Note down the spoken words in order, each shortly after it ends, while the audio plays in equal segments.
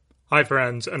Hi,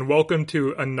 friends, and welcome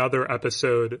to another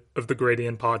episode of the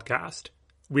Gradient Podcast.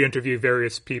 We interview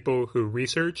various people who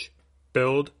research,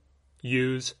 build,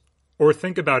 use, or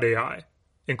think about AI,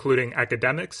 including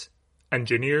academics,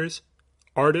 engineers,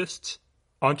 artists,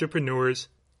 entrepreneurs,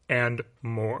 and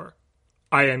more.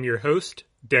 I am your host,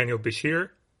 Daniel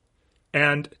Bashir,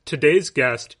 and today's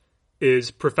guest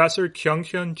is Professor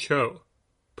Kyunghyun Cho.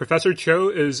 Professor Cho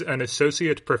is an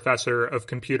associate professor of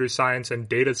computer science and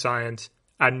data science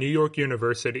at New York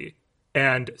University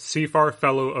and CFAR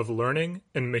Fellow of Learning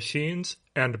in Machines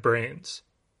and Brains.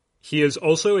 He is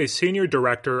also a senior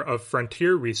director of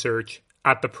frontier research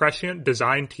at the Prescient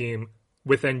Design Team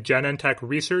within Genentech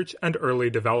Research and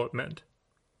Early Development.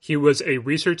 He was a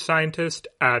research scientist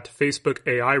at Facebook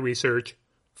AI Research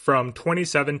from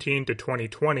 2017 to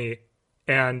 2020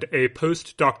 and a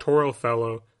postdoctoral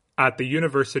fellow at the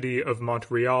University of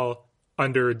Montreal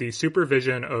under the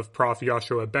supervision of Prof.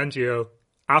 Yoshua Bengio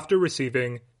after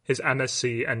receiving his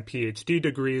MSc and PhD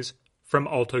degrees from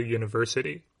Aalto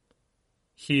University.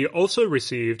 He also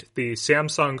received the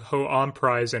Samsung Ho-Am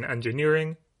Prize in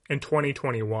Engineering in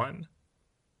 2021.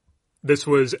 This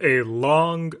was a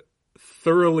long,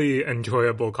 thoroughly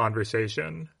enjoyable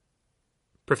conversation.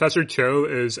 Professor Cho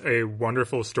is a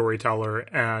wonderful storyteller,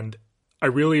 and I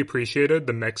really appreciated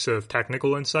the mix of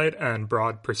technical insight and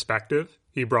broad perspective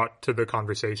he brought to the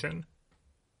conversation.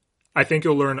 I think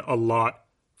you'll learn a lot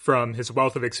from his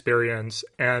wealth of experience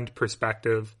and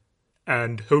perspective,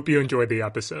 and hope you enjoy the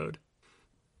episode.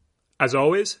 As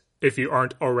always, if you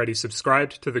aren't already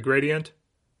subscribed to The Gradient,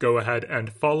 go ahead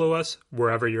and follow us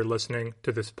wherever you're listening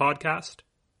to this podcast.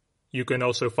 You can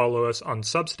also follow us on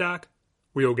Substack,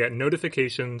 where you'll get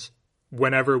notifications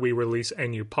whenever we release a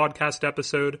new podcast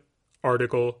episode,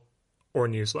 article, or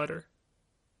newsletter.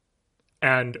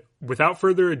 And without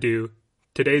further ado,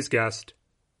 today's guest,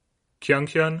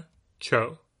 Kyunghyun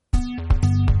Cho.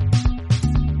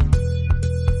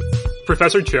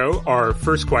 Professor Cho, our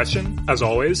first question, as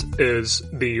always, is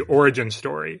the origin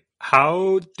story.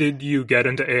 How did you get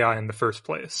into AI in the first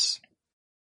place?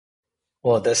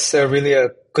 Well, that's really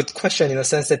a good question in the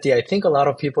sense that I think a lot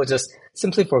of people just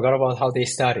simply forgot about how they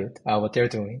started, what they're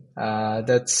doing.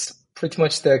 That's pretty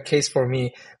much the case for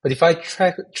me. But if I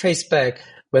trace back,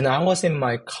 when I was in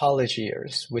my college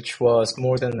years, which was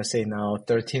more than, let's say now,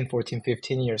 13, 14,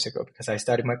 15 years ago, because I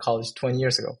started my college 20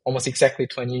 years ago, almost exactly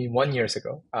 21 years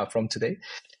ago from today.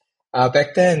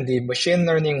 Back then, the machine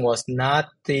learning was not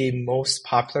the most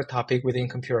popular topic within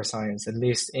computer science, at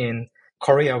least in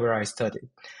Korea where I studied.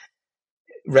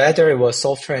 Rather, it was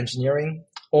software engineering,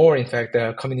 or in fact,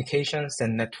 communications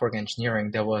and network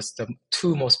engineering. That was the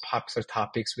two most popular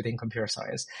topics within computer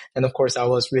science. And of course, I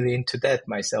was really into that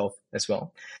myself as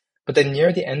well. But then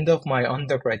near the end of my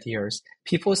undergrad years,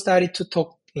 people started to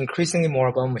talk increasingly more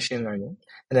about machine learning.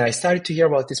 And then I started to hear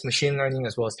about this machine learning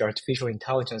as well as the artificial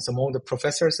intelligence among the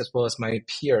professors as well as my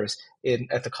peers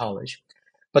at the college.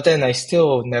 But then I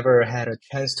still never had a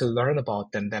chance to learn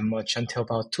about them that much until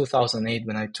about 2008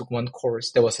 when I took one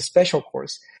course. There was a special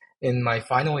course in my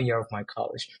final year of my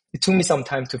college. It took me some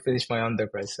time to finish my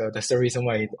undergrad, so that's the reason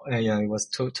why it was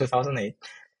 2008.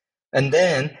 And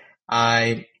then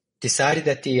I decided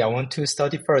that I want to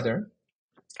study further,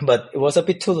 but it was a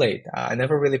bit too late. I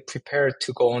never really prepared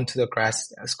to go on to the grad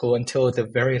school until the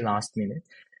very last minute.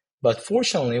 But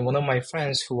fortunately, one of my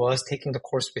friends who was taking the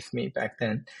course with me back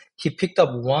then, he picked up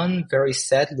one very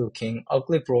sad-looking,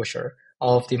 ugly brochure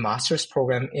of the master's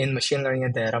program in machine learning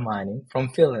and data mining from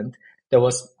Finland that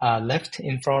was left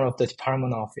in front of the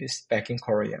department office back in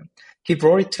Korea. He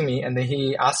brought it to me and then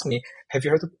he asked me, have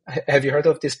you heard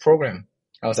of this program?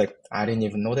 I was like, I didn't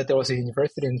even know that there was a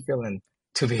university in Finland,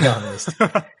 to be honest.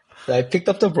 So I picked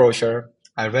up the brochure.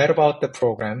 I read about the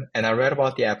program and I read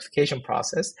about the application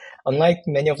process. Unlike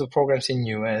many of the programs in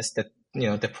US that,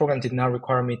 the program did not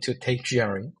require me to take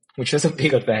GRE, which was a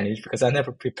big advantage because I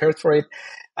never prepared for it.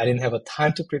 I didn't have a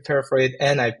time to prepare for it.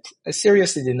 And I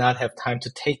seriously did not have time to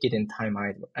take it in time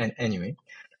either. Anyway,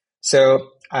 so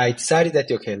I decided that,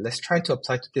 okay, let's try to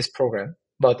apply to this program,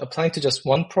 but applying to just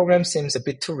one program seems a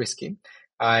bit too risky.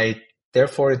 I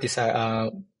therefore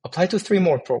applied to 3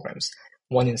 more programs.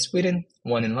 One in Sweden,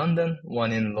 one in London,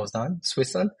 one in Lausanne,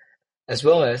 Switzerland, as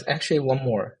well as actually one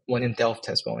more, one in Delft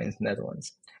as well in the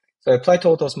Netherlands. So I applied to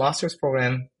all those master's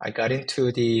programs. I got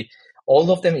into all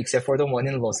of them except for the one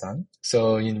in Lausanne.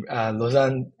 So in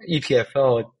Lausanne,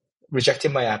 EPFL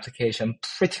rejected my application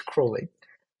pretty cruelly.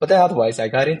 But then otherwise, I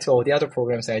got into all the other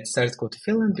programs. I decided to go to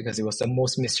Finland because it was the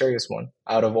most mysterious one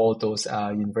out of all those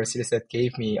universities that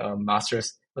gave me a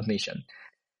master's admission.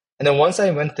 And then once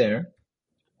I went there,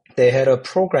 they had a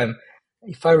program,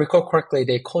 if I recall correctly,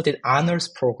 they called it honors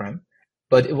program,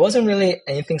 But it wasn't really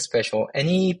anything special.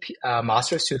 Any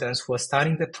master students who were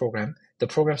starting the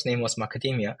program's name was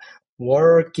Macadamia,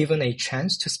 were given a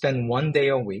chance to spend 1 day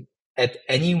a week at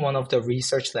any one of the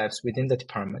research labs within the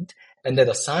department, and that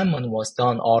assignment was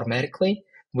done automatically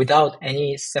without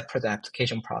any separate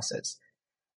application process.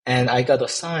 And I got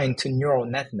assigned to neural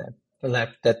net lab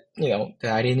that,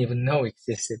 that I didn't even know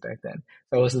existed back then.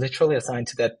 So I was literally assigned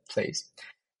to that place.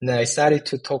 And then I started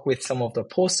to talk with some of the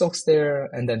postdocs there,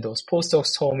 and then those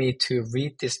postdocs told me to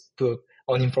read this book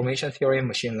on information theory and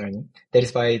machine learning that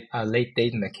is by late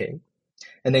Dayton McKay.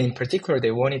 And then in particular,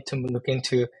 they wanted to look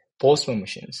into Boltzmann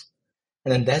machines.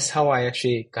 And then that's how I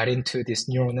actually got into this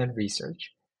neural net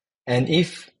research. And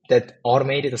if that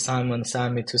automated assignment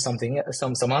assigned me to some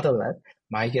other lab,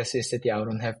 my guess is that I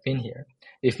wouldn't have been here.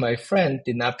 If my friend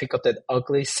did not pick up that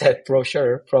ugly set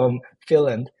brochure from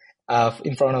Finland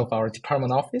in front of our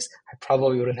department office, I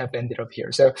probably wouldn't have ended up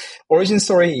here. So origin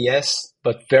story, yes,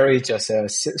 but very just a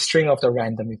string of the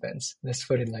random events. Let's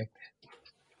put it like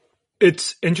that.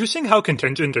 It's interesting how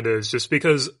contingent it is, just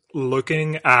because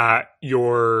looking at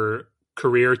your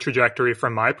career trajectory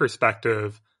from my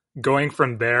perspective, going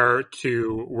from there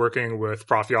to working with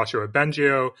Prof. Joshua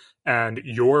Bengio and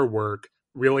your work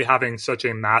really having such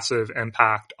a massive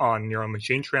impact on neural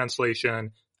machine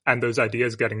translation and those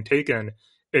ideas getting taken,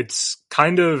 it's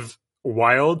kind of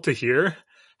wild to hear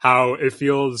how it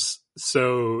feels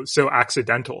so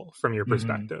accidental from your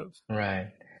perspective. Mm-hmm. Right.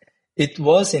 It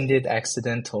was indeed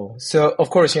accidental. So, of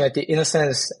course, in a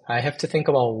sense, I have to think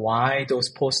about why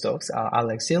those postdocs,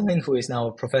 Alex Zilin, who is now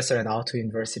a professor at Aalto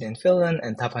University in Finland,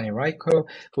 and Tapani Raiko,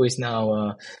 who is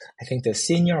now, I think, the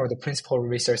senior or the principal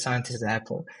research scientist at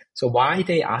Apple. So why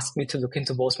they asked me to look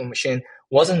into Boltzmann machine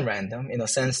wasn't random, in a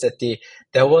sense that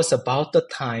that was about the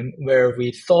time where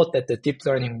we thought that the deep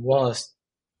learning was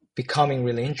becoming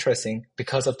really interesting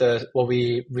because of what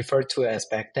we referred to as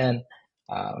back then,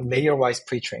 layer-wise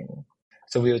pre-training.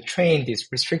 So we would train these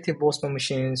restrictive Boltzmann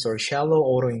machines or shallow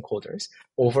autoencoders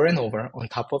over and over on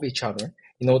top of each other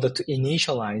in order to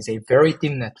initialize a very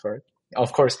deep network.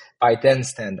 Of course, by then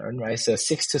standard, right? So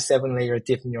 6 to 7 layer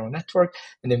deep neural network.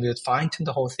 And then we would fine-tune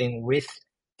the whole thing with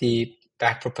the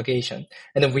backpropagation.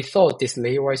 And then we thought this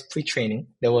layer-wise pre-training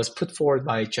that was put forward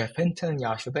by Jeff Hinton,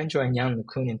 Joshua Bengio, and Yang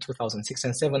LeCun in 2006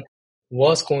 and 2007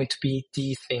 was going to be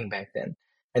the thing back then.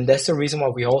 And that's the reason why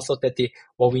we all thought that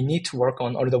what we need to work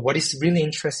on, or what is really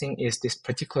interesting, is this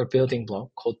particular building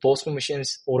block called Boltzmann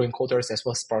machines, autoencoders, as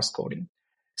well as sparse coding.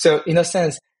 So in a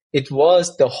sense, it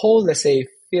was the whole, let's say,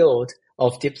 field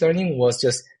of deep learning was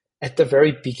just at the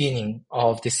very beginning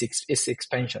of its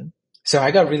expansion. So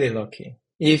I got really lucky.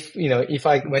 If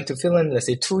I went to Finland, let's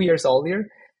say 2 years earlier,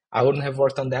 I wouldn't have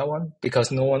worked on that one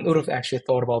because no one would have actually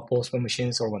thought about Boltzmann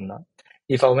machines or whatnot.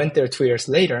 If I went there 2 years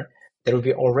later, there would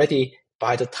be already,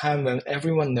 by the time when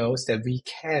everyone knows that we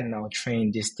can now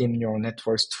train these deep neural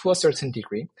networks to a certain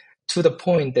degree, to the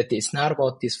point that it's not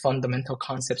about these fundamental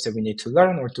concepts that we need to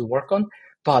learn or to work on,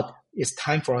 but it's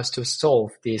time for us to solve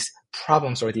these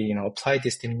problems or apply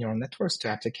these deep neural networks to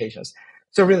applications.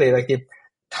 So really, the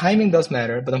timing does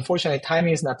matter, but unfortunately,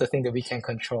 timing is not the thing that we can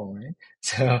control, right?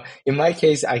 So in my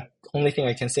case, only thing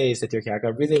I can say is that, okay, I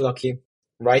got really lucky,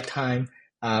 right time,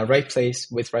 right place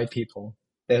with right people.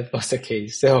 That was the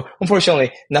case. So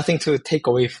unfortunately, nothing to take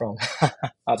away from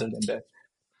other than that.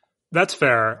 That's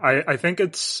fair. I think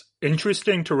it's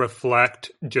interesting to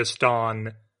reflect just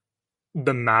on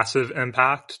the massive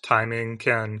impact timing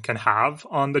can have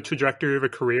on the trajectory of a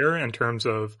career in terms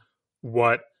of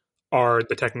what are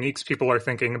the techniques people are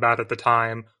thinking about at the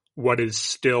time, what is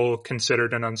still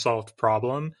considered an unsolved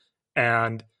problem.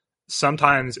 And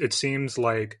sometimes it seems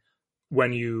like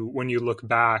when you look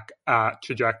back at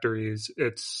trajectories,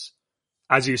 it's,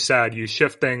 as you said, you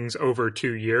shift things over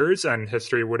 2 years and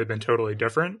history would have been totally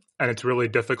different. And it's really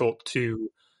difficult to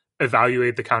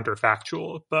evaluate the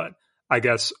counterfactual. But I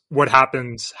guess what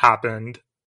happened.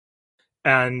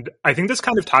 And I think this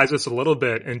kind of ties us a little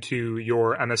bit into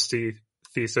your MSc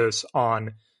thesis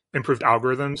on improved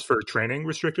algorithms for training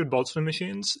restricted Boltzmann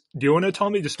machines. Do you want to tell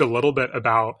me just a little bit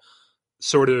about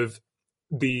sort of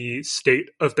the state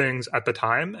of things at the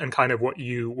time and kind of what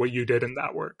you did in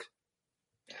that work?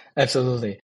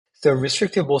 Absolutely. So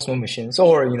restrictive Boltzmann machines,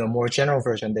 or more general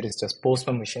version that is just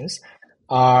Boltzmann machines,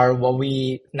 are what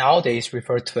we nowadays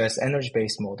refer to as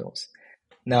energy-based models.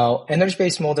 Now,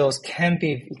 energy-based models can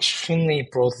be extremely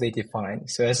broadly defined.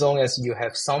 So as long as you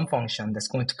have some function that's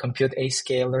going to compute a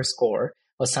scalar score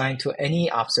assigned to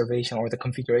any observation or the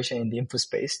configuration in the input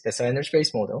space, that's an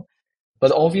energy-based model.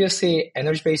 But obviously,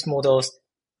 energy-based models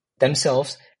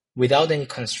themselves without any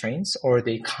constraints or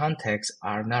the context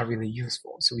are not really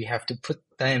useful. So we have to put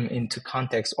them into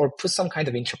context or put some kind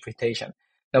of interpretation.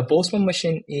 Now, Boltzmann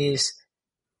machine is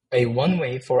a one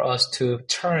way for us to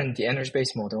turn the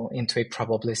energy-based model into a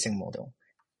probabilistic model.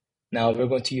 Now we're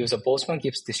going to use a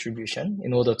Boltzmann-Gibbs distribution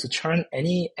in order to turn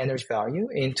any energy value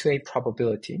into a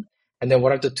probability. And then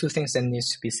what are the two things that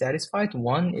needs to be satisfied?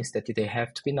 One is that they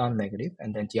have to be non-negative.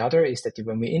 And then the other is that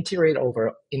when we integrate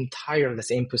over entire, let's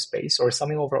say, input space or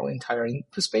summing over entire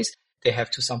input space, they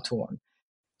have to sum to 1.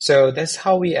 So that's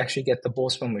how we actually get the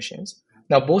Boltzmann machines.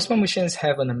 Now, Boltzmann machines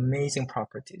have an amazing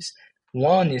properties.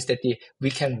 One is that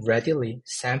we can readily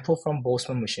sample from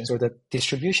Boltzmann machines or the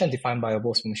distribution defined by a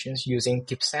Boltzmann machines using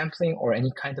deep sampling or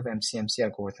any kind of MCMC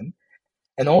algorithm.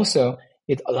 And also,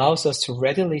 it allows us to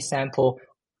readily sample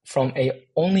from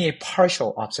only a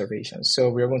partial observation. So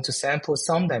we're going to sample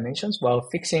some dimensions while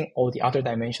fixing all the other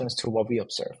dimensions to what we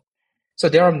observe. So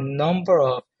there are a number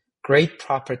of great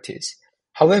properties.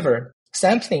 However,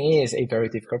 sampling is a very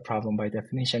difficult problem by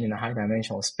definition in a high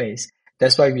dimensional space.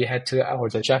 That's why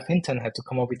Jeff Hinton had to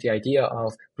come up with the idea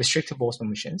of restricted Boltzmann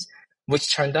machines,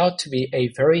 which turned out to be a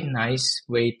very nice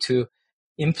way to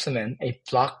implement a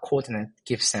block coordinate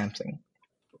Gibbs sampling.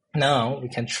 Now we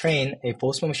can train a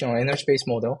Boltzmann machine or energy-based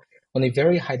model on a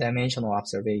very high dimensional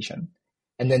observation.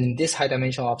 And then in this high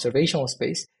dimensional observational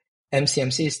space,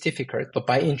 MCMC is difficult, but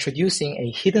by introducing a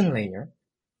hidden layer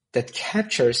that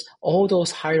captures all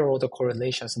those higher order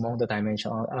correlations among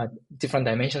the different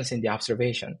dimensions in the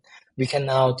observation, we can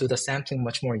now do the sampling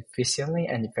much more efficiently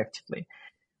and effectively.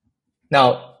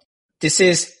 Now, this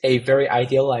is a very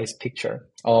idealized picture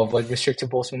of what restricted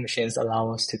Boltzmann machines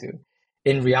allow us to do.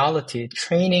 In reality,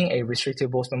 training a restricted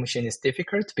Boltzmann machine is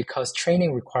difficult because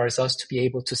training requires us to be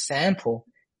able to sample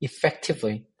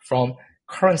effectively from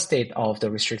current state of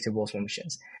the restricted Boltzmann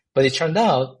machines. But it turned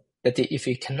out that if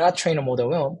we cannot train a model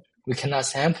well, we cannot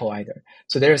sample either.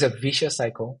 So there is a vicious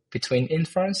cycle between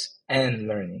inference and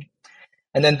learning.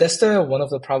 And then that's one of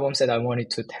the problems that I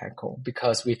wanted to tackle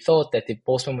because we thought that the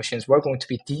Boltzmann machines were going to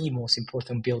be the most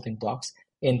important building blocks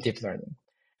in deep learning.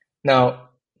 Now,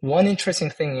 one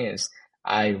interesting thing is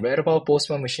I read about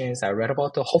Boltzmann machines. I read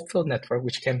about the Hopfield network,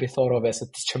 which can be thought of as a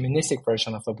deterministic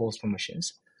version of the Boltzmann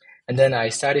machines. And then I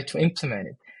started to implement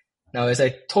it. Now, as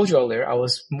I told you earlier, I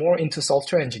was more into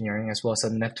software engineering as well as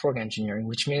network engineering,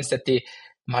 which means that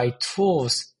my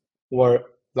tools were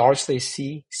largely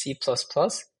C, C++,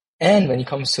 and when it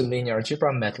comes to linear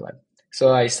algebra, MATLAB.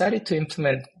 So I started to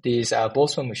implement these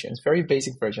Boltzmann machines, very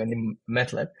basic version in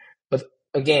MATLAB. But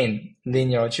again,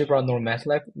 linear algebra nor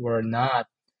MATLAB were not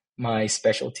my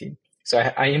specialty. So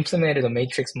I implemented a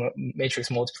matrix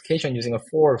multiplication using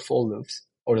 4 for loops,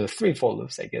 or the 3 for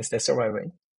loops, I guess. That's the right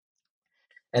way.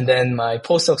 And then my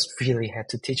postdocs really had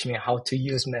to teach me how to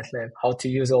use MATLAB, how to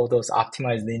use all those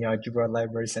optimized linear algebra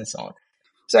libraries and so on.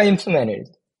 So I implemented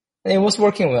it. And it was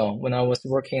working well when I was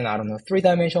working in,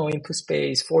 3-dimensional input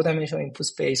space, 4-dimensional input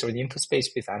space, or the input space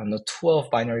with,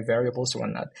 12 binary variables or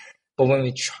whatnot. But when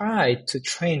we tried to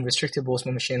train restricted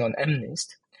Boltzmann machine on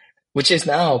MNIST, which is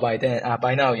now by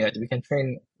now, we can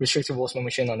train restricted Boltzmann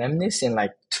machine on MNIST in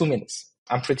like 2 minutes.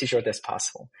 I'm pretty sure that's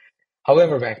possible.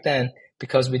 However, back then,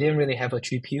 because we didn't really have a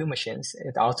GPU machines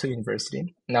at Aalto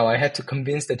University, now I had to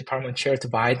convince the department chair to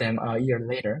buy them a year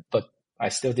later, but I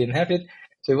still didn't have it.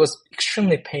 So it was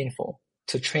extremely painful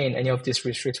to train any of these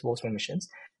restricted Boltzmann machines.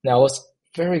 Now I was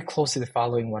very closely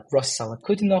following what Russ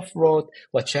Salakudinov wrote,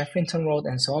 what Jeff Hinton wrote,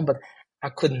 and so on, but I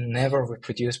could never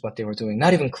reproduce what they were doing,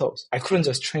 not even close. I couldn't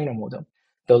just train a model.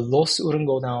 The loss wouldn't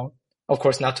go down. Of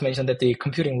course, not to mention that the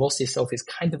computing loss itself is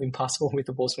kind of impossible with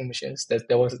the Boltzmann machines.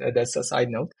 That's a side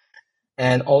note.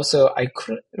 And also, I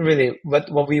couldn't really,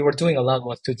 what we were doing a lot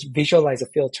was to visualize the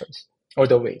filters or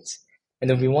the weights. And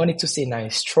then we wanted to see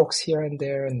nice strokes here and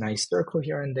there, a nice circle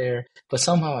here and there, but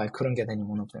somehow I couldn't get any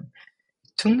one of them.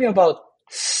 It took me about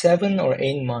 7 or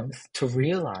 8 months to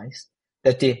realize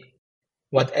that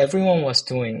what everyone was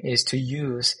doing is to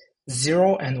use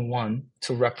 0 and 1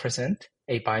 to represent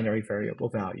a binary variable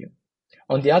value.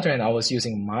 On the other hand, I was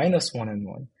using -1 and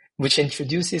 1, which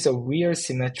introduces a weird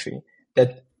symmetry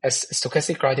that as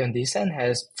stochastic gradient descent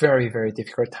has very, very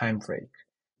difficult time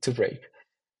to break.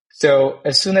 So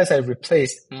as soon as I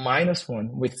replaced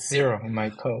 -1 with 0 in my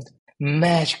code,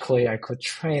 magically I could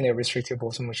train a restricted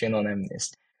Boltzmann machine on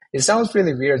MNIST. It sounds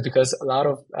really weird because a lot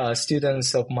of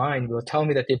students of mine will tell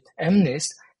me that if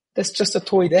MNIST, that's just a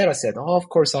toy data set. Oh, of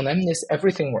course, on MNIST,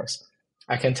 everything works.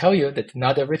 I can tell you that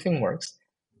not everything works.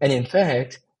 And in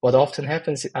fact, what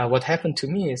happened to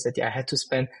me is that I had to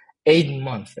spend 8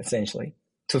 months essentially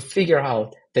to figure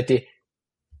out that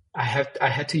I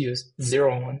had to use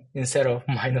 0, 1 instead of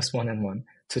 -1 and 1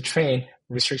 to train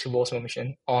restricted Boltzmann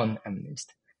machine on MNIST.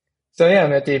 So yeah,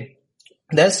 Mehdi,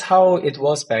 that's how it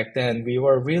was back then. We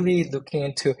were really looking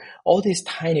into all these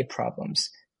tiny problems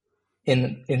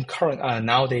in current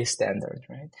nowadays standard,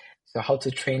 right? So how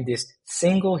to train this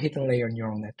single hidden layer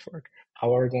neural network?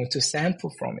 How are we going to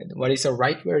sample from it? What is the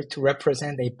right way to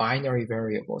represent a binary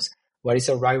variables? What is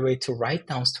the right way to write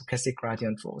down stochastic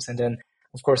gradient rules? And then,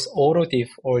 of course, AutoDiff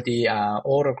or the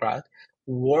AutoGrad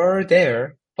were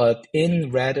there, but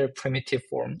in rather primitive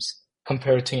forms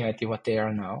compared to what they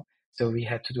are now. So we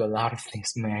had to do a lot of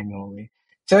things manually.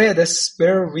 So yeah, that's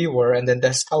where we were, and then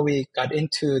that's how we got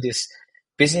into this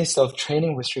business of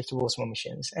training restricted Boltzmann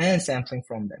machines and sampling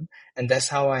from them. And that's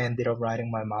how I ended up writing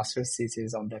my master's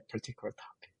thesis on that particular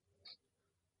topic.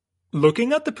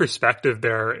 Looking at the perspective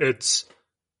there, it's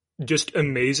just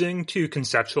amazing to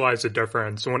conceptualize the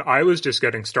difference. When I was just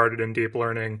getting started in deep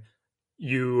learning,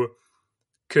 you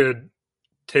could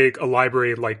take a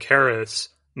library like Keras.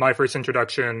 My first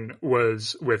introduction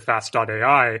was with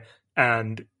Fast.ai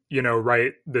and,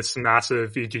 write this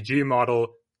massive VGG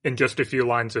model in just a few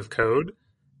lines of code.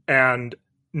 And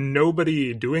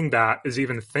nobody doing that is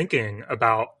even thinking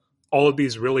about all of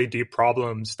these really deep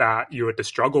problems that you had to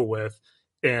struggle with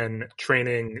in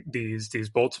training these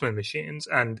Boltzmann machines.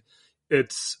 And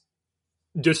it's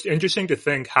just interesting to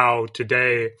think how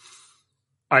today,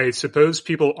 I suppose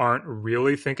people aren't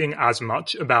really thinking as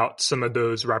much about some of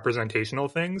those representational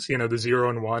things, the 0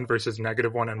 and 1 versus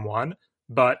 -1 and 1,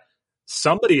 but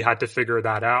somebody had to figure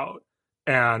that out.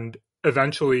 And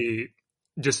eventually,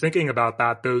 just thinking about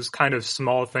that, those kind of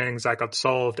small things that got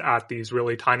solved at these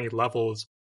really tiny levels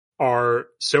are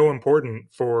so important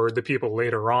for the people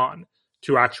later on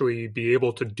to actually be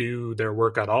able to do their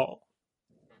work at all.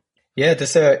 Yeah,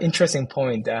 that's an interesting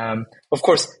point. Of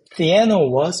course, Theano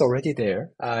was already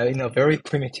there in a very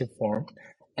primitive form.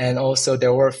 And also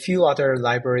there were a few other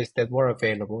libraries that were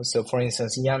available. So for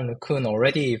instance, Yan Kun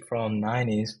already from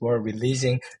 90s were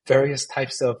releasing various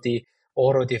types of the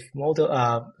AutoDiff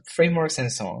model frameworks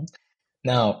and so on.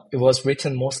 Now, it was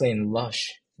written mostly in Lush,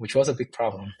 which was a big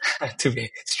problem, to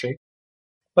be strict.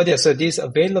 But yeah, so this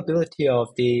availability of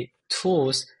the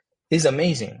tools is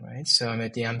amazing, right? So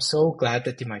I'm so glad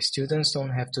that my students don't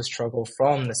have to struggle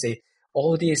from, let's say,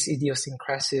 all these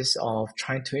idiosyncrasies of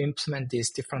trying to implement these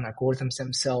different algorithms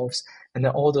themselves, and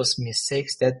then all those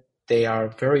mistakes that they are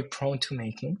very prone to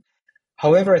making.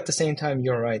 However, at the same time,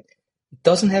 you're right. It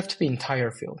doesn't have to be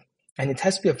entire field. And it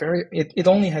has to be it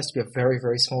only has to be a very,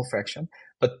 very small fraction.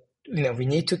 But, we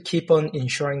need to keep on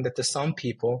ensuring that some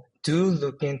people do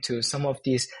look into some of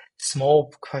these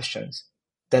small questions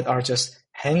that are just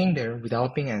hanging there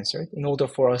without being answered in order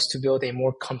for us to build a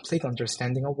more complete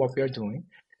understanding of what we are doing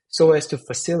so as to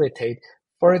facilitate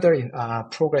further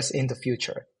progress in the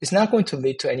future. It's not going to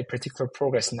lead to any particular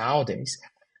progress nowadays,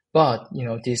 but,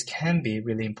 these can be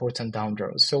really important down the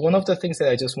road. So one of the things that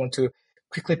I just want to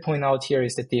quickly point out here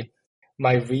is that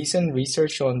my recent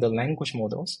research on the language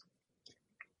models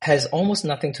has almost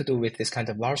nothing to do with this kind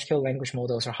of large-scale language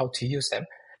models or how to use them,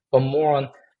 but more on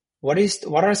what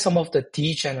are some of the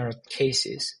degenerate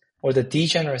cases or the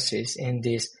degeneracies in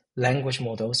these language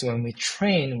models when we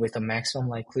train with a maximum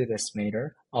likelihood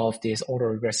estimator of these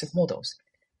autoregressive models.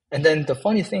 And then the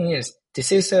funny thing is,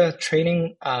 this is a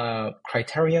training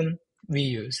criterion we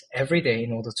use every day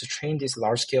in order to train these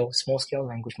large-scale, small-scale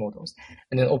language models.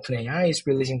 And then OpenAI is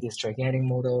releasing these gigantic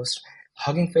models.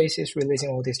 Hugging Face is releasing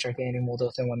all these gigantic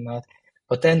models and whatnot.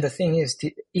 But then the thing is,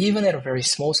 even at a very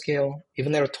small scale,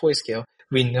 even at a toy scale,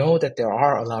 we know that there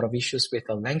are a lot of issues with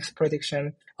the length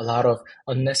prediction, a lot of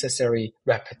unnecessary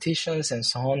repetitions and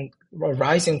so on,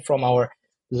 arising from our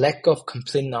lack of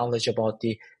complete knowledge about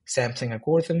the sampling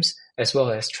algorithms as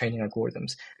well as training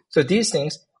algorithms. So these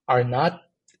things are not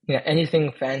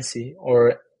anything fancy,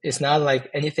 or it's not like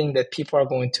anything that people are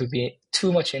going to be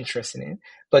too much interested in.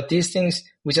 But these things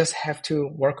we just have to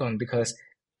work on because,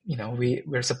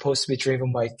 we're supposed to be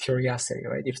driven by curiosity,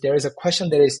 right? If there is a question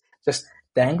that is just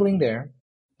dangling there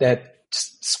that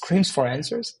just screams for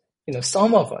answers,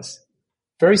 some of us,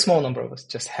 very small number of us,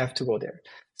 just have to go there.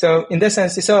 So in that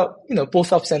sense, it's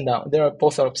both ups and downs. There are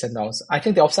both ups and downs. I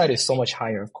think the upside is so much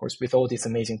higher, of course, with all these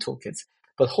amazing toolkits.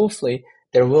 But hopefully,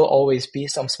 there will always be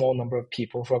some small number of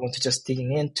people who are going to just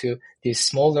digging into these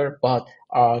smaller but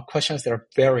questions that are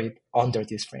buried under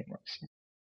these frameworks.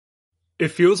 It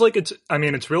feels like it's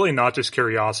really not just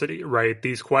curiosity, right?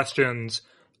 These questions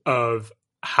of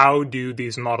how do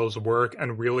these models work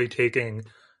and really taking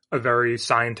a very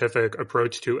scientific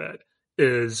approach to it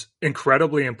is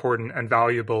incredibly important and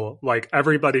valuable. Like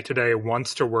everybody today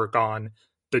wants to work on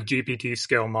the GPT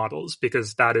scale models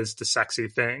because that is the sexy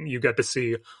thing. You get to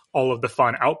see all of the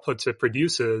fun outputs it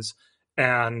produces.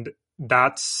 And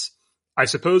that's, I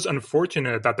suppose,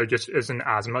 unfortunate that there just isn't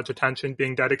as much attention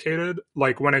being dedicated.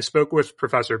 Like when I spoke with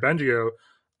Professor Bengio,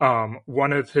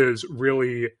 one of his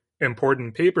really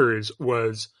important papers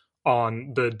was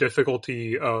on the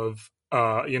difficulty of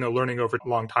learning over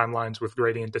long timelines with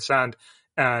gradient descent.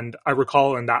 And I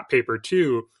recall in that paper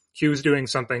too, he was doing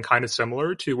something kind of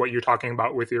similar to what you're talking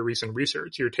about with your recent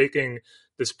research. You're taking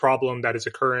this problem that is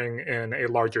occurring in a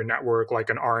larger network like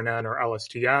an RNN or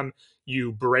LSTM,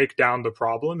 you break down the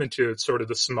problem into sort of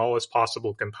the smallest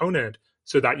possible component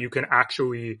so that you can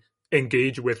actually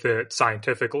engage with it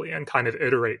scientifically and kind of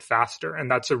iterate faster. And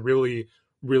that's a really,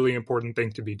 really important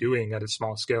thing to be doing at a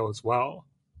small scale as well.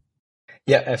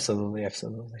 Yeah, absolutely,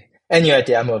 absolutely. And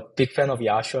I'm a big fan of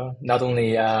Yashua. Not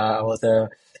only was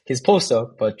his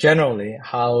postdoc, but generally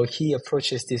how he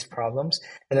approaches these problems,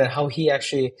 and then how he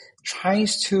actually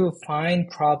tries to find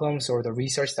problems or the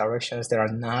research directions that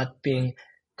are not being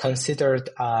considered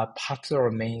popular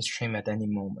or mainstream at any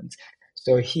moment.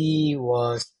 So he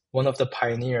was one of the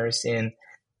pioneers in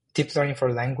deep learning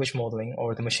for language modeling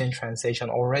or the machine translation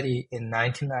already in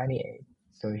 1998.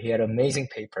 So he had an amazing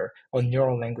paper on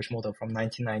neural language model from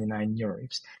 1999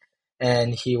 NeurIPS.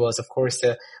 And he was, of course,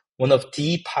 one of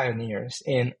the pioneers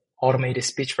in automated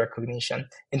speech recognition.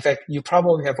 In fact, you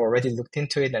probably have already looked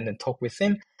into it and then talked with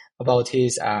him about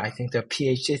his, I think, the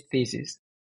PhD thesis,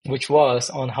 which was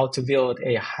on how to build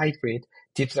a hybrid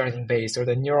deep learning based or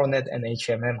the neural net and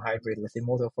HMM hybrid, let's say,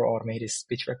 model for automated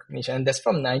speech recognition. And that's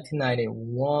from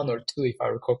 1991 or 2, if I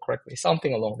recall correctly,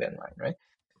 something along that line, right?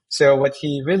 So what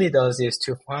he really does is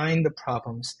to find the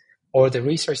problems or the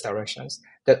research directions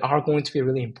that are going to be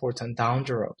really important down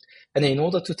the road. And in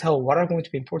order to tell what are going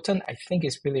to be important, I think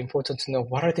it's really important to know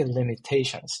what are the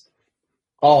limitations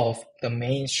of the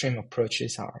mainstream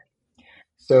approaches are.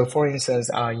 So for instance,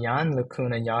 Jan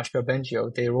LeCun and Yashua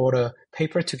Bengio, they wrote a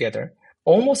paper together,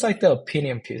 almost like the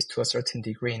opinion piece to a certain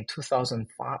degree in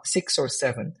 2006 or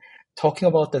 7, talking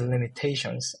about the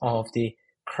limitations of the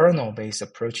kernel-based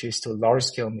approaches to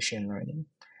large-scale machine learning.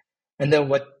 And then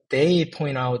what they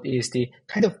point out is the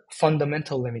kind of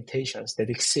fundamental limitations that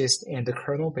exist in the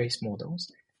kernel-based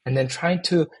models, and then trying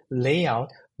to lay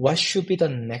out what should be the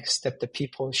next step that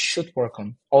people should work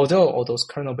on. Although all those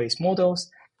kernel-based models,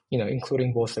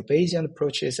 including both the Bayesian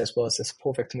approaches as well as the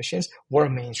support vector machines, were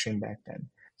mainstream back then.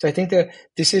 So I think that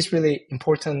this is really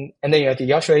important. And then the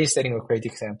Yashua is setting a great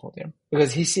example there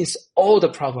because he sees all the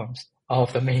problems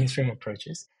of the mainstream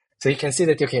approaches. So you can see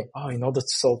that, in order to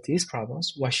solve these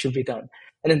problems, what should be done?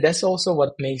 And then that's also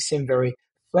what makes him very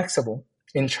flexible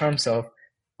in terms of,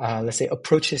 let's say,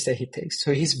 approaches that he takes.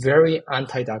 So he's very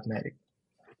anti-dogmatic.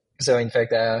 So in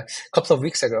fact, a couple of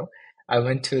weeks ago, I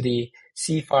went to the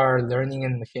CFAR Learning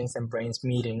in Machines and Brains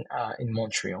meeting in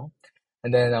Montreal.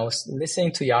 And then I was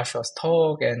listening to Yashua's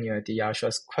talk and the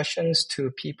Yashua's questions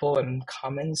to people and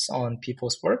comments on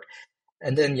people's work.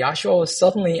 And then Yashua was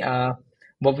suddenly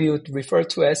what we would refer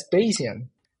to as Bayesian.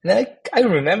 And I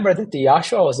remember that the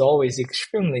Yashua was always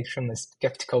extremely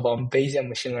skeptical about Bayesian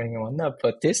machine learning and whatnot.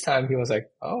 But this time he was like,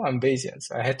 oh, I'm Bayesian.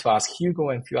 So I had to ask Hugo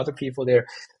and a few other people there,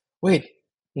 wait,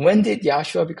 when did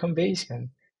Yashua become Bayesian?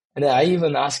 And then I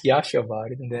even asked Yashua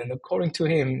about it. And then according to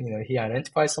him, he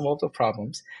identified some of the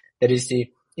problems. That is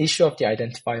the issue of the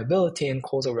identifiability in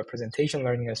causal representation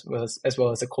learning as well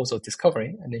as the causal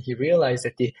discovery. And then he realized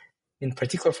that in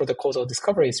particular for the causal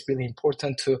discovery, it's really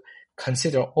important to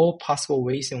consider all possible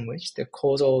ways in which the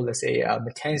causal, let's say,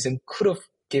 mechanism could have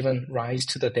given rise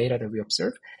to the data that we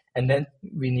observe. And then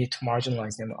we need to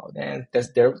marginalize them out. And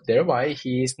that's thereby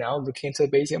he is now looking into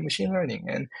Bayesian machine learning.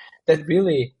 And that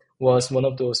really was one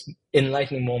of those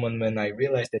enlightening moments when I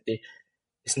realized that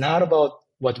it's not about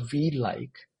what we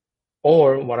like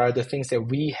or what are the things that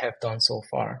we have done so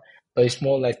far, but it's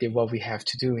more likely what we have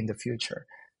to do in the future.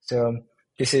 So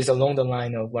this is along the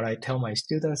line of what I tell my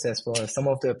students as well as some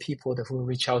of the people who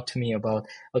reach out to me about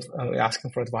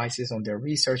asking for advices on their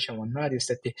research and whatnot, is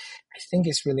that I think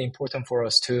it's really important for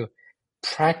us to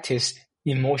practice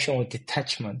emotional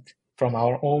detachment from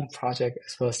our own project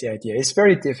as well as the idea. It's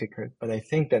very difficult, but I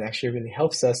think that actually really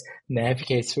helps us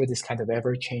navigate through this kind of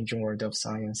ever-changing world of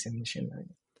science and machine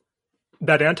learning.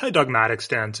 That anti-dogmatic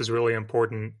stance is really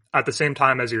important. At the same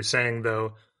time, as you're saying,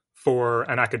 though, for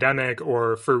an academic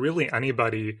or for really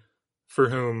anybody for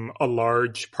whom a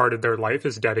large part of their life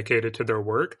is dedicated to their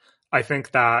work, I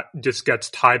think that just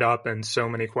gets tied up in so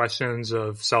many questions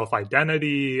of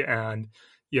self-identity and,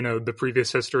 the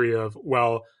previous history of,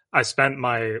 well, I spent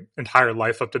my entire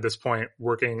life up to this point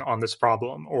working on this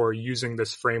problem or using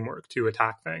this framework to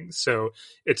attack things. So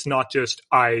it's not just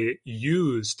I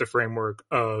use the framework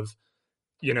of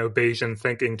Bayesian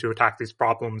thinking to attack these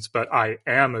problems, but I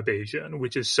am a Bayesian,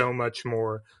 which is so much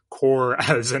more core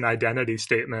as an identity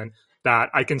statement that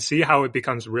I can see how it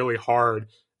becomes really hard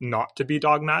not to be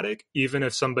dogmatic, even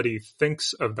if somebody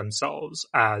thinks of themselves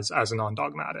as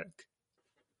non-dogmatic.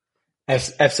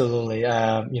 Absolutely.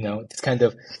 This kind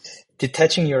of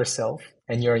detaching yourself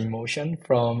and your emotion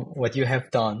from what you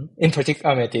have done, in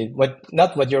particular,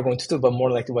 not what you're going to do, but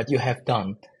more like what you have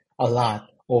done a lot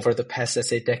over the past, let's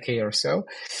say, decade or so,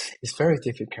 is very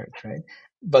difficult, right?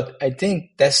 But I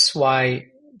think that's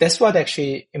what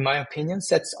actually, in my opinion,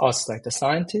 sets us, like the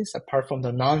scientists, apart from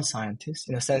the non-scientists,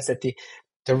 in the sense that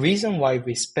the reason why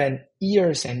we spend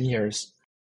years and years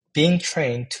being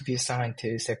trained to be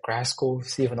scientists at grad school,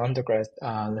 even undergrad,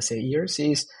 let's say years,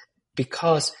 is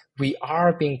because we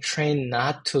are being trained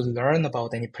not to learn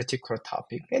about any particular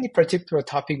topic. Any particular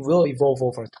topic will evolve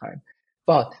over time.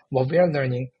 But what we are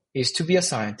learning is to be a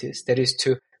scientist, that is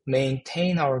to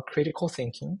maintain our critical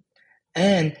thinking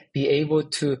and be able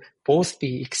to both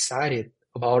be excited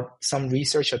about some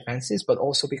research advances, but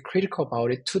also be critical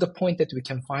about it to the point that we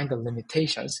can find the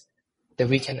limitations that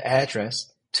we can address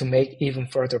to make even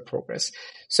further progress.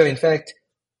 So in fact,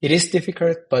 it is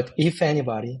difficult, but if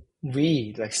anybody,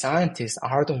 we, like scientists,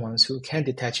 are the ones who can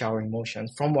detach our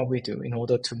emotions from what we do in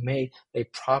order to make a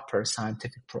proper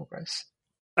scientific progress.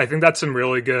 I think that's some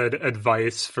really good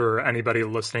advice for anybody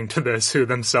listening to this who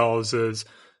themselves is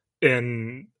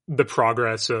in the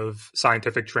progress of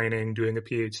scientific training, doing a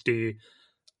PhD.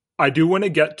 I do want to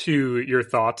get to your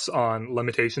thoughts on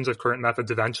limitations of current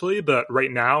methods eventually, but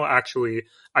right now, actually,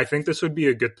 I think this would be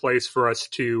a good place for us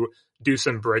to do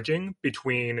some bridging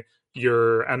between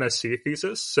your MSc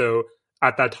thesis. So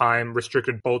at that time,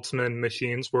 restricted Boltzmann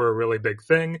machines were a really big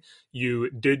thing. You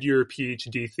did your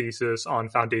PhD thesis on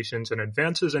foundations and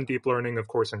advances in deep learning, of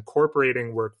course,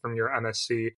 incorporating work from your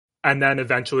MSc, and then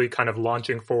eventually kind of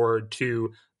launching forward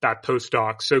to that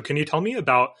postdoc. So can you tell me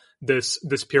about this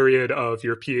period of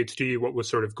your PhD, what was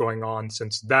sort of going on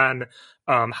since then,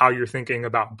 how you're thinking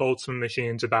about Boltzmann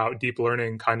machines, about deep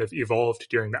learning kind of evolved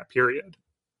during that period?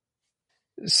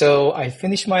 So I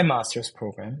finished my master's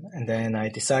program, and then I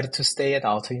decided to stay at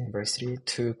Aalto University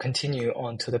to continue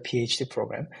on to the PhD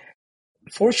program.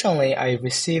 Fortunately, I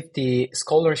received the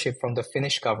scholarship from the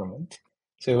Finnish government,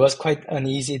 so it was quite an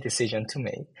easy decision to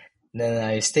make. Then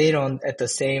I stayed on at the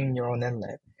same neural net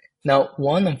lab. Now,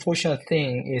 one unfortunate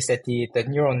thing is that the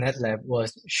neural net lab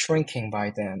was shrinking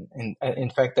by then. And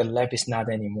in fact, the lab is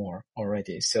not anymore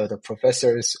already. So the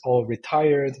professors all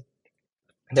retired.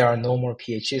 There are no more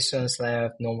PhD students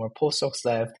left, no more postdocs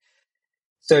left.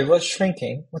 So it was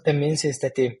shrinking. What that means is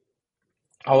that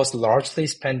I was largely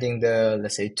spending the,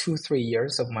 let's say, 2-3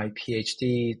 years of my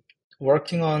PhD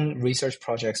working on research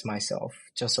projects myself,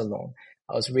 just alone.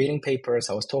 I was reading papers,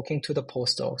 I was talking to the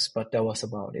postdocs, but that was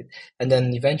about it. And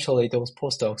then eventually those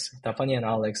postdocs, Daphne and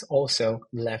Alex, also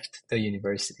left the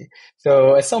university.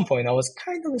 So at some point I was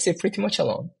kind of, let's say, pretty much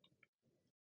alone.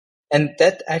 And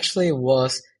that actually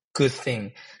was good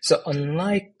thing. So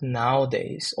unlike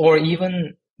nowadays, or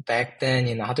even back then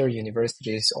in other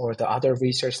universities or the other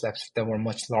research labs that were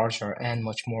much larger and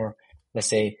much more, let's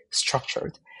say,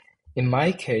 structured, in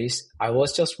my case, I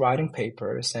was just writing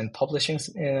papers and publishing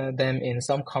them in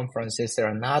some conferences that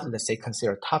are not, let's say,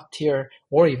 considered top tier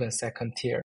or even second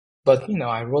tier. But,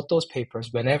 I wrote those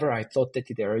papers whenever I thought that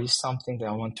there is something that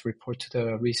I want to report to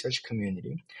the research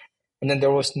community. And then there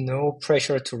was no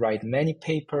pressure to write many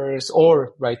papers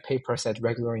or write papers at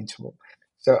regular interval.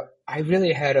 So I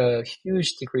really had a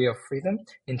huge degree of freedom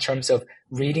in terms of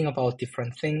reading about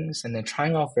different things and then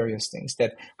trying out various things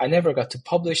that I never got to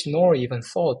publish nor even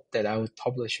thought that I would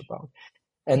publish about.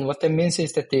 And what that means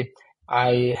is that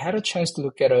I had a chance to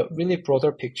look at a really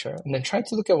broader picture and then try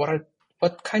to look at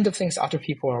what kind of things other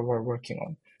people were working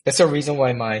on. That's the reason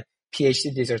why my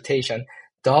PhD dissertation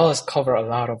does cover a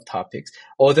lot of topics.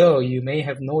 Although you may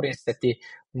have noticed that the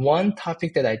one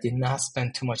topic that I did not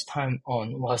spend too much time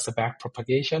on was the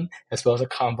backpropagation as well as the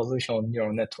convolutional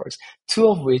neural networks, two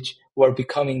of which were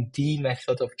becoming the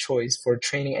method of choice for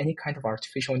training any kind of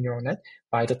artificial neural net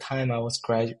by the time I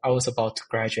was about to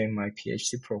graduate my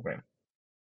PhD program.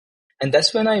 And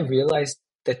that's when I realized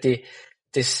that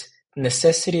this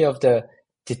necessity of the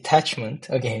detachment,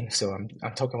 again, so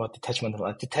I'm talking about detachment a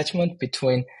lot, detachment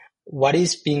between what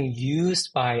is being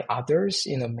used by others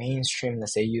in a mainstream,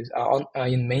 let's say,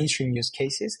 in mainstream use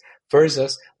cases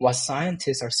versus what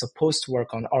scientists are supposed to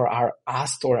work on or are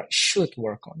asked or should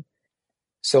work on.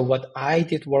 So what I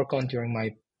did work on during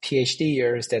my PhD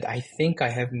years that I think I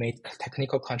have made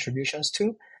technical contributions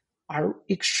to are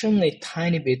extremely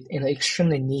tiny bit in an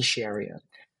extremely niche area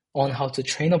on how to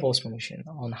train a Boltzmann machine,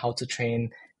 on how to train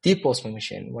deep Postman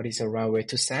machine, what is the right way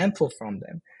to sample from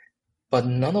them. But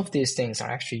none of these things are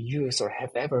actually used or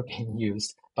have ever been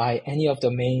used by any of the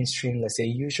mainstream, let's say,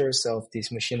 users of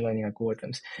these machine learning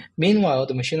algorithms. Meanwhile,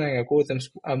 the machine learning algorithms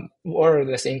were,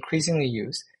 let's say, increasingly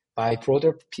used by a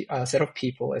broader set of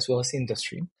people as well as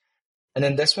industry. And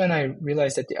then that's when I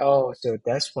realized that, so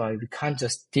that's why we can't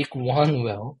just dig one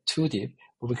well too deep,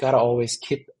 but we gotta always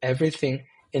keep everything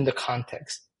in the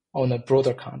context, in the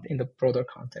broader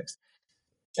context.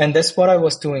 And that's what I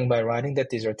was doing by writing that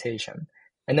dissertation.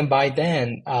 And then by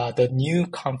then, the new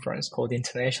conference called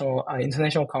International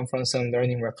Conference on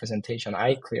Learning Representation,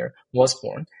 ICLEAR, was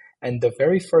born. And the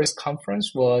very first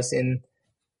conference was in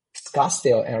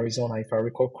Scottsdale, Arizona, if I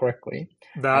recall correctly.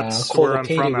 That's where I'm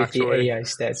from, with actually. the AI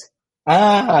stats.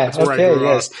 That's where I grew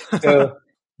Yes. up. So,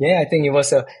 yeah, I think it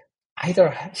was either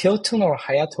Hilton or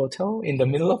Hyatt Hotel in the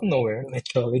middle of nowhere,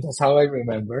 literally. That's how I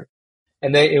remember.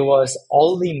 And then it was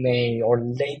early May or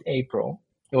late April.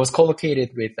 It was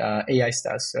co-located with AI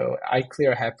Stats. So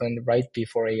iClear happened right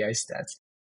before AI Stats.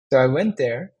 So I went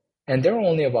there, and there were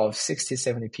only about 60,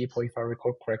 70 people, if I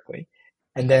recall correctly.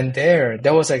 And then there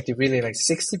was like really like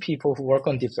 60 people who work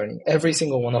on deep learning. Every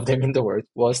single one of them in the world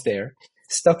was there,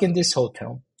 stuck in this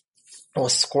hotel. It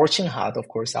was scorching hot, of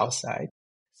course, outside.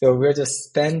 So we're just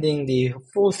spending the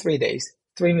full 3 days,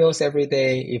 3 meals every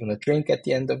day, even a drink at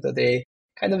the end of the day,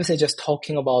 kind of say just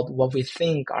talking about what we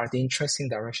think are the interesting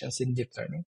directions in deep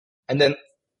learning. And then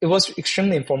it was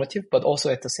extremely informative, but also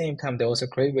at the same time, there was a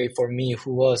great way for me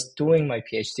who was doing my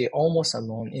PhD almost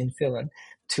alone in Finland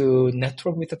to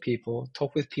network with the people,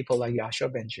 talk with people like Yasha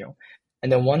Benjo.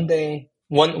 And then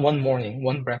one morning,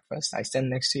 one breakfast, I stand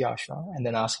next to Yasha and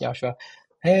then ask Yasha,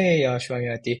 hey, Yasha,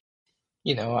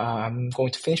 I'm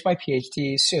going to finish my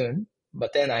PhD soon,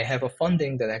 but then I have a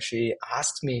funding that actually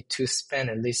asks me to spend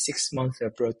at least 6 months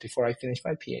abroad before I finish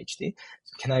my PhD.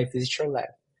 So can I visit your lab?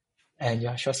 And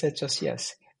Yasha said just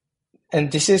yes.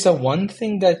 And this is one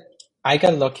thing that I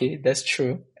got lucky. That's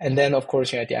true. And then, of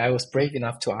course, I was brave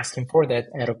enough to ask him for that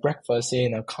at a breakfast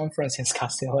in a conference in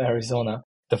Scottsdale, Arizona,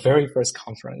 the very first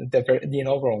conference, the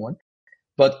inaugural one.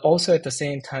 But also at the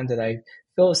same time that I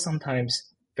feel sometimes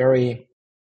very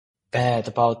bad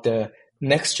about the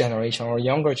next generation or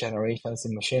younger generations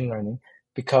in machine learning,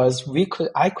 because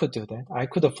I could do that. I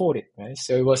could afford it, right?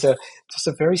 So it was just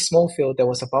a very small field that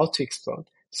was about to explode.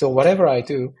 So whatever I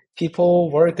do, people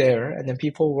were there and then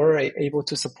people were able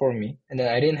to support me. And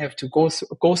then I didn't have to go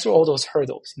through all those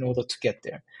hurdles in order to get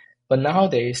there. But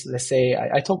nowadays, let's say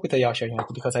I talked with Ayasha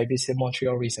because I visited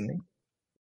Montreal recently.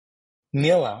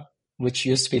 Mila, which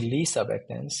used to be Lisa back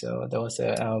then, so that was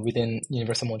within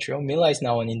University of Montreal. Mila is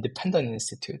now an independent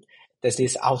institute that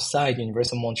is outside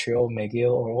University of Montreal,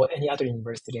 McGill, or any other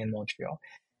university in Montreal.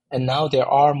 And now there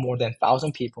are more than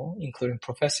 1,000 people, including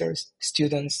professors,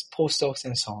 students, postdocs,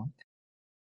 and so on.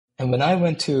 And when I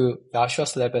went to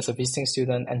Yasha's lab as a visiting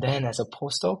student and then as a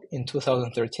postdoc in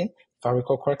 2013, if I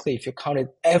recall correctly, if you counted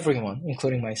everyone,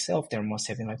 including myself, there must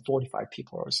have been like 45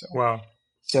 people or so. Wow.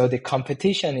 So the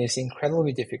competition is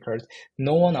incredibly difficult.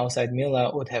 No one outside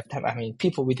Mila would have time. I mean,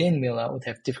 people within Mila would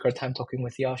have difficult time talking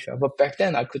with Yasha. But back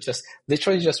then, I could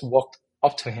literally just walk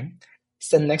up to him,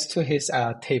 stand next to his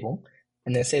table,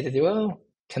 and then say that, well,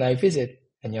 can I visit?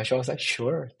 And Yasha was like,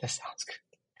 sure, that sounds good.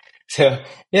 So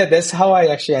yeah, that's how I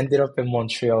actually ended up in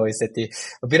Montreal, is that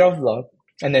a bit of luck.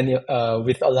 And then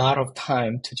with a lot of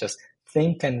time to just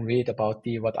think and read about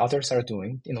what others are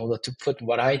doing in order to put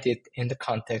what I did in the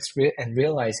context and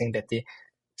realizing that the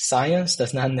science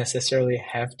does not necessarily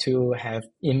have to have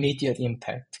immediate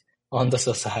impact on the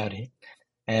society.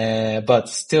 But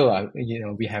still,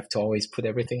 we have to always put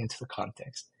everything into the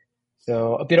context.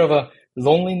 So a bit of a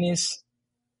loneliness,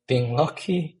 being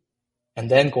lucky,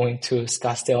 and then going to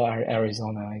Scottsdale,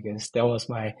 Arizona, I guess. That was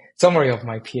my summary of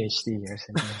my PhD years.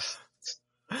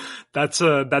 That's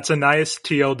a nice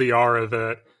TLDR of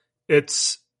it.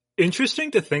 It's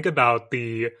interesting to think about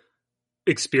the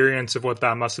experience of what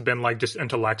that must have been like just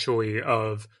intellectually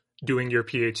of doing your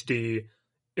PhD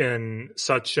in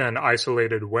such an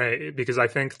isolated way, because I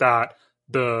think that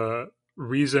the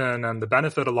reason and the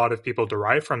benefit a lot of people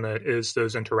derive from it is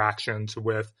those interactions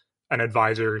with an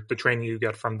advisor, the training you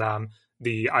get from them,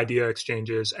 the idea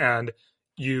exchanges. And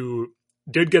you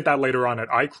did get that later on at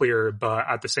iClear, but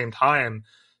at the same time,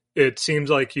 it seems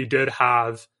like you did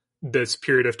have this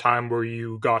period of time where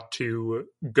you got to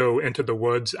go into the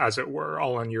woods, as it were,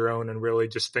 all on your own and really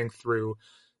just think through,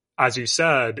 as you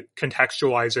said,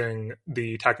 contextualizing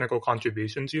the technical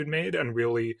contributions you'd made and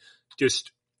really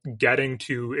just getting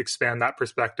to expand that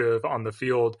perspective on the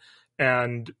field.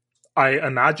 And I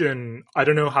imagine, I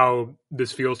don't know how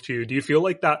this feels to you. Do you feel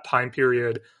like that time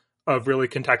period of really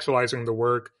contextualizing the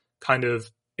work kind of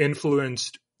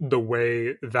influenced the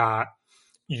way that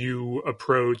you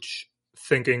approach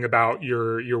thinking about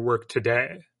your work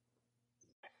today?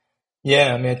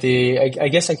 Yeah, I mean, I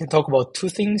guess I can talk about two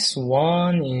things.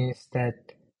 One is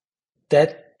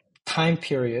that time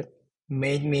period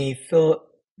made me feel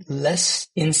less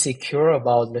insecure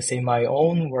about, let's say, my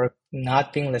own work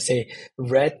not being, let's say,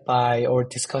 read by or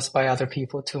discussed by other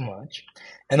people too much.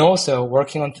 And also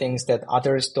working on things that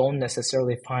others don't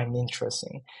necessarily find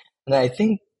interesting. And I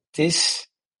think this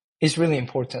is really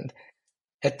important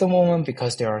at the moment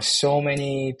because there are so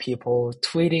many people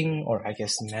tweeting, or I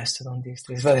guess Mastodon these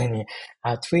days, but anyway,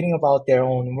 tweeting about their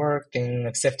own work being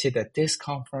accepted at this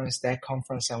conference, that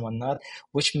conference, and whatnot,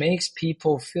 which makes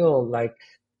people feel like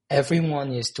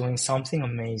everyone is doing something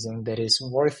amazing that is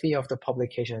worthy of the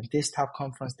publication. This top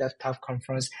conference, that top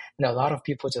conference, and a lot of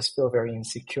people just feel very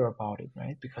insecure about it,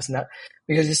 right? Because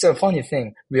it's a funny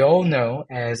thing. We all know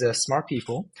as smart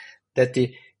people that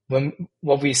when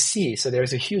what we see, so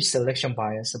there's a huge selection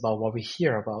bias about what we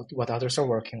hear about what others are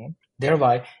working on.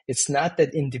 Thereby, it's not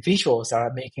that individuals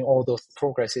are making all those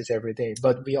progresses every day,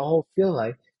 but we all feel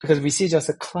like, because we see just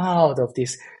a cloud of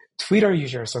these Twitter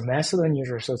users or Mastodon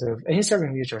users or sort of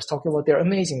Instagram users talking about their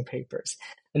amazing papers.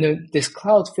 And then this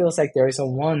cloud feels like there is a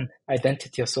one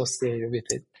identity associated with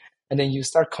it. And then you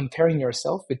start comparing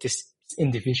yourself with this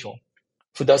individual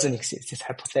who doesn't exist, this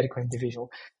hypothetical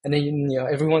individual. And then,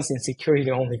 everyone's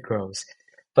insecurity only grows.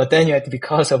 But then,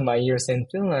 because of my years in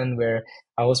Finland, where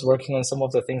I was working on some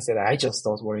of the things that I just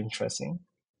thought were interesting,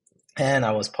 and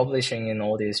I was publishing in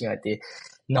all these, the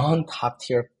non-top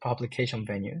tier publication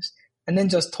venues, and then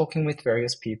just talking with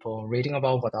various people, reading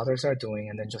about what others are doing,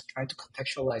 and then just trying to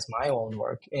contextualize my own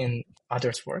work in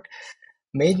others' work,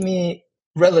 made me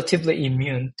relatively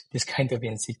immune to this kind of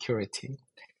insecurity.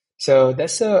 So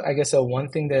that's I guess one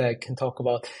thing that I can talk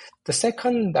about. The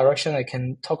second direction I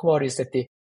can talk about is that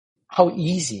how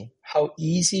easy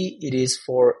it is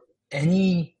for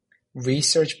any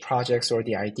research projects or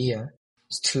the idea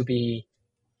to be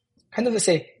kind of, let's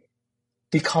say,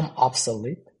 become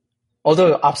obsolete.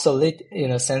 Although obsolete in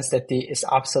a sense that it's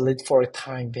obsolete for a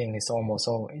time being is almost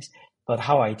always, but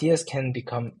how ideas can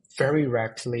become very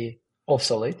rapidly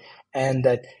obsolete, and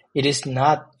that it is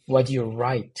not what you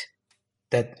write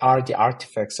that are the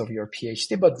artifacts of your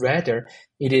PhD, but rather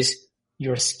it is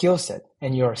your skill set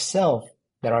and yourself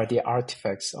that are the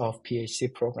artifacts of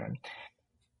PhD program.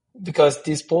 Because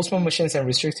these Boltzmann machines and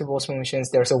restricted Boltzmann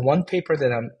machines, there's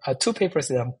two papers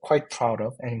that I'm quite proud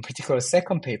of, and in particular, a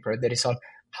second paper that is on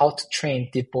how to train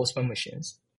deep Boltzmann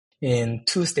machines in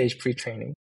two-stage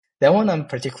pre-training. That one I'm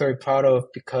particularly proud of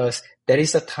because that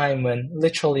is a time when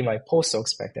literally my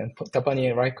postdocs back then,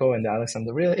 Tapani Raiko and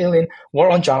Alexander Ilin,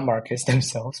 were on job markets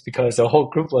themselves because the whole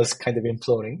group was kind of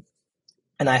imploding.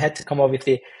 And I had to come up with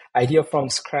the idea from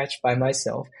scratch by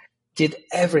myself, did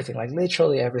everything, like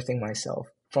literally everything myself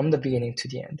from the beginning to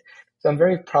the end. So I'm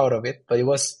very proud of it, but it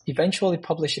was eventually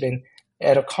published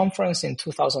at a conference in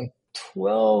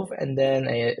 2012, and then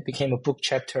it became a book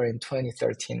chapter in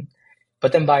 2013.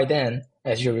 But then by then,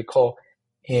 as you recall,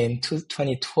 in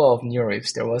 2012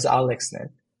 NeurIPS, there was AlexNet.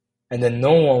 And then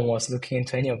no one was looking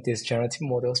into any of these generative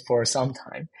models for some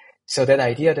time. So that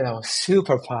idea that I was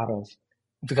super proud of,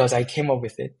 because I came up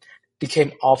with it,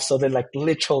 became obsolete like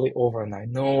literally overnight.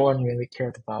 No one really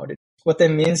cared about it. What that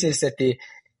means is that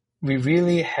we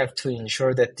really have to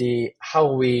ensure that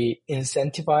how we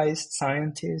incentivize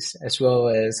scientists as well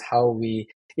as how we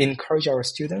encourage our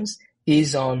students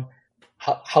is on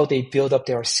how they build up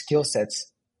their skill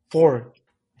sets for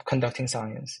conducting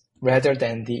science rather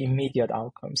than the immediate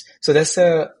outcomes. So that's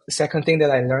the second thing that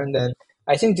I learned. And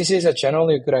I think this is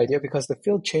generally a good idea because the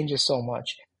field changes so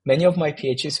much. Many of my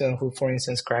PhD students who, for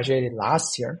instance, graduated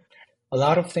last year, a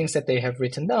lot of things that they have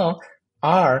written down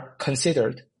are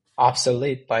considered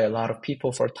obsolete by a lot of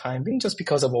people for time being just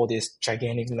because of all these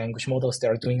gigantic language models that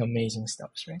are doing amazing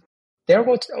stuff, right?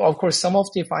 Of course, some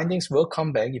of the findings will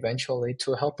come back eventually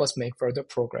to help us make further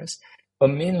progress. But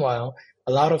meanwhile,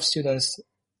 a lot of students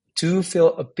do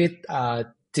feel a bit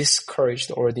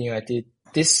discouraged or what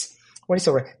is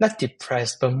the word? Not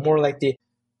depressed, but more like do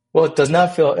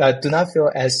not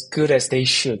feel as good as they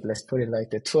should. Let's put it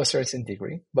like that, to a certain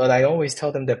degree. But I always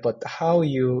tell them that, but how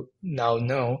you now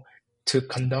know to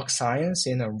conduct science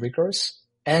in a rigorous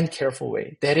and careful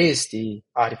way, that is the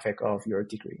artifact of your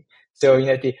degree. So,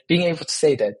 being able to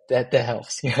say that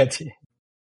helps.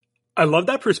 I love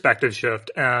that perspective shift.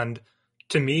 And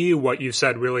to me, what you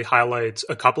said really highlights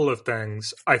a couple of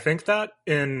things. I think that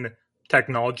in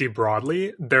technology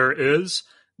broadly, there is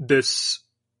this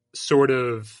sort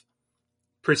of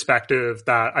perspective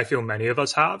that I feel many of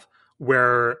us have,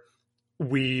 where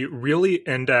we really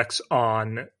index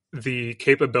on the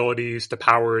capabilities, the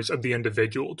powers of the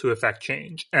individual to affect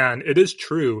change. And it is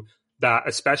true that,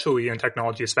 especially in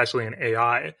technology, especially in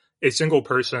AI, a single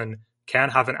person can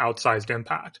have an outsized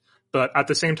impact. But at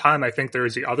the same time, I think there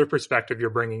is the other perspective you're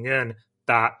bringing in,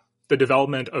 that the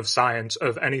development of science,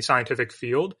 of any scientific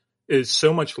field, is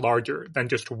so much larger than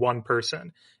just one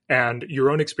person. And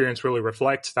your own experience really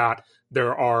reflects that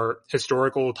there are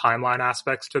historical timeline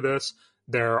aspects to this.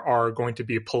 There are going to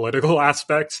be political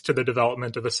aspects to the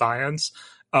development of a science.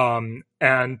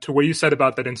 And to what you said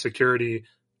about that insecurity,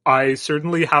 I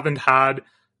certainly haven't had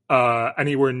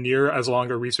anywhere near as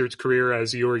long a research career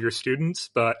as you or your students,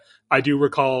 but I do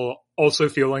recall also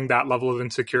feeling that level of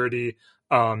insecurity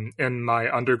in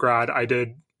my undergrad. I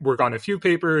did work on a few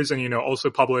papers and, also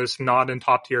published, not in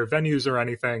top tier venues or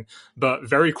anything, but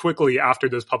very quickly after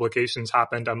those publications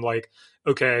happened, I'm like,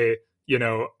 okay,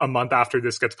 a month after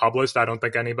this gets published, I don't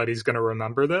think anybody's going to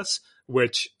remember this,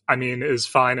 which I mean is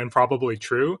fine and probably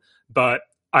true. But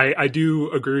I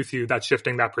do agree with you that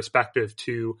shifting that perspective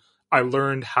to, I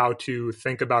learned how to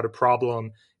think about a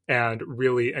problem and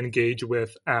really engage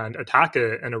with and attack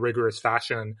it in a rigorous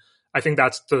fashion. I think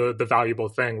that's the valuable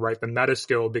thing, right? The meta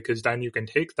skill, because then you can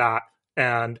take that,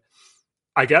 and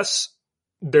I guess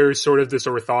there's sort of this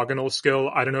orthogonal skill.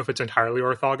 I don't know if it's entirely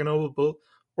orthogonal,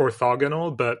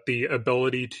 but the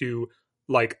ability to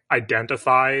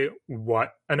identify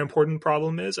what an important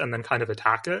problem is and then kind of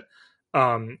attack it.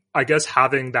 I guess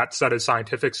having that set of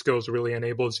scientific skills really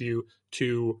enables you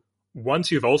to,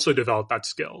 once you've also developed that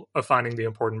skill of finding the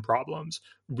important problems,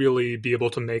 really be able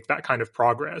to make that kind of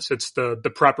progress. It's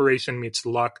the preparation meets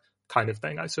luck kind of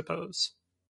thing, I suppose.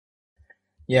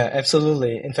 Yeah,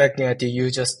 absolutely. In fact,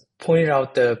 you just pointed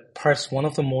out perhaps one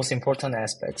of the most important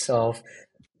aspects of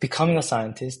becoming a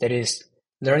scientist, that is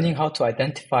learning how to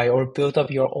identify or build up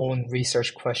your own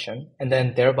research question, and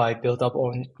then thereby build up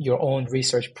your own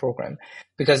research program.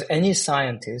 Because any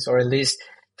scientist, or at least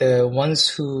the ones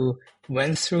who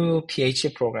went through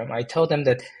PhD program, I tell them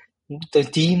that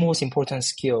the most important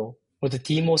skill, or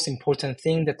the most important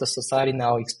thing that the society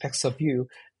now expects of you,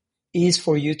 is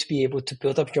for you to be able to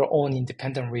build up your own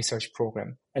independent research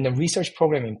program. And the research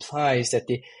program implies that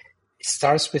it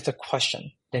starts with a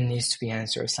question that needs to be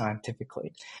answered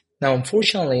scientifically. Now,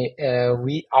 unfortunately,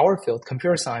 our field,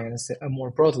 computer science, more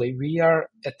broadly, we are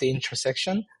at the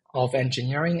intersection of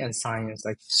engineering and science,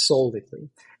 solidly.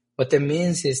 What that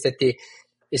means is that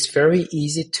it's very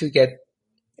easy to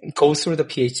go through the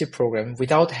PhD program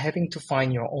without having to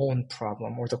find your own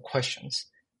problem or the questions,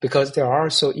 because there are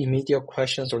so immediate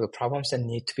questions or the problems that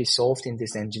need to be solved in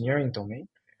this engineering domain.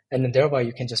 And then thereby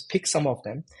you can just pick some of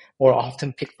them, or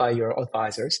often picked by your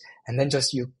advisors, and then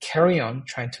just you carry on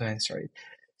trying to answer it.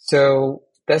 So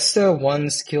that's the one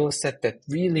skill set that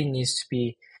really needs to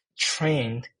be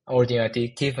trained, or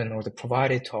given or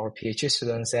provided to our PhD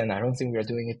students, and I don't think we are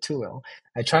doing it too well.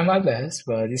 I try my best,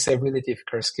 but it's a really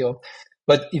difficult skill.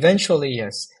 But eventually,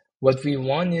 yes, what we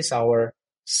want is our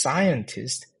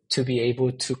scientists to be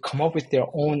able to come up with their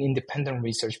own independent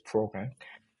research program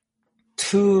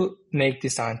to make the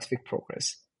scientific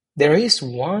progress. There is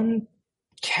one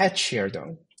catch here,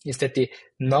 though, is that the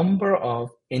number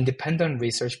of independent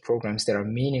research programs that are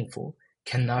meaningful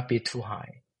cannot be too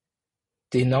high.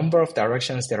 The number of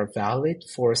directions that are valid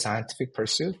for scientific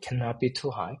pursuit cannot be too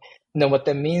high. Now, what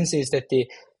that means is that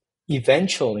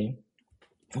eventually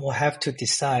we'll have to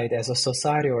decide as a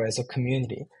society or as a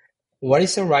community, what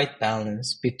is the right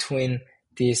balance between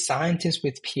the scientists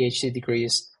with PhD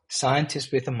degrees,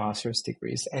 scientists with a master's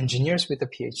degrees, engineers with a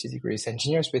PhD degrees,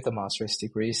 engineers with a master's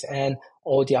degrees, and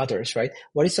all the others, right?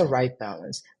 What is the right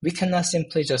balance? We cannot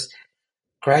simply just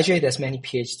graduate as many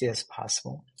PhDs as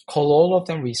possible, call all of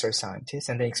them research scientists,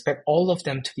 and then expect all of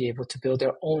them to be able to build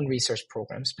their own research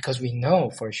programs, because we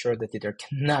know for sure that there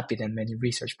cannot be that many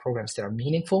research programs that are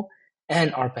meaningful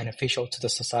and are beneficial to the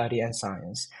society and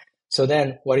science. So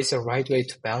then what is the right way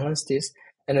to balance this?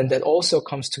 And then that also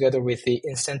comes together with the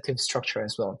incentive structure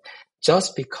as well.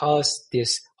 Just because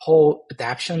this whole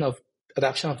adoption of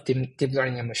deep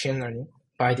learning and machine learning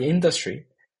by the industry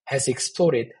has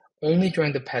exploded only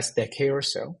during the past decade or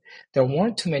so, there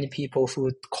weren't too many people who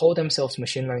would call themselves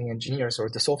machine learning engineers or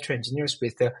the software engineers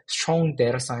with the strong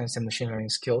data science and machine learning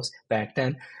skills back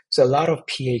then. So a lot of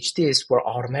PhDs were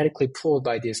automatically pulled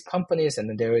by these companies, and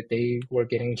then they were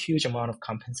getting a huge amount of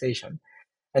compensation.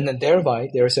 And then thereby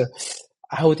there's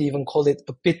I would even call it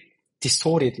a bit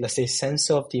distorted, let's say, sense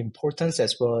of the importance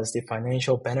as well as the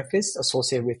financial benefits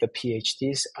associated with the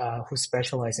PhDs who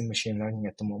specialize in machine learning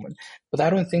at the moment. But I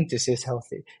don't think this is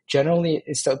healthy. Generally,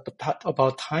 it's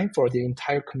about time for the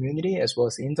entire community as well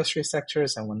as the industry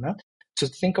sectors and whatnot to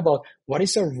think about what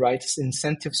is the right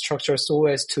incentive structure so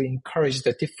as to encourage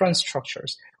the different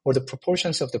structures or the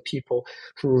proportions of the people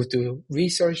who do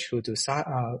research, who do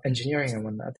engineering and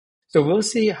whatnot. So we'll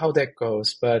see how that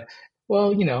goes. But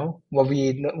well,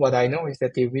 what I know is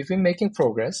that we've been making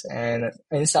progress and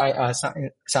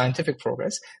scientific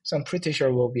progress. So I'm pretty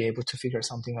sure we'll be able to figure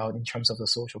something out in terms of the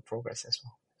social progress as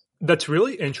well. That's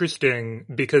really interesting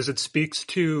because it speaks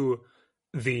to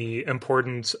the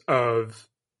importance of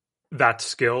that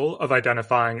skill of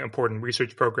identifying important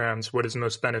research programs, what is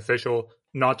most beneficial,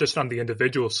 not just on the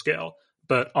individual scale,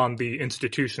 but on the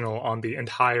institutional, on the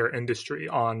entire industry,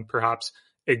 on perhaps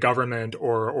a government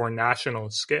or national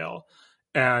scale.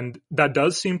 And that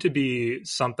does seem to be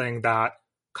something that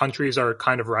countries are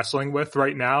kind of wrestling with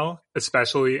right now,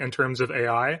 especially in terms of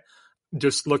AI.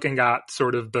 Just looking at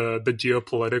sort of the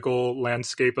geopolitical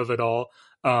landscape of it all.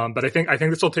 But I think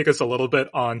this will take us a little bit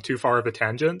on too far of a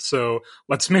tangent. So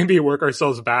let's maybe work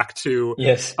ourselves back to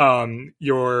Yes.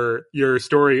 Your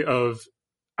story of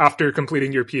after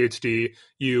completing your PhD,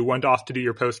 you went off to do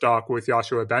your postdoc with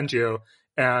Yoshua Bengio.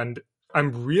 And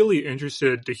I'm really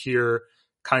interested to hear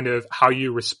kind of how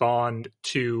you respond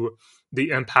to the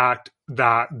impact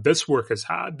that this work has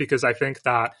had, because I think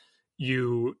that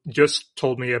you just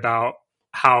told me about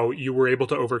how you were able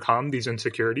to overcome these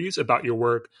insecurities about your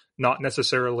work not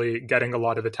necessarily getting a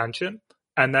lot of attention.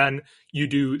 And then you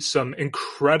do some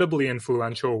incredibly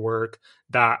influential work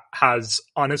that has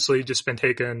honestly just been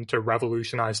taken to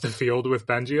revolutionize the field with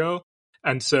Bengio.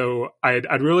 And so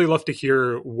I'd really love to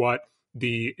hear what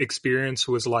the experience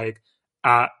was like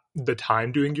at the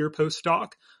time doing your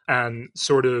postdoc and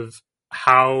sort of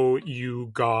how you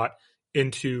got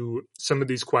into some of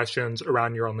these questions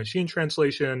around neural machine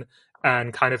translation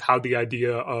and kind of how the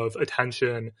idea of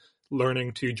attention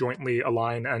learning to jointly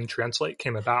align and translate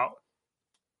came about.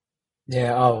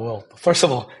 Yeah. Oh, well, first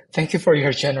of all, thank you for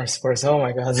your generous words. Oh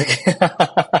my God.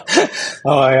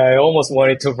 Oh, I almost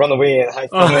wanted to run away and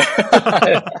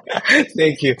hide.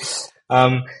 Thank you.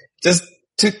 Just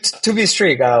to be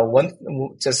strict,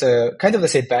 just a kind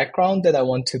of a background that I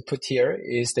want to put here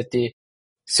is that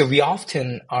so we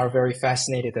often are very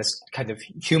fascinated as kind of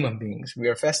human beings. We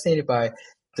are fascinated by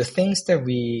the things that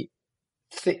we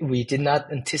did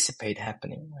not anticipate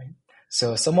happening, right?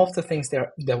 So some of the things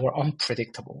that were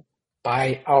unpredictable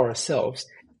by ourselves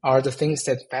are the things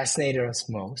that fascinated us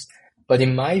most. But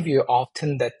in my view,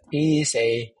 often that is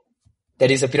a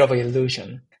bit of an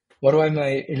illusion. What do I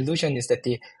mean? Illusion is that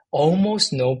the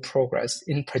almost no progress,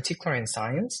 in particular in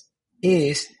science,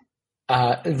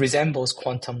 resembles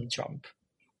quantum jump.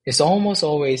 It's almost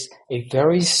always a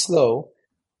very slow.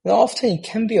 Often it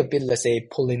can be a bit, let's say,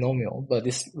 polynomial, but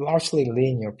it's largely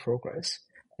linear progress.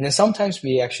 And then sometimes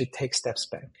we actually take steps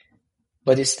back.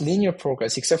 But it's linear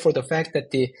progress, except for the fact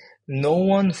that no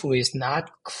one who is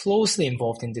not closely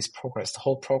involved in this progress, the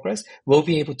whole progress, will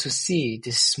be able to see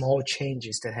these small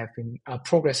changes that have been,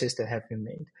 progresses that have been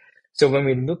made. So when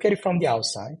we look at it from the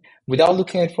outside, without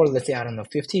looking at it for, let's say,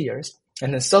 50 years,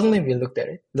 and then suddenly we look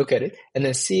at it, and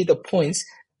then see the points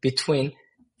between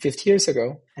 50 years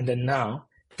ago and then now,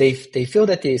 they feel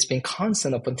that it's been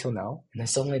constant up until now, and then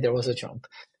suddenly there was a jump.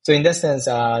 So in that sense,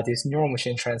 this neural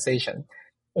machine translation,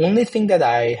 only thing that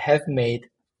I have made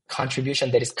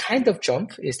contribution that is kind of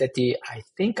jump is that I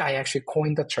think I actually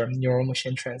coined the term neural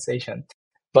machine translation.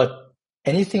 But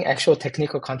anything actual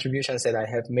technical contributions that I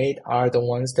have made are the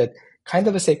ones that kind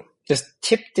of just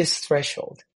tip this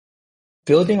threshold,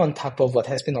 building on top of what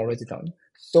has been already done,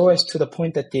 so as to the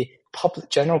point that the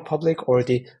general public or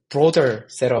the broader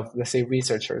set of, let's say,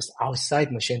 researchers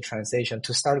outside machine translation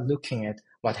to start looking at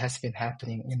what has been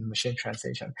happening in machine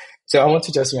translation. So I want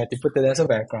to just, to put that as a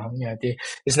background.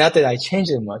 It's not that I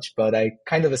changed it much, but I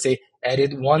kind of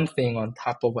added one thing on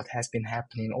top of what has been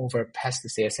happening over past,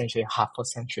 essentially half a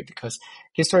century, because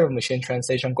history of machine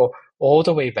translation go all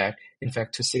the way back, in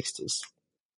fact, to 60s.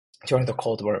 During the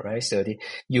Cold War, right? So the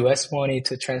US wanted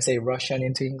to translate Russian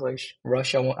into English.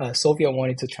 Soviet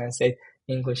wanted to translate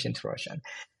English into Russian.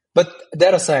 But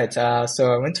that aside,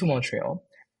 so I went to Montreal,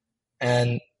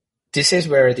 and this is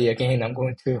where again, I'm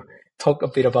going to talk a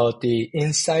bit about the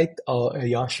insight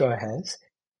Yoshua has,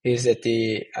 is that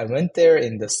I went there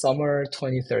in the summer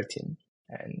 2013.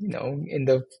 And, in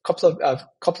the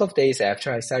couple of days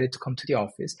after I started to come to the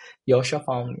office, Yoshua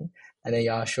found me. And then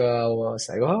Yoshua was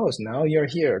like, oh, so now you're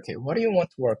here. Okay, what do you want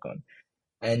to work on?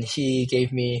 And he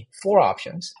gave me 4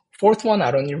 options. Fourth one, I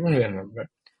don't even remember.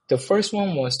 The first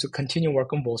one was to continue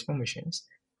work on Boltzmann machines.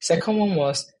 Second one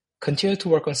was continue to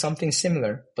work on something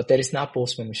similar, but that is not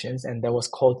Boltzmann machines, and that was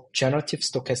called Generative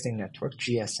Stochastic Network,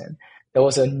 GSN. That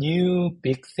was a new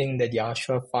big thing that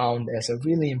Yoshua found as a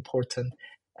really important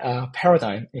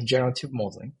paradigm in generative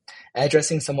modeling,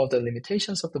 addressing some of the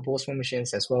limitations of the Boltzmann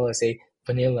machines as well as a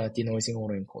vanilla denoising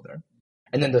autoencoder.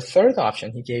 And then the third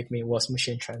option he gave me was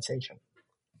machine translation.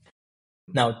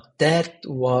 Now that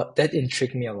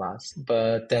intrigued me a lot,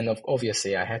 but then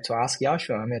obviously I had to ask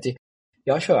Joshua.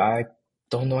 Joshua, I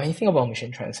don't know anything about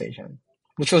machine translation,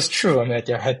 which was true. I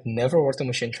had never worked on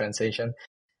machine translation.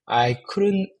 I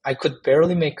could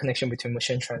barely make connection between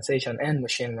machine translation and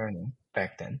machine learning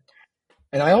back then.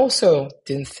 And I also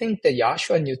didn't think that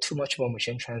Joshua knew too much about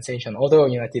machine translation. Although,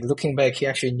 looking back, he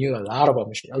actually knew a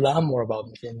lot more about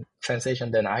machine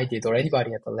translation than I did or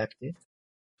anybody at the lab did.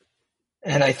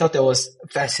 And I thought that was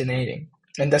fascinating.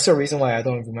 And that's the reason why I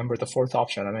don't remember the fourth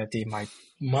option. My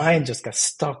mind just got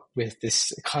stuck with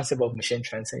this concept of machine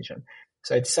translation.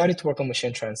 So I decided to work on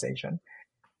machine translation.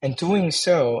 And doing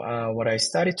so, what I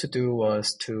started to do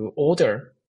was to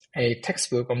order a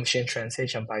textbook on machine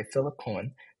translation by Philip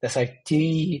Cohen. That's like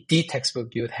the textbook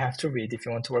you would have to read if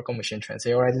you want to work on machine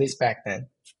translation, or at least back then.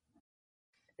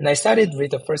 And I started to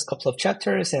read the first couple of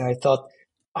chapters, and I thought,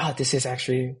 this is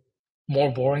actually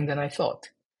more boring than I thought.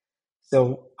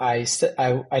 So I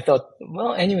thought,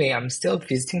 well, anyway, I'm still a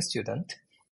visiting student.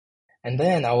 And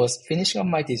then I was finishing up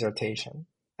my dissertation.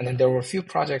 And then there were a few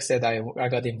projects that I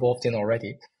got involved in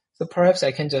already. So perhaps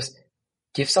I can just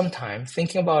give some time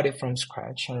thinking about it from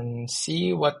scratch and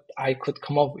see what I could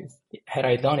come up with had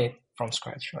I done it from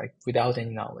scratch, like without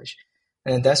any knowledge.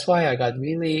 And that's why I got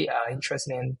really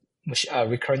interested in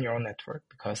recurrent neural network,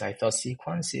 because I thought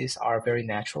sequences are very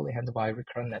naturally handled by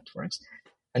recurrent networks.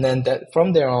 And then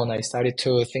from there on, I started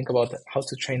to think about how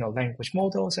to train language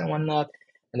models and whatnot.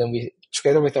 And then we,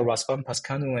 together with Razvan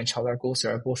Pascanu and Chalar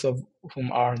Gosar, both of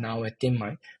whom are now at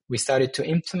DeepMind, we started to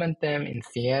implement them in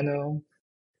Theano.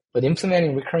 But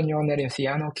implementing recurrent neural net in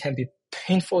Theano can be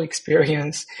painful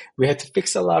experience. We had to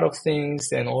fix a lot of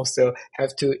things and also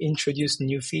have to introduce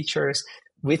new features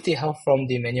with the help from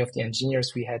many of the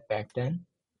engineers we had back then.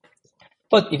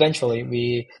 But eventually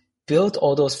we built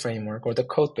all those framework or the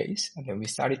code base, and then we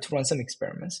started to run some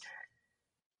experiments.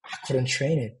 I couldn't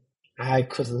train it. I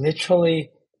could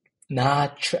literally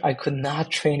I could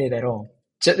not train it at all.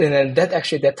 And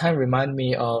that time reminded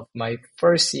me of my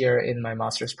first year in my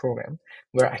master's program,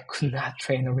 where I could not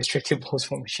train a restrictive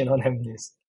Boltzmann machine on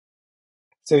MNIST.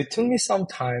 So it took me some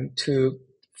time to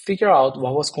figure out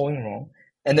what was going wrong.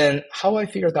 And then how I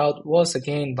figured out was,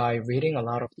 again, by reading a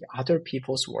lot of the other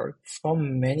people's work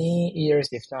from many years,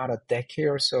 if not a decade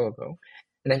or so ago,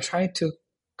 and then trying to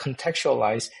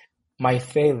contextualize my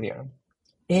failure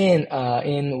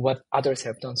in what others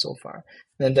have done so far.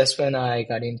 And that's when I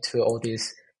got into all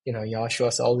these,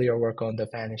 Joshua's earlier work on the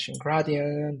vanishing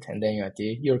gradient, and then you had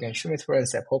the Jürgen Schmittler and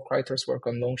Sepp Hochreiter's work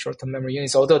on long short-term memory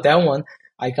units. Although that one,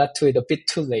 I got to it a bit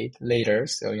too late later.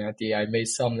 So, I made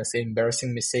some, let's say,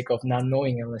 embarrassing mistake of not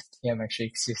knowing LSTM actually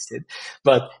existed.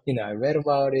 But, I read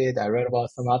about it. I read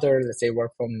about some other, let's say,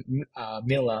 work from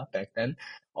Mila back then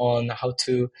on how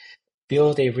to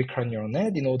build a recurrent neural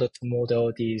net in order to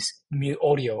model these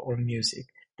audio or music.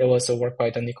 There was a work by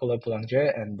Nicolas Boulanger,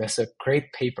 and that's a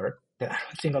great paper that I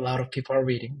don't think a lot of people are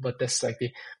reading, but that's like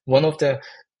one of the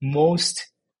most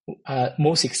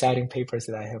exciting papers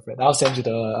that I have read. I'll send you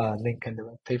the link and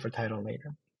the paper title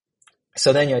later.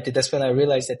 So then, that's when I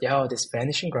realized that, this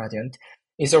vanishing gradient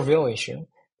is a real issue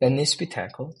that needs to be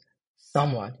tackled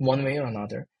somewhat, one way or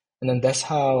another. And then that's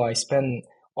how I spent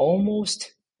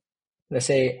almost, let's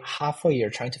say, half a year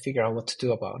trying to figure out what to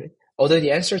do about it. Although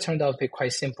the answer turned out to be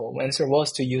quite simple. The answer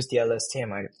was to use the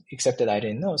LSTM, except that I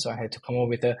didn't know, so I had to come up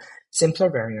with a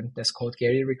simpler variant that's called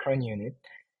Gary recurrent unit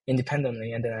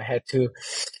independently, and then I had to,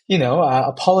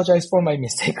 apologize for my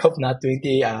mistake of not doing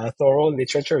the thorough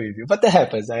literature review. But that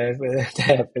happens. That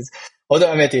happens.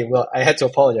 Although I had to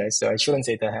apologize, so I shouldn't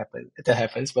say that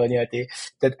happens. But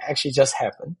that actually just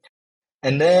happened.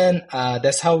 And then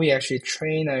that's how we actually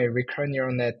train a recurrent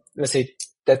neural net. Let's say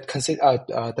that consists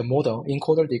the model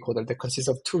encoder decoder that consists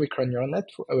of two recurrent neural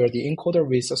nets, where the encoder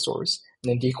reads the source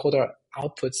and then the decoder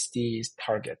outputs the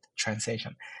target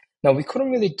translation. Now we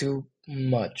couldn't really do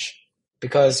much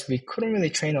because we couldn't really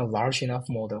train a large enough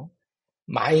model.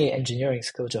 My engineering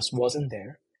skill just wasn't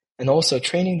there, and also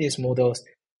training these models.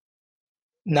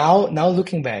 Now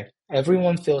looking back,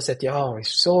 everyone feels that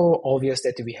it's so obvious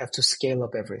that we have to scale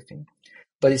up everything.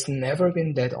 But it's never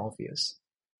been that obvious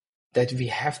that we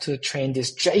have to train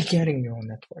this gigantic neural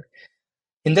network.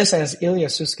 In that sense, Ilya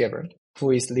Sutskever,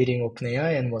 who is leading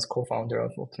OpenAI and was co-founder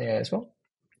of OpenAI as well,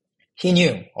 he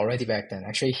knew already back then.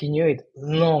 Actually, he knew it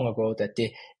long ago that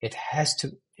it has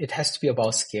to be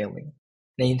about scaling.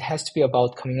 And it has to be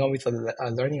about coming up with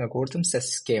a learning algorithms that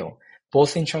scale.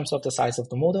 both in terms of the size of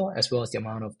the model as well as the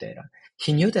amount of data.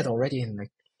 He knew that already in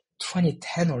like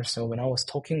 2010 or so when I was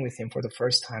talking with him for the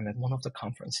first time at one of the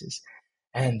conferences.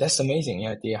 And that's amazing,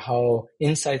 yeah, how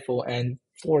insightful and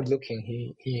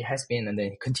forward-looking he has been and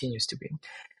then he continues to be.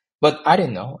 But I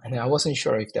didn't know, and I wasn't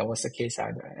sure if that was the case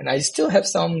either. And I still have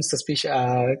some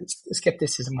suspicion,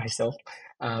 skepticism myself,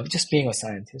 just being a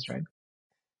scientist, right?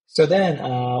 So then,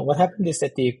 what happened is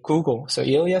that the Google, so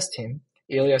Ilya's team,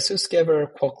 Ilya Sutskever,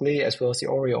 Kwok Lee, as well as the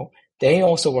Oreo, they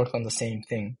also work on the same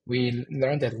thing. We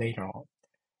learned that later on.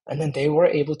 And then they were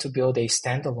able to build a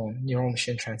standalone neural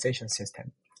machine translation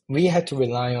system. We had to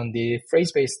rely on the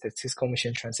phrase-based statistical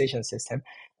machine translation system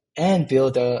and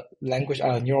build a language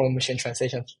neural machine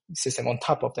translation system on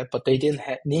top of that, but they didn't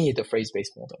need a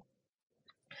phrase-based model.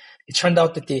 It turned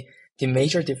out that the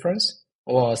major difference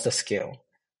was the scale.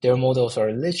 Their models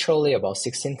are literally about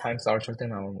 16 times larger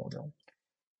than our model.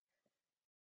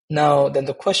 Now, then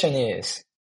the question is,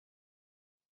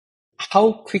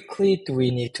 how quickly do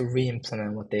we need to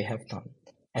re-implement what they have done?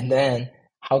 And then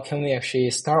how can we actually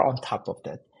start on top of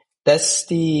that? That's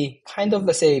the kind of,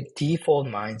 let's say, default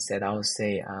mindset, I would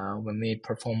say, when we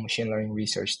perform machine learning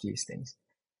research these days.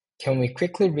 Can we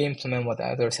quickly re-implement what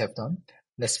others have done?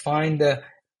 Let's find the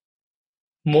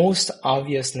most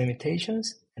obvious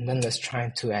limitations, and then let's try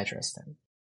to address them.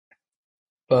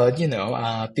 But,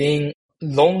 being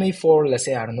lonely for, let's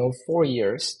say, 4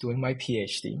 years doing my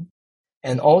PhD,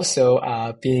 and also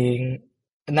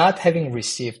not having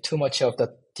received too much of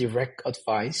the direct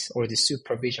advice or the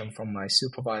supervision from my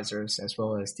supervisors as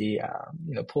well as the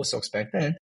postdocs back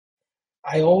then,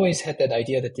 I always had that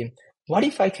idea that what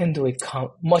if I can do it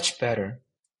much better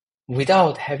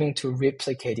without having to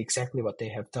replicate exactly what they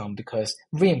have done? Because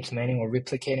re-implementing or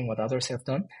replicating what others have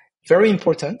done, very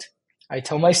important. I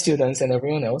tell my students and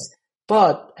everyone else,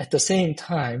 but at the same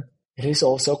time, it is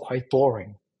also quite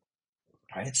boring.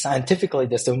 Right? Scientifically,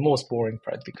 that's the most boring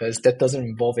part because that doesn't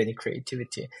involve any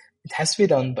creativity. It has to be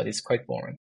done, but it's quite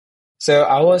boring. So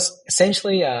I was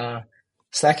essentially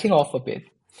slacking off a bit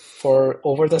for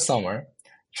over the summer,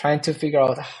 trying to figure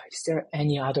out is there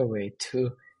any other way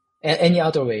to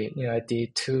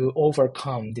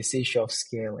overcome this issue of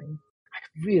scaling.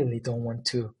 I really don't want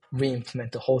to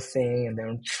re-implement the whole thing and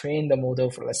then train the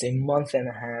model for, let's say, a month and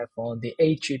a half on the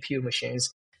 8 GPU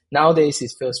machines. Nowadays,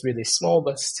 it feels really small,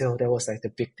 but still, that was like the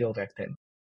big deal back then.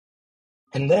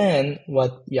 And then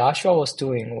what Yashua was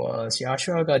doing was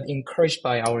Yashua got encouraged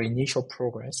by our initial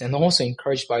progress and also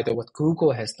encouraged by what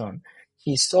Google has done.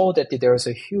 He saw that there was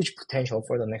a huge potential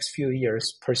for the next few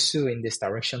years pursuing this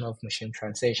direction of machine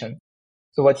translation.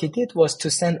 So what he did was to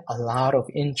send a lot of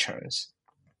interns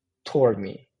toward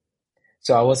me.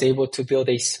 So I was able to build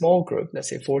a small group, let's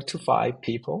say 4 to 5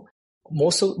 people,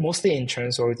 mostly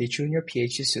interns or the junior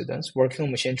PhD students working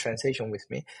on machine translation with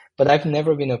me. But I've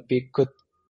never been a good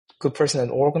person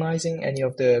at organizing any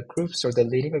of the groups or the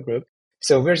leading a group.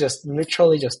 So we're just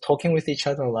literally just talking with each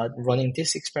other a lot, running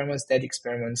these experiments, that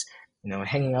experiments,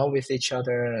 hanging out with each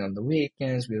other. And on the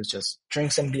weekends, we would just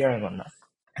drink some beer and whatnot.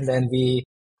 And then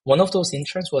one of those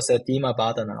interns was Dima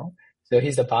Badanao. So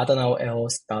he's the Badanao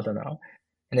else Badanao.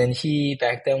 And then he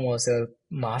back then was a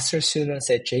master's student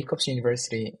at Jacobs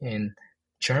University in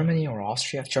Germany or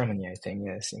Austria, Germany, I think,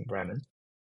 yes, in Bremen.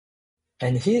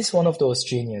 And he's one of those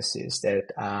geniuses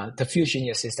that, the few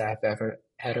geniuses that I've ever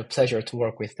had a pleasure to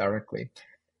work with directly.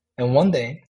 And one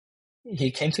day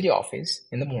he came to the office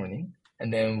in the morning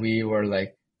and then we were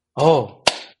like, oh,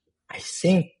 I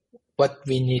think what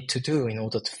we need to do in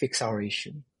order to fix our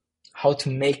issue, how to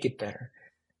make it better.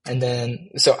 And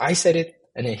then, so I said it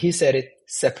and then he said it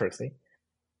separately.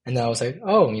 And I was like,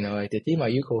 oh, I did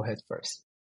Dima, you go ahead first.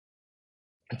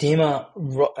 Dima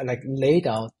laid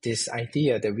out this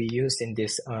idea that we used in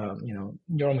this,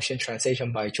 neural machine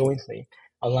translation by jointly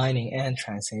aligning and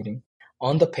translating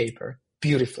on the paper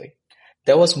beautifully.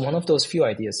 That was one of those few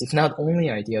ideas, if not only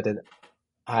idea, that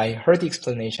I heard the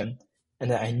explanation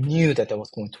and then I knew that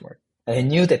was going to work. And I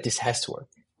knew that this has to work.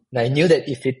 And I knew that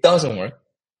if it doesn't work,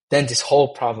 then this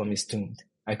whole problem is doomed.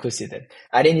 I could see that.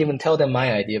 I didn't even tell them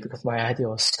my idea because my idea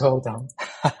was so dumb.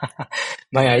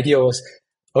 My idea was,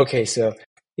 okay, so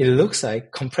it looks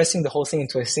like compressing the whole thing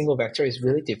into a single vector is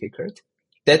really difficult.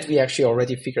 That we actually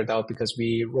already figured out because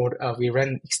we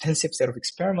ran extensive set of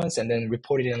experiments and then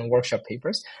reported it in workshop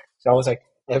papers. So I was like,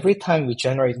 every time we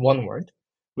generate one word,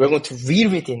 we're going to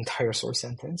reread the entire source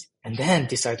sentence and then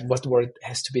decide what word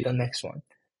has to be the next one.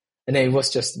 And then it was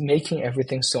just making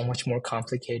everything so much more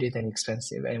complicated and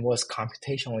expensive, and it was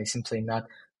computationally simply not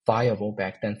viable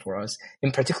back then for us,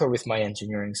 in particular with my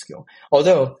engineering skill.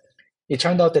 Although it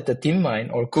turned out that the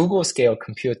DeepMind or Google scale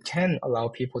compute can allow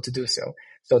people to do so.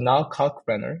 So now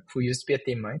Kalkbrenner, who used to be at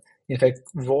DeepMind, in fact,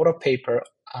 wrote a paper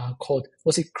called,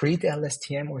 was it Grid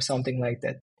LSTM or something like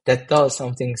that, that does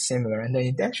something similar. And then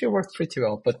it actually worked pretty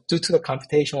well. But due to the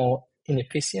computational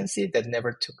inefficiency, that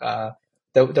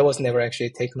was never actually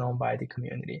taken on by the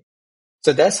community.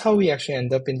 So that's how we actually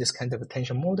end up in this kind of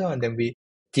attention model. And then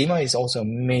Dima is also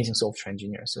amazing software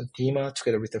engineer. So Dima,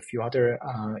 together with a few other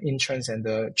interns and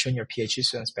the junior PhD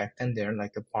students back then there,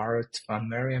 like the Bart, Van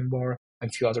Marienborg, and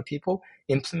a few other people,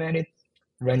 implemented,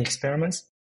 ran experiments,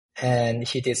 and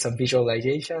he did some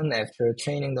visualization after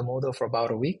training the model for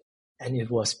about a week, and it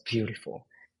was beautiful.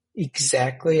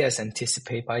 Exactly as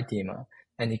anticipated by Dima,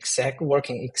 and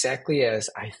working exactly as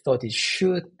I thought it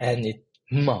should and it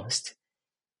must.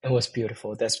 It was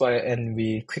beautiful. That's why, and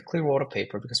we quickly wrote a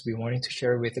paper because we wanted to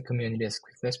share it with the community as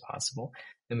quickly as possible.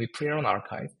 And we put it on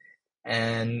archive,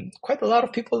 and quite a lot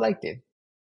of people liked it.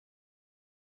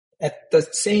 At the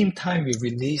same time, we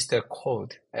released the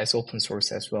code as open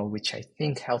source as well, which I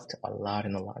think helped a lot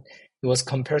and a lot. It was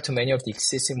compared to many of the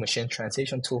existing machine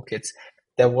translation toolkits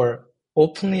that were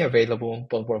openly available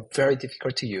but were very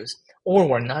difficult to use, or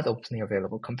were not openly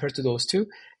available. Compared to those two,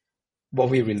 what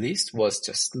we released was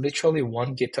just literally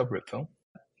one GitHub repo.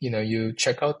 You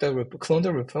check out the repo, clone the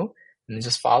repo, and then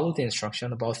just follow the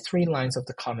instruction, about 3 lines of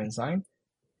the command line.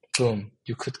 Boom,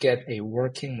 you could get a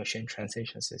working machine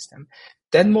translation system.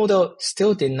 That model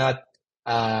still did not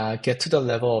get to the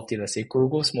level of the, let's say,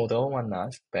 Google's model or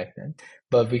whatnot back then,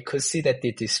 but we could see that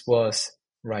this was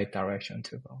right direction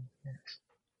to go. Yes.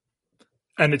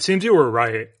 And it seems you were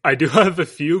right. I do have a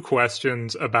few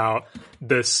questions about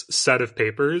this set of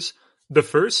papers. The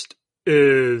first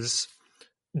is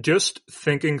just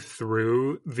thinking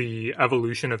through the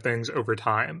evolution of things over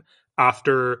time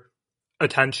after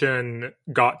attention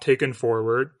got taken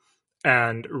forward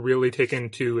and really taken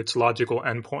to its logical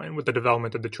endpoint with the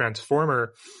development of the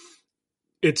transformer.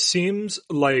 It seems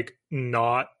like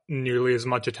not nearly as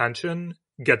much attention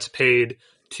gets paid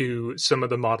to some of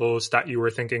the models that you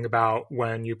were thinking about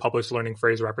when you publish learning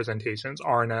phrase representations,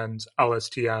 RNNs,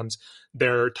 LSTMs.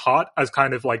 They're taught as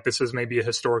kind of like this is maybe a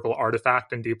historical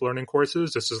artifact in deep learning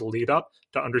courses. This is a lead up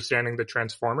to understanding the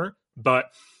transformer. But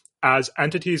as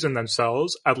entities in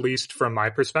themselves, at least from my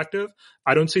perspective,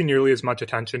 I don't see nearly as much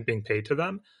attention being paid to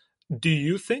them. Do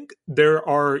you think there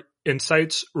are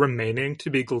insights remaining to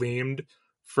be gleaned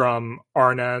from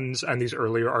RNNs and these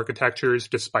earlier architectures,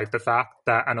 despite the fact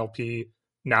that NLP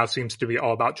now seems to be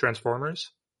all about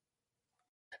transformers?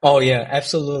 Oh, yeah,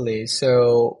 absolutely.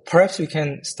 So perhaps we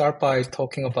can start by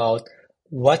talking about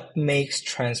what makes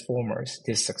transformers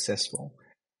this successful.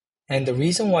 And the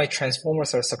reason why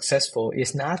transformers are successful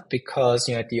is not because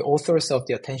the authors of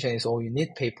the Attention is All You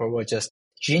Need paper were just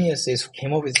geniuses who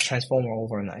came up with transformer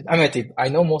overnight. I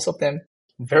know most of them,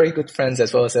 very good friends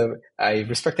as well, so I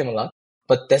respect them a lot.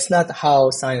 But that's not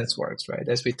how science works, right?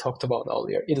 As we talked about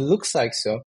earlier, it looks like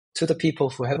so to the people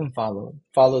who haven't followed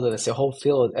the whole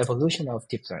field evolution of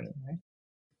deep learning, right?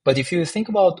 But if you think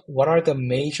about what are the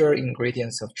major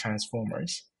ingredients of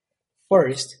transformers,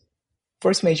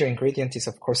 first major ingredient is,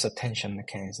 of course, attention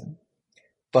mechanism.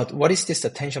 But what is this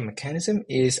attention mechanism?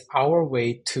 Is our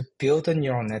way to build a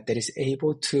neural net that is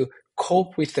able to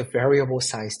cope with the variable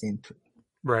sized input.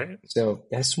 Right. So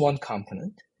that's one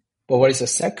component. But what is the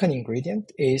second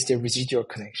ingredient is the residual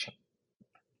connection.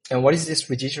 And what is this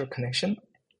residual connection?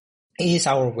 It is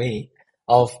our way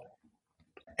of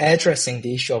addressing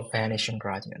the issue of vanishing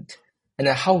gradient. And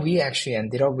how we actually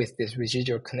ended up with this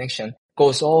residual connection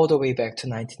goes all the way back to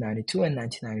 1992 and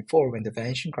 1994 when the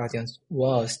vanishing gradient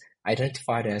was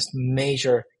identified as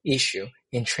major issue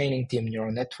in training deep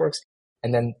neural networks.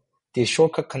 And then the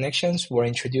shortcut connections were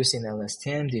introduced in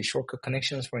LSTM. The shortcut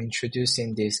connections were introduced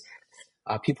in this,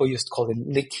 people used to call it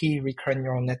leaky recurrent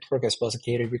neural network as well as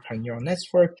gated recurrent neural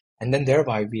network. And then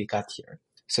thereby we got here.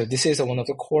 So this is one of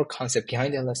the core concepts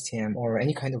behind LSTM or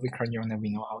any kind of recurrent neural net we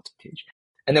know how to teach.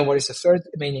 And then what is the third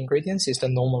main ingredient is the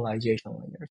normalization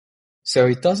layer. So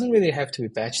it doesn't really have to be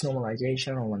batch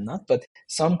normalization or whatnot, but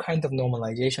some kind of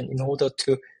normalization in order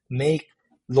to make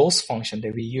loss function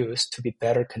that we use to be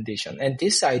better conditioned. And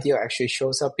this idea actually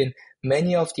shows up in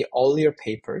many of the earlier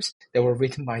papers that were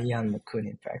written by Ian LeCun,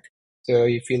 in fact. So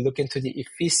if you look into the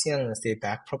efficient, let's say,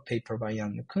 backprop paper by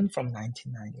Ian LeCun from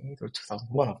 1998 or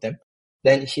 2001 of them,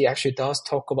 then he actually does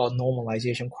talk about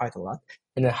normalization quite a lot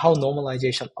and then how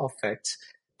normalization affects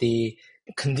the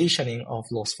conditioning of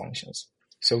loss functions.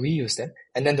 So we use that.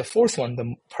 And then the fourth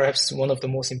one, perhaps one of the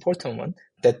most important one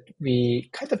that we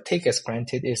kind of take as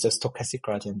granted is the stochastic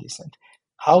gradient descent.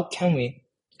 How can we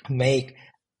make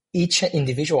each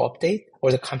individual update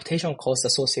or the computational cost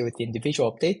associated with the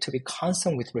individual update to be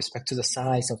constant with respect to the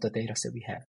size of the data set we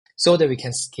have? so that we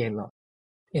can scale up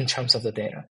in terms of the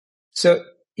data. So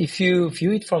if you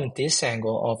view it from this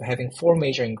angle of having four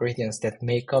major ingredients that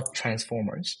make up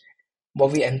transformers,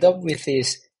 what we end up with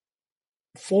is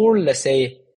four, let's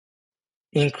say,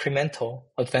 incremental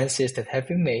advances that have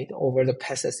been made over the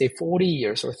past, let's say, 40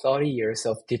 years or 30 years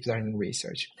of deep learning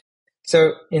research.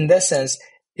 So in that sense,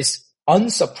 it's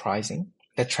unsurprising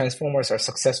that transformers are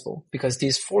successful because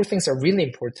these four things are really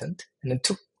important, and it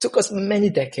took us many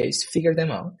decades to figure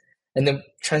them out. And then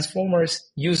transformers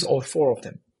use all four of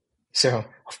them. So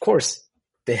of course,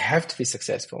 they have to be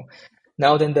successful.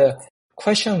 Now then the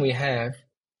question we have,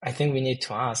 I think we need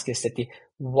to ask is that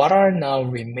what are now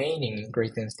remaining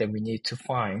ingredients that we need to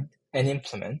find and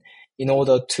implement in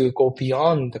order to go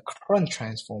beyond the current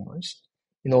transformers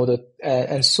in order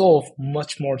and solve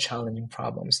much more challenging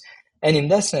problems. And in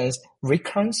that sense,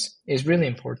 recurrence is really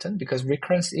important because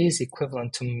recurrence is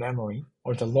equivalent to memory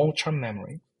or the long-term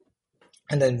memory.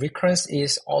 And then recurrence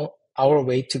is our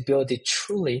way to build a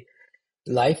truly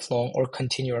lifelong or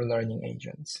continual learning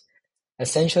agents.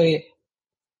 Essentially,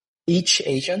 each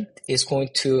agent is going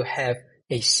to have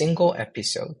a single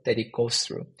episode that it goes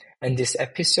through. And this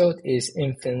episode is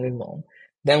infinitely long.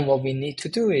 Then what we need to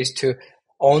do is to,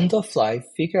 on the fly,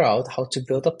 figure out how to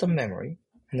build up the memory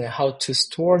and then how to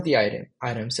store the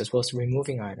items as well as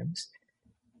removing items.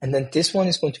 And then this one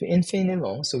is going to be infinitely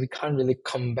long, so we can't really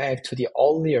come back to the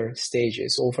earlier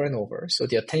stages over and over. So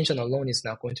the attention alone is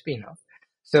not going to be enough.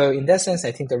 So in that sense,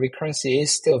 I think the recurrency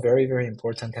is still a very, very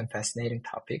important and fascinating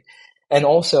topic. And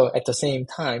also at the same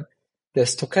time, the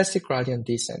stochastic gradient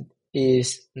descent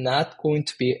is not going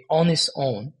to be on its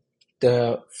own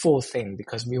the full thing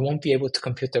because we won't be able to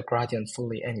compute the gradient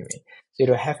fully anyway. So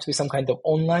it'll have to be some kind of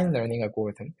online learning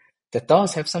algorithm that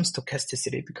does have some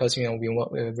stochasticity because,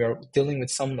 we're dealing with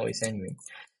some noise anyway.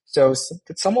 So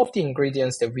some of the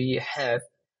ingredients that we have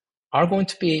are going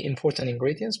to be important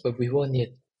ingredients, but we will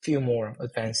need few more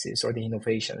advances or the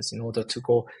innovations in order to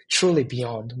go truly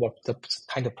beyond what the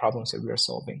kind of problems that we are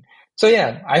solving. So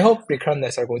yeah, I hope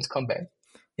recurrentness are going to come back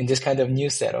in this kind of new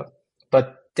setup,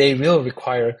 but they will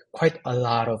require quite a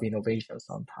lot of innovations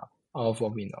on top of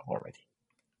what we know already.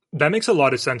 That makes a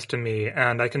lot of sense to me,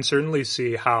 and I can certainly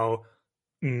see how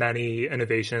many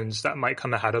innovations that might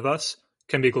come ahead of us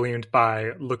can be gleaned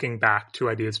by looking back to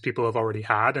ideas people have already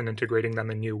had and integrating them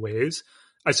in new ways.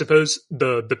 I suppose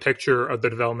the picture of the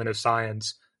development of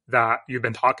science that you've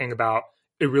been talking about,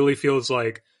 it really feels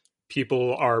like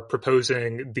people are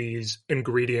proposing these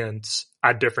ingredients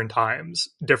at different times,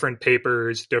 different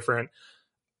papers, different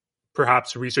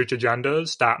perhaps research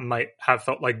agendas that might have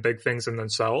felt like big things in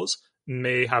themselves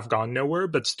may have gone nowhere,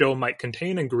 but still might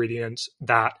contain ingredients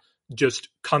that just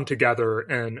come together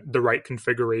in the right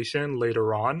configuration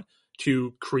later on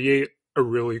to create a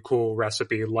really cool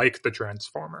recipe like the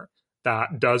transformer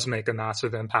that does make a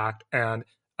massive impact. And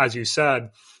as you said,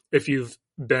 if you've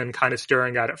been kind of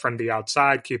staring at it from the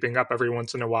outside, keeping up every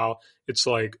once in a while, it's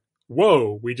like,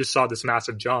 whoa, we just saw this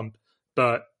massive jump.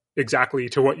 But exactly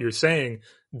to what you're saying,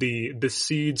 the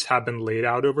seeds have been laid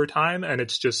out over time, and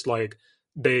it's just like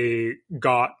they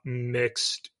got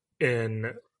mixed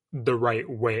in the right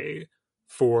way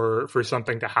for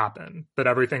something to happen, but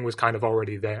everything was kind of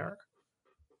already there.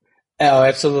 Oh,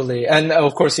 absolutely. And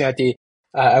of course,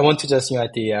 I want to just,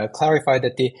 clarify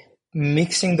that the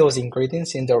mixing those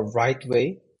ingredients in the right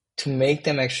way to make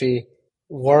them actually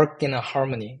work in a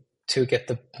harmony to get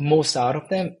the most out of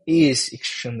them is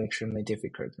extremely, extremely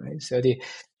difficult, right? So the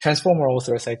transformer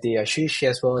authors like the Shishi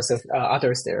as well as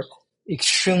others there,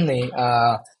 extremely,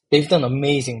 they've done an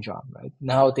amazing job, right?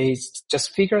 Now they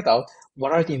just figured out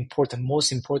what are the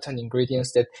most important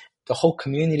ingredients that the whole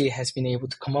community has been able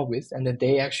to come up with, and then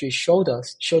they actually showed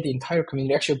the entire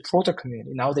community, actually broader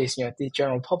community, nowadays, the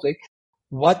general public,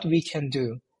 what we can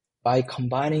do by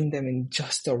combining them in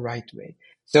just the right way.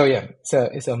 So yeah,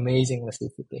 it's an amazing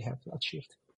recipe they have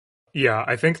achieved. Yeah,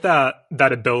 I think that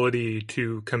ability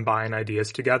to combine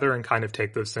ideas together and kind of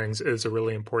take those things is a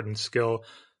really important skill.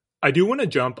 I do want to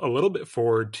jump a little bit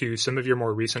forward to some of your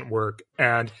more recent work.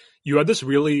 And you had this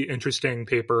really interesting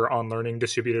paper on learning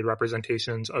distributed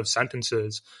representations of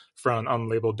sentences from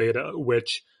unlabeled data,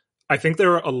 which I think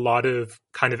there are a lot of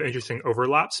kind of interesting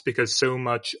overlaps because so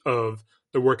much of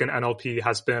the work in NLP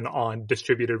has been on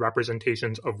distributed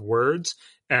representations of words.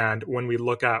 And when we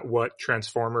look at what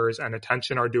transformers and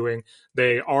attention are doing,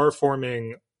 they are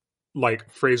forming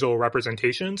like phrasal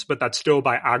representations, but that's still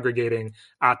by aggregating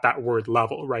at that word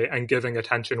level, right? And giving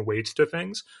attention weights to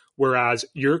things. Whereas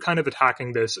you're kind of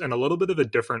attacking this in a little bit of a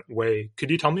different way.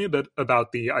 Could you tell me a bit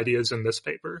about the ideas in this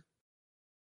paper?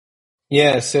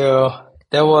 Yeah, so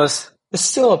it's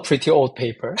still a pretty old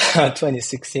paper,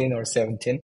 2016 or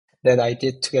 17. that I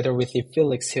did together with the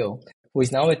Felix Hill, who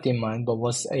is now at DeepMind, but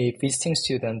was a visiting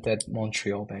student at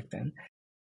Montreal back then.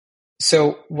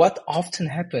 So what often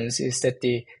happens is that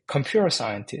the computer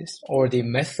scientists or the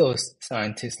methods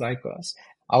scientists like us,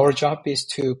 our job is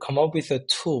to come up with the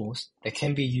tools that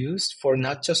can be used for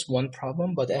not just one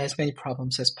problem, but as many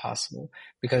problems as possible,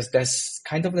 because that's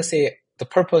kind of, let's say, the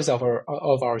purpose of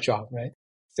our job, right?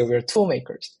 So we're tool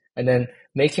makers, and then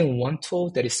making one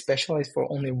tool that is specialized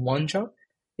for only one job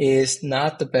is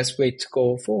not the best way to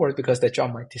go forward, because that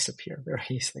job might disappear very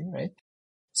easily, right?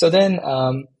 So then,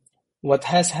 what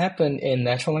has happened in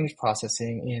natural language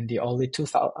processing in the early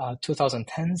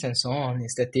 2010s and so on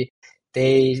is that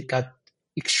they got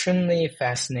extremely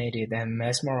fascinated and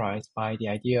mesmerized by the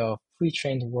idea of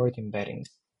pre-trained word embeddings.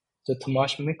 So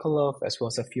Tomasz Mikolov, as well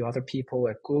as a few other people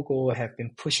at Google, have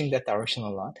been pushing that direction a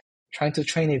lot, trying to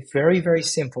train a very, very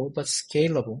simple but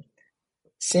scalable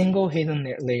single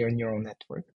hidden layer neural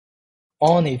network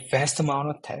on a vast amount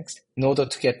of text in order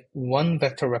to get one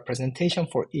vector representation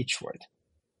for each word.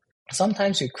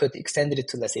 Sometimes you could extend it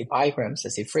to, let's say, bigrams,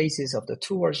 let's say phrases of the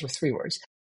 2 words or 3 words.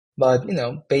 But,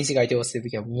 basic idea was that we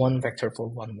get one vector for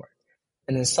one word.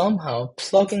 And then somehow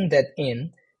plugging that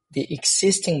in the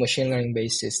existing machine learning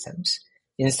based systems,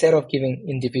 instead of giving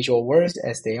individual words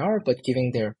as they are, but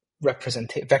giving their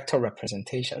vector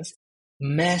representations,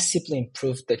 massively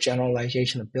improved the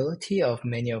generalization ability of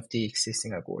many of the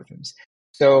existing algorithms.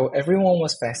 So everyone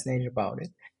was fascinated about it.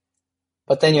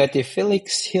 But then you had the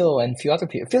Felix Hill and a few other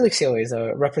people. Felix Hill is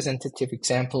a representative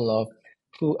example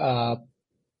of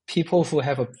people who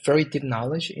have a very deep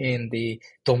knowledge in the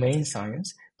domain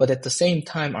science, but at the same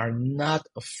time are not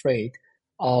afraid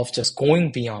of just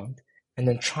going beyond and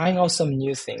then trying out some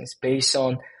new things based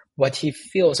on what he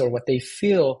feels or what they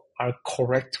feel are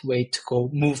correct way to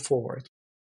move forward.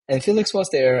 And Felix was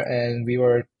there, and we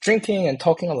were drinking and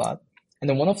talking a lot. And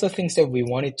then one of the things that we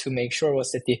wanted to make sure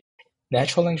was that the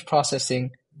natural language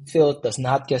processing field does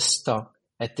not get stuck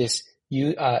at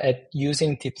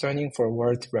using deep learning for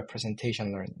word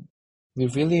representation learning. We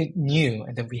really knew,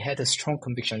 and then we had a strong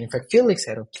conviction. In fact, Felix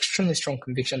had an extremely strong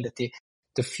conviction that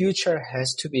the future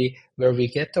has to be where we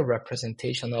get the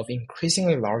representation of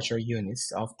increasingly larger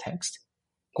units of text,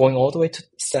 going all the way to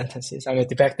sentences. I mean,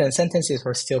 back then, sentences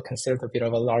were still considered a bit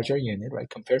of a larger unit, right,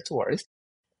 compared to words.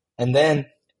 And then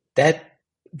that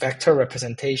vector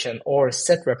representation or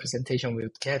set representation we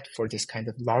would get for this kind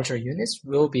of larger units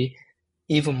will be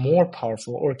even more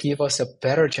powerful or give us a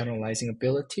better generalizing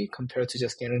ability compared to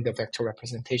just getting the vector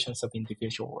representations of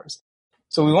individual words.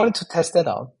 So we wanted to test that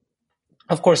out.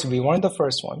 Of course, we weren't the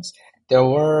first ones. There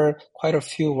were quite a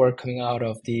few work coming out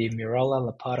of the Mirella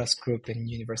Lapada's group in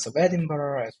University of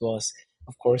Edinburgh, as well as,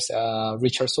 of course,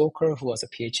 Richard Solker, who was a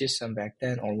PhD student back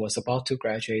then or was about to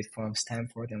graduate from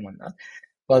Stanford and whatnot.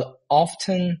 But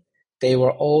often they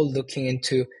were all looking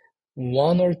into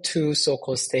one or two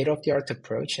so-called state-of-the-art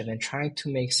approach and then trying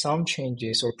to make some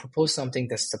changes or propose something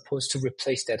that's supposed to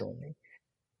replace that only.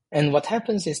 And what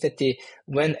happens is that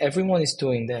when everyone is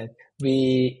doing that,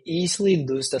 we easily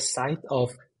lose the sight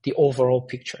of the overall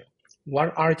picture.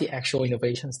 What are the actual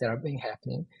innovations that are being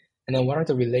happening? And then what are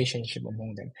the relationship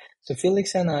among them? So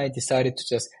Felix and I decided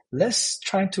to let's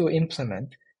try to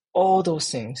implement all those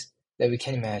things that we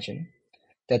can imagine,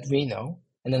 that we know,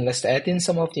 and then let's add in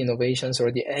some of the innovations or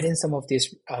add in some of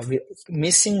these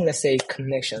missing, let's say,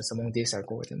 connections among these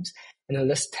algorithms, and then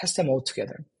let's test them all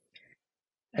together.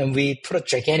 And we put a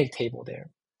gigantic table there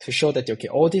to show that, okay,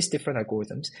 all these different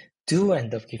algorithms do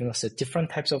end up giving us the different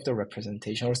types of the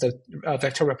representation or the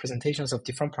vector representations of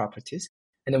different properties.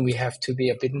 And then we have to be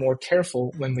a bit more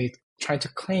careful when we try to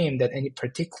claim that any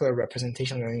particular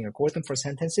representation learning algorithm for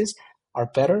sentences are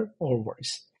better or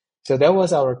worse. So that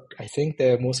was I think,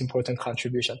 the most important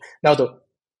contribution. Now,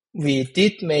 we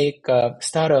did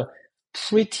start a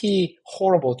pretty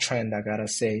horrible trend, I gotta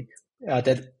say,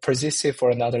 that persisted for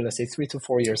another, let's say, 3 to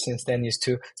 4 years since then, is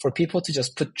for people to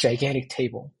just put gigantic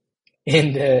table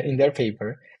in their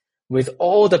paper with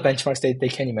all the benchmarks they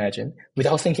can imagine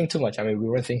without thinking too much. I mean, we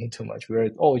weren't thinking too much. We were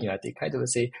all, they kind of,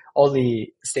 let's say,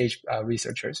 early stage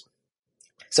researchers.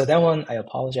 So that one, I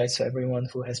apologize to everyone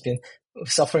who has been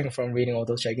suffering from reading all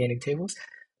those gigantic tables,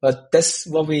 but that's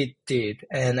what we did.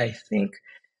 And I think,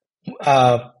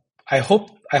 I hope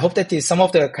that some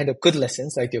of the kind of good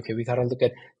lessons, like, okay, we gotta look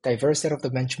at diverse set of the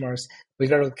benchmarks. We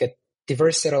gotta look at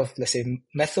diverse set of, let's say,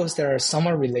 methods that are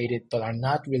somewhat related, but are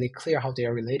not really clear how they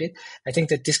are related. I think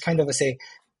that this kind of, let's say,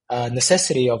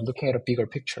 necessity of looking at a bigger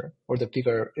picture or looking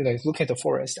at the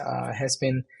forest, has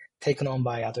been taken on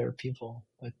by other people,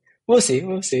 but we'll see.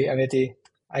 I mean,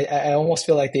 I almost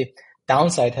feel like the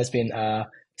downside has been,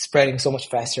 spreading so much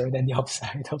faster than the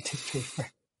upside of this paper.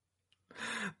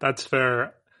 That's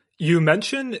fair. You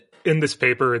mentioned in this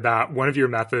paper that one of your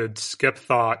methods, skip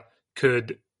thought,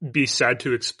 could be said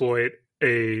to exploit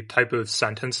a type of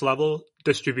sentence level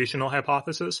distributional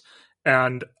hypothesis.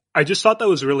 And I just thought that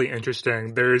was really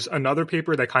interesting. There's another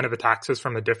paper that kind of attacks this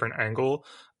from a different angle,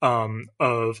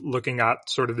 of looking at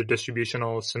sort of the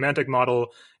distributional semantic model.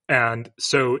 And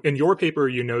so in your paper,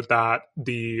 you note that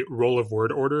the role of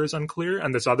word order is unclear.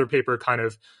 And this other paper kind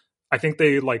of, I think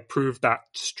they like prove that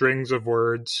strings of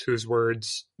words whose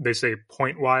words they say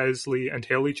pointwisely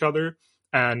entail each other,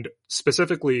 and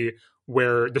specifically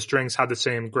where the strings have the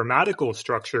same grammatical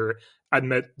structure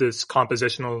admit this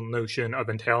compositional notion of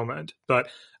entailment. But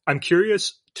I'm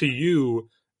curious to you,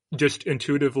 just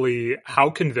intuitively, how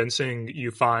convincing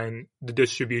you find the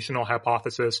distributional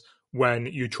hypothesis when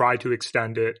you try to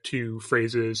extend it to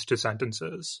phrases, to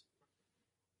sentences.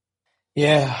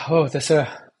 Yeah, that's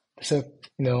a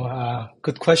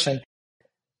good question.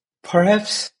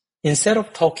 Perhaps instead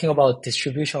of talking about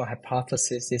distributional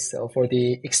hypothesis itself or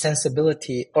the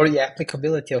extensibility or the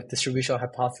applicability of distributional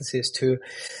hypothesis to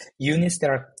units that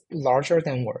are larger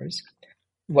than words,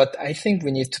 what I think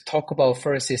we need to talk about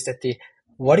first is that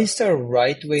what is the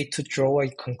right way to draw a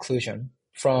conclusion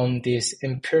from these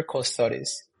empirical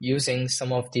studies using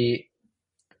some of the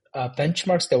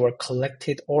benchmarks that were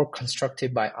collected or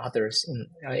constructed by others in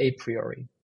a priori.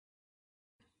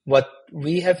 What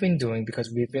we have been doing,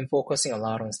 because we've been focusing a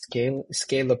lot on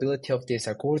scalability of these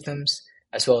algorithms,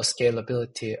 as well as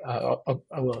scalability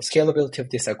of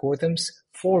these algorithms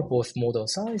for both model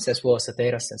size as well as the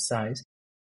data set size,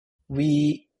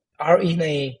 we are in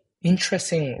a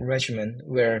interesting regimen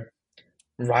where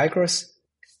rigorous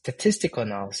statistical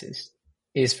analysis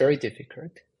is very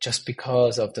difficult just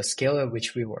because of the scale at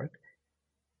which we work.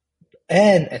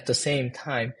 And at the same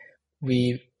time,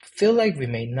 we feel like we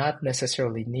may not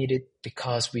necessarily need it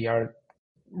because we are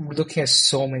looking at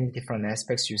so many different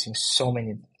aspects using so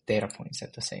many data points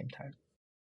at the same time.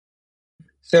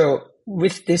 So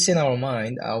with this in our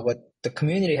mind, what the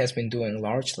community has been doing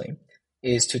largely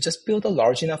is to just build a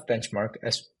large enough benchmark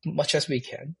as much as we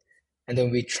can. And then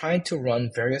we try to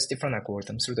run various different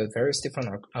algorithms through the various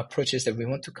different approaches that we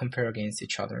want to compare against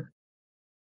each other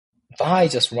by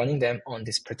just running them on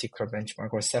this particular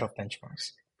benchmark or set of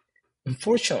benchmarks.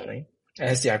 Unfortunately,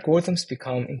 as the algorithms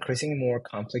become increasingly more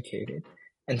complicated,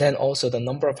 and then also the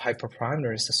number of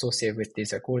hyperparameters associated with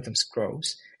these algorithms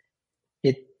grows,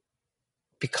 it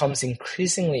becomes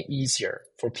increasingly easier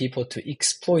for people to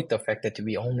exploit the fact that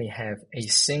we only have a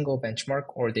single benchmark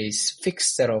or this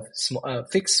fixed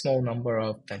small number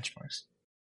of benchmarks.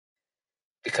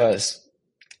 Because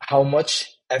how much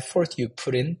effort you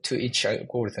put into each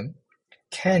algorithm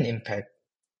can impact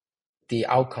the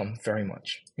outcome very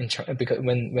much because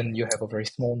when you have a very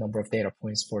small number of data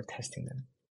points for testing them.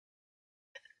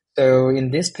 So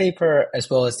in this paper, as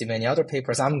well as the many other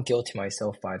papers, I'm guilty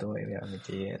myself, by the way.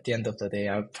 At the end of the day,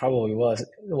 I probably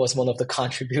was one of the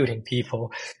contributing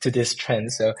people to this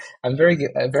trend. So I'm very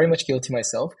much guilty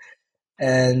myself.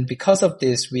 And because of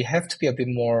this, we have to be a bit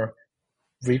more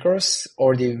rigorous,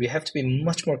 or we have to be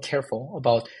much more careful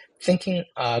about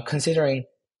considering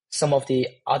some of the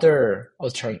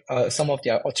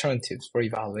alternatives for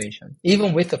evaluation,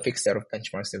 even with the fixed set of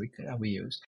benchmarks that we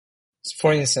use.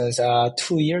 For instance,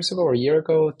 2 years ago or a year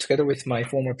ago, together with my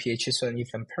former PhD student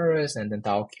Ethan Perez and then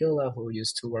Dao Killa, who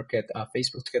used to work at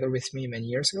Facebook together with me many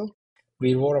years ago,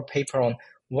 we wrote a paper on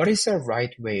what is the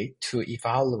right way to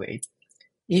evaluate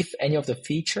if any of the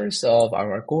features of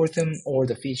our algorithm or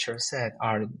the feature set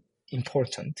are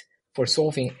important for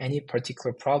solving any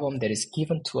particular problem that is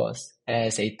given to us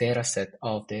as a set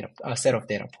of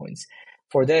data points.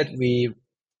 For that, we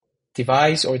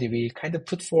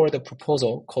put forward a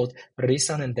proposal called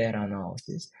reason and data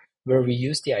analysis, where we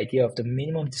use the idea of the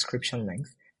minimum description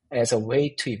length as a way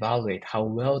to evaluate how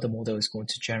well the model is going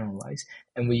to generalize.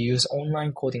 And we use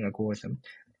online coding algorithm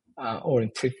or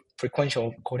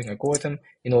frequential coding algorithm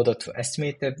in order to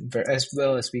estimate that as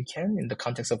well as we can in the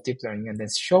context of deep learning, and then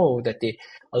show that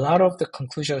a lot of the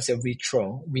conclusions that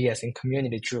we as in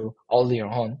community drew earlier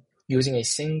on using a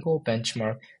single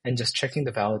benchmark and just checking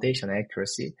the validation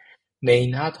accuracy may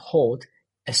not hold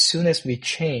as soon as we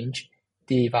change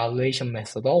the evaluation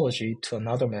methodology to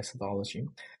another methodology.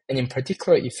 And in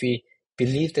particular, if we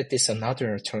believe that this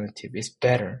another alternative is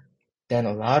better, then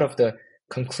a lot of the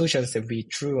conclusions that we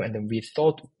drew and then we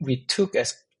thought we took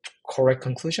as correct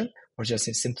conclusion were just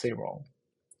simply wrong.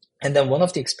 And then one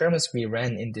of the experiments we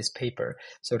ran in this paper,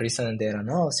 so reason and data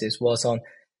analysis, was on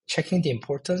checking the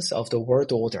importance of the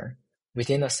word order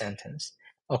within a sentence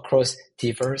across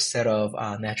diverse set of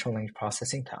natural language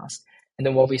processing tasks. And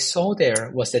then what we saw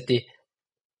there was that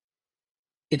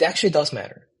it actually does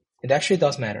matter. It actually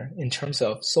does matter in terms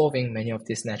of solving many of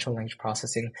these natural language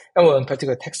processing, and well, in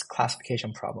particular text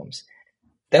classification problems.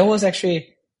 That was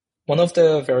actually one of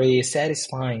the very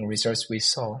satisfying results we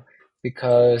saw,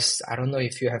 because I don't know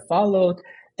if you have followed,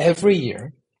 every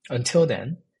year until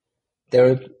then,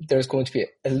 there's going to be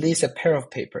at least a pair of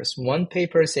papers. One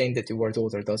paper saying that the word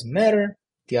order doesn't matter,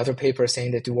 the other paper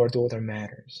saying that the word order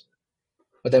matters.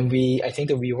 But then I think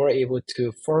that we were able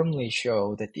to firmly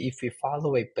show that if we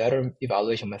follow a better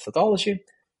evaluation methodology,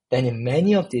 then in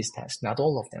many of these tests, not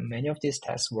all of them, many of these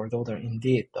tests, word order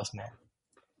indeed does matter.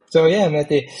 So yeah, I'm at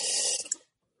the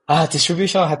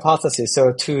distributional hypothesis.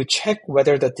 So to check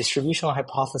whether the distributional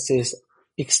hypothesis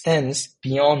extends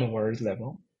beyond word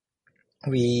level,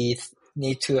 we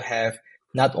need to have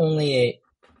not only a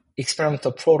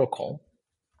experimental protocol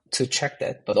to check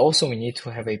that, but also we need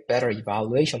to have a better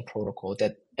evaluation protocol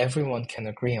that everyone can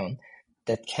agree on,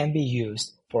 that can be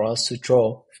used for us to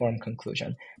draw firm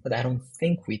conclusion. But I don't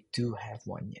think we do have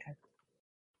one yet.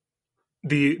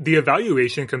 The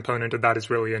evaluation component of that is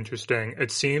really interesting.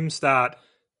 It seems that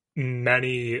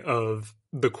many of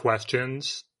the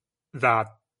questions that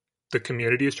the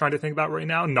community is trying to think about right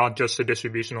now, not just the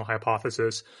distributional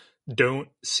hypothesis, don't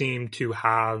seem to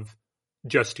have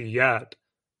just yet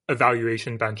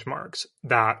evaluation benchmarks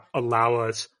that allow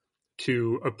us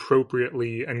to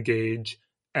appropriately engage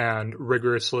and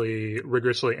rigorously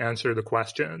answer the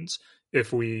questions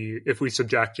if we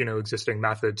subject existing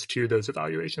methods to those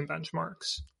evaluation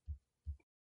benchmarks.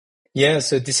 Yeah,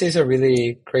 so this is a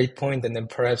really great point, and then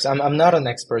perhaps I'm not an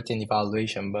expert in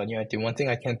evaluation, but the one thing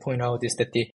I can point out is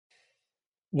that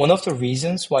one of the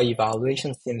reasons why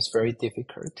evaluation seems very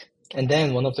difficult, and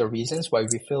then one of the reasons why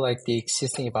we feel like the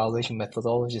existing evaluation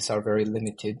methodologies are very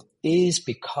limited, is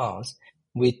because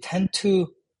we tend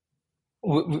to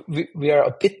we are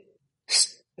a bit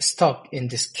stuck in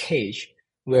this cage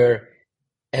where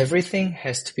everything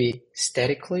has to be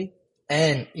statically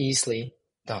and easily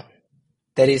done.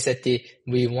 That is that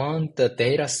we want the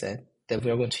data set that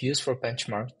we are going to use for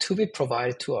benchmark to be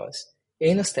provided to us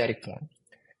in a static form.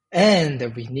 And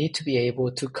that we need to be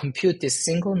able to compute this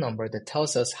single number that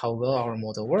tells us how well our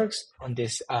model works on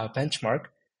this benchmark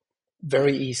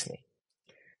very easily.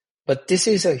 But this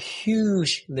is a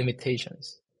huge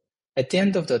limitations. At the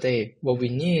end of the day, what we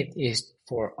need is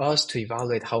for us to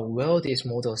evaluate how well these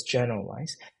models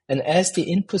generalize. And as the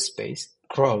input space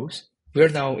grows, we're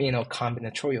now in a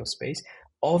combinatorial space.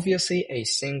 Obviously, a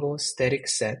single static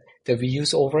set that we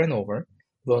use over and over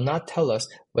will not tell us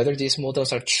whether these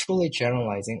models are truly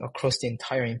generalizing across the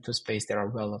entire input space that are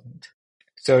relevant.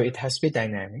 So it has to be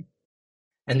dynamic.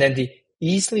 And then the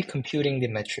easily computing the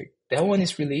metric, that one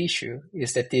is really issue,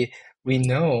 is that we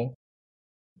know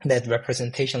that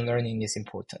representation learning is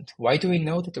important. Why do we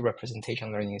know that the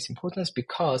representation learning is important? It's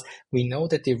because we know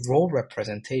that the raw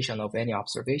representation of any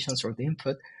observations or the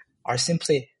input are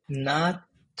simply not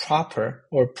proper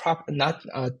or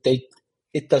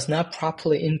it does not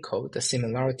properly encode the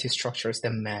similarity structures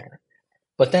that matter.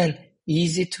 But then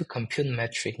easy to compute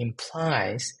metric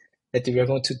implies that we are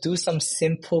going to do some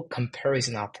simple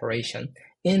comparison operation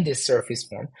in this surface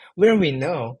form where we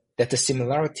know that the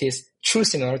true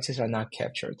similarities are not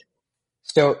captured.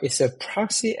 So it's a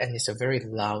proxy and it's a very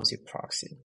lousy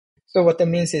proxy. So what that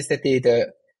means is that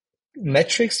the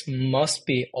metrics must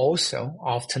be also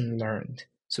often learned.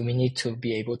 So we need to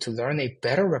be able to learn a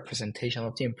better representation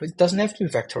of the input. It doesn't have to be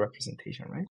vector representation,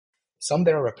 right? Some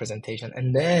better representation.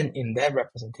 And then in that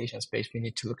representation space, we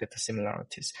need to look at the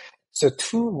similarities. So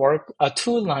two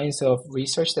lines of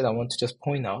research that I want to just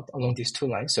point out along these two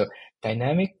lines. So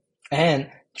dynamic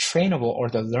and trainable or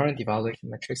the learned evaluation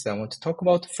metrics that I want to talk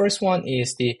about. The first one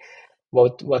is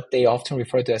what they often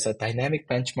refer to as a dynamic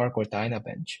benchmark or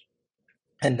DynaBench.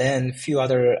 And then a few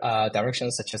other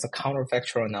directions such as a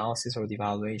counterfactual analysis or the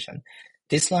evaluation.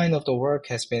 This line of the work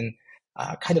has been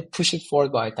kind of pushed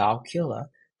forward by Dow Killa,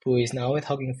 who is now at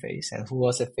Hugging Face and who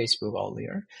was at Facebook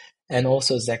earlier, and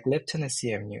also Zach Lipton at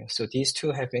CMU. So these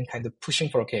two have been kind of pushing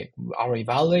for, okay, our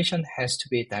evaluation has to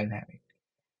be dynamic.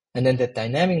 And then the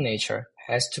dynamic nature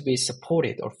has to be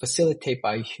supported or facilitated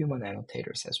by human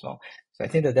annotators as well. So I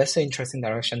think that that's an interesting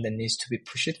direction that needs to be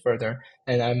pushed further.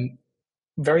 And I'm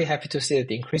very happy to see that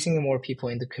increasingly more people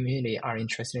in the community are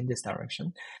interested in this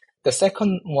direction. The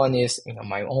second one is,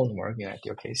 my own work,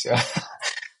 okay, so,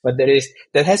 but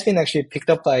that has been actually picked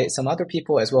up by some other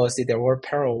people as well as there were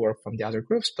parallel work from the other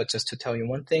groups. But just to tell you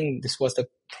one thing, this was the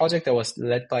project that was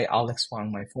led by Alex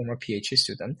Wang, my former PhD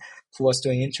student, who was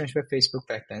doing internship at Facebook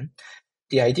back then.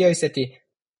 The idea is that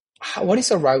what is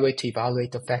the right way to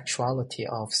evaluate the factuality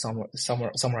of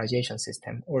summarization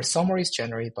system or summaries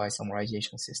generated by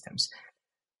summarization systems?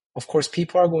 of course,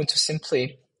 people are going to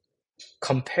simply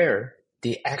compare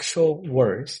the actual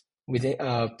words within,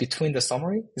 between the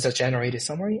summary, the generated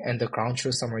summary, and the ground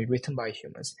truth summary written by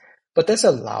humans. But that's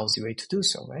a lousy way to do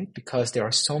so, right? Because there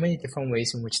are so many different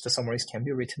ways in which the summaries can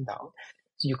be written down.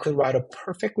 So you could write a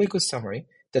perfectly good summary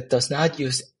that does not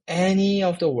use any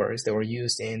of the words that were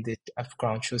used in the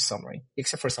ground truth summary,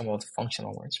 except for some of the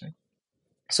functional words, right?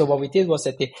 So what we did was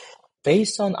that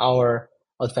based on our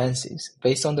advances,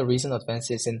 based on the recent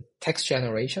advances in text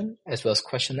generation as well as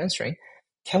question answering,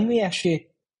 can we actually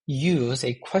use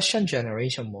a question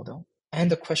generation model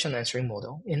and the question answering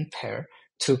model in pair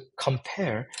to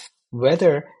compare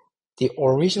whether the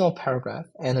original paragraph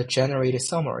and a generated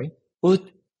summary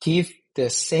would give the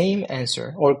same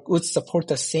answer or would support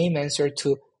the same answer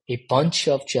to a bunch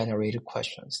of generated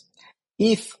questions.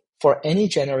 If for any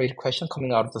generated question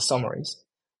coming out of the summaries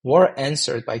were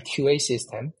answered by QA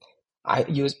system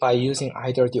by using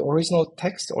either the original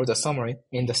text or the summary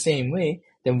in the same way,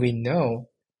 then we know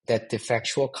that the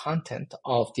factual content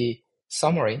of the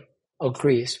summary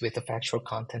agrees with the factual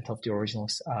content of the original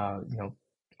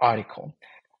article.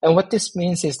 And what this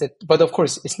means is that, but of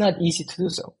course, it's not easy to do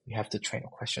so. We have to train a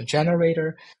question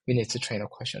generator. We need to train a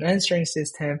question answering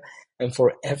system. And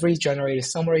for every generated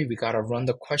summary, we got to run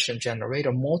the question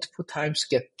generator multiple times to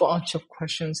get a bunch of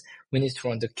questions. We need to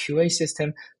run the QA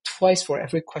system twice for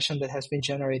every question that has been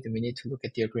generated. We need to look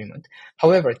at the agreement.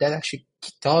 However, that actually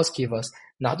does give us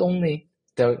not only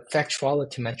the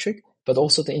factuality metric, but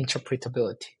also the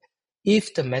interpretability.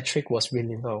 If the metric was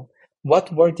really low,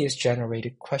 what were these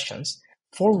generated questions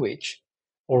for which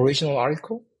original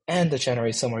article and the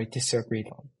generated summary disagreed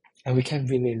on? And we can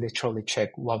really literally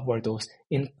check what were those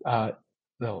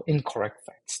incorrect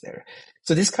facts there.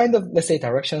 So this kind of, let's say,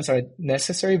 directions are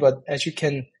necessary, but as you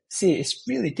can see, it's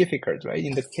really difficult, right?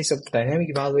 In the case of dynamic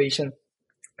evaluation,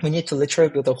 we need to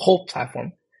literally build a whole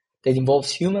platform that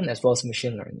involves human as well as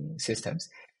machine learning systems.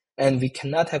 And we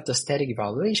cannot have the static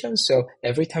evaluation. So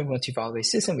every time we want to evaluate a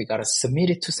system, we got to submit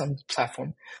it to some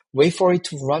platform, wait for it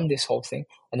to run this whole thing,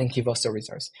 and then give us the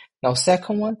results. Now,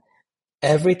 second one,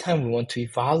 every time we want to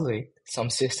evaluate some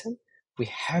system, we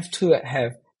have to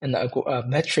have a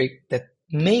metric that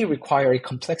may require a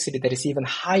complexity that is even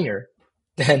higher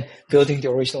than building the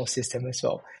original system as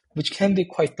well, which can be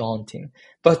quite daunting.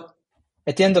 But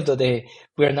at the end of the day,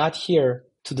 we are not here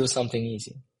to do something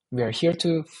easy. We are here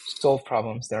to solve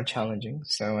problems that are challenging.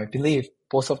 So I believe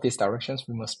both of these directions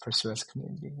we must pursue as a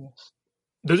community. Yes.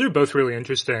 Those are both really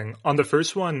interesting. On the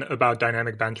first one about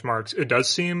dynamic benchmarks, it does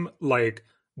seem like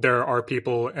there are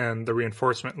people in the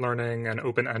reinforcement learning and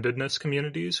open-endedness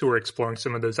communities who are exploring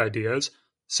some of those ideas.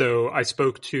 So I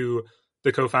spoke to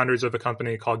the co-founders of a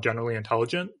company called Generally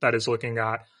Intelligent that is looking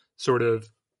at sort of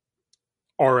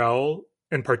RL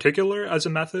in particular as a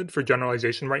method for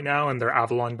generalization right now, and their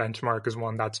Avalon benchmark is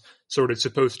one that's sort of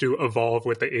supposed to evolve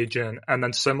with the agent. And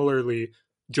then similarly,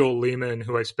 Joel Lehman,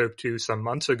 who I spoke to some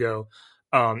months ago,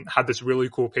 had this really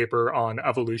cool paper on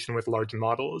evolution with large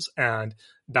models, and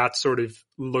that's sort of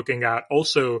looking at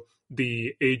also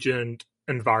the agent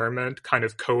environment kind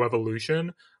of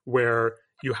co-evolution, where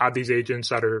you have these agents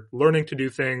that are learning to do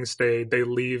things. They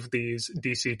leave these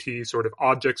DCT sort of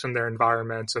objects in their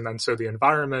environments. And then so the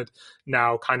environment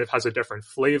now kind of has a different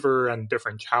flavor and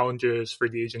different challenges for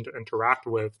the agent to interact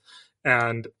with.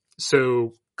 And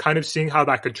so kind of seeing how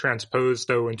that could transpose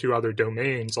though into other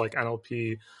domains like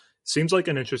NLP seems like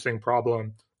an interesting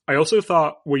problem. I also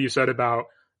thought what you said about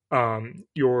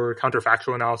your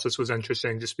counterfactual analysis was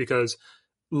interesting just because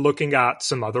looking at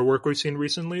some other work we've seen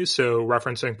recently, so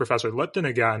referencing Professor Lipton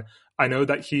again, I know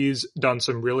that he's done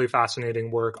some really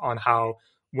fascinating work on how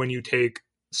when you take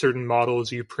certain models,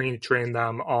 you pre-train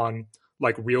them on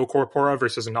like real corpora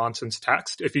versus nonsense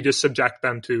text. If you just subject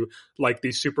them to like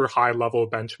these super high level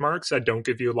benchmarks that don't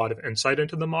give you a lot of insight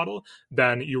into the model,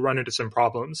 then you run into some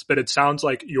problems. But it sounds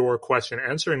like your question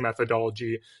answering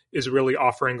methodology is really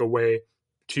offering a way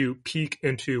to peek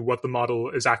into what the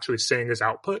model is actually saying as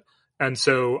output. And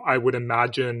so I would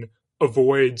imagine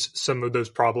avoids some of those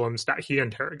problems that he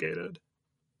interrogated.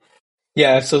 Yeah,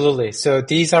 absolutely. So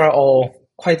these are all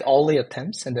quite early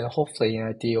attempts, and then hopefully,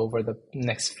 over the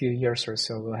next few years or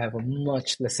so, we'll have a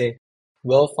much, let's say,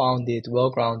 well-founded,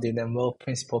 well-grounded, and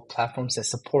well-principled platforms that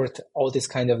support all this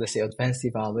kind of, let's say, advanced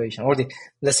evaluation, or the,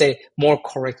 let's say, more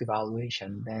correct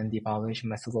evaluation than the evaluation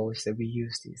methodologies that we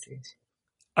use these days.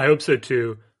 I hope so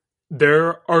too.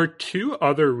 There are two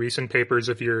other recent papers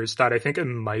of yours that I think it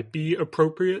might be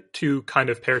appropriate to kind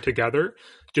of pair together,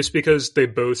 just because they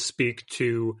both speak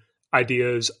to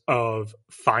ideas of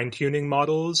fine-tuning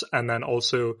models and then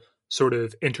also sort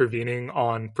of intervening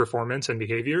on performance and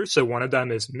behavior. So one of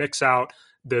them is mix out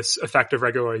this effective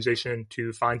regularization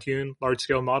to fine tune large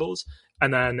scale models.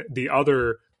 And then the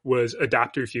other was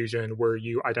adaptive fusion, where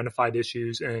you identified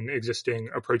issues in existing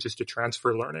approaches to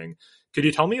transfer learning. Could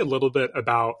you tell me a little bit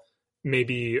about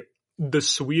maybe the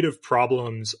suite of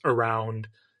problems around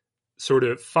sort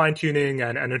of fine tuning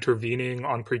and intervening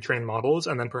on pre-trained models,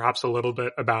 and then perhaps a little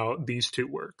bit about these two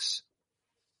works?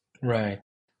 Right.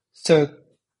 So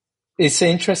it's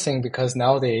interesting because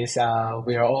nowadays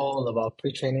we are all about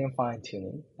pre-training and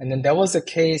fine-tuning. And then that was the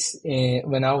case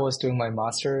when I was doing my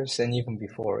master's and even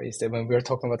before, is that when we were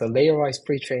talking about the layer-wise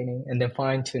pre-training and then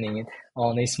fine-tuning it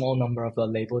on a small number of the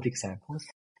labeled examples.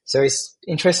 So it's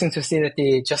interesting to see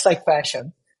that just like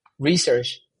fashion,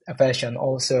 research fashion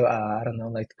also,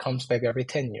 comes back every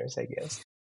 10 years, I guess.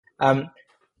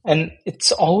 And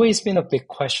it's always been a big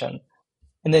question.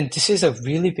 And then this is a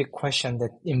really big question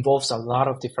that involves a lot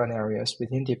of different areas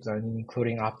within deep learning,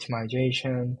 including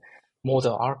optimization,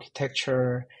 model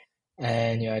architecture,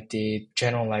 and the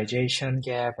generalization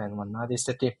gap and whatnot. Is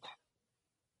that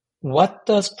what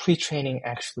does pre-training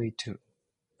actually do?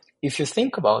 If you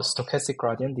think about stochastic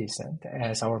gradient descent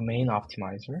as our main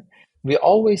optimizer, we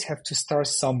always have to start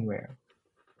somewhere.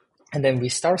 And then we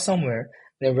start somewhere,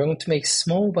 then we're going to make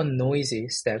small but noisy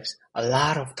steps a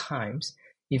lot of times,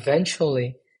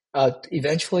 eventually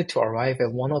to arrive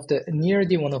at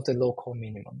nearly one of the local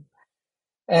minimum.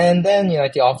 And then,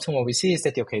 often what we see is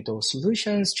that, those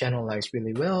solutions generalize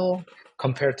really well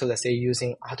compared to, let's say,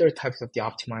 using other types of the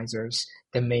optimizers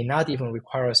that may not even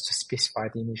require us to specify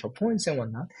the initial points and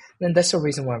whatnot. Then that's the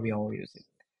reason why we all use it.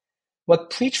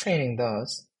 What pre-training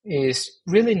does is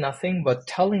really nothing but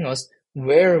telling us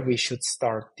where we should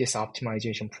start this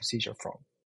optimization procedure from.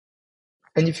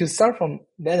 And if you start from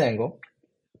that angle,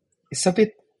 it's a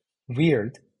bit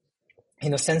weird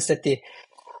in a sense that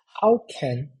how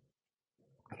can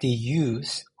the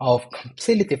use of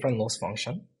completely different loss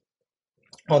function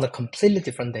on a completely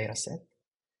different data set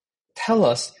tell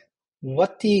us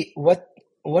what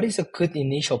is a good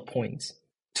initial point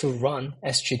to run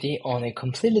SGD on a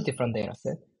completely different data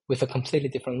set with a completely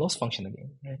different loss function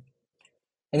again, right?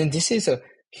 And then this is a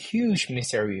huge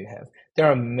mystery you have. There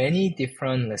are many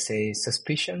different, let's say,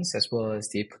 suspicions as well as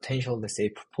the potential, let's say,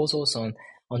 proposals on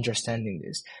understanding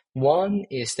this. One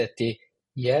is that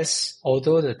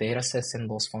although the data sets and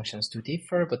loss functions do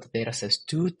differ, but the data sets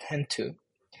do tend to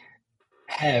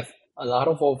have a lot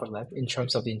of overlap in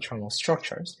terms of the internal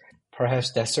structures.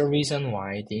 Perhaps that's the reason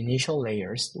why the initial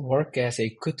layers work as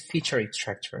a good feature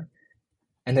extractor.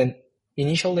 And then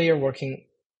initial layer working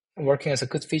as a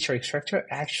good feature extractor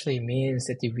actually means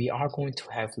that we are going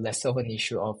to have less of an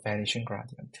issue of vanishing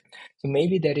gradient. So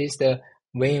maybe that is the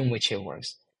way in which it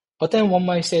works. But then one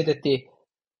might say that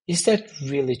is that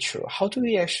really true? How do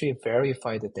we actually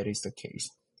verify that that is the case?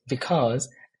 Because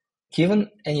given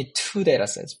any two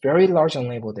datasets, very large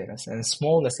unlabeled datasets and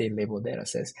small, let's say, labeled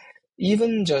datasets,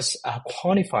 even just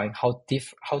quantifying how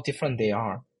different they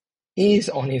are is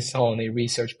on its own a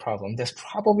research problem. That's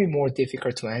probably more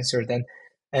difficult to answer than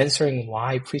answering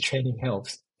why pre-training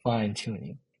helps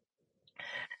fine-tuning.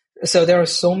 So there are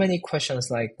so many questions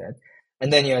like that.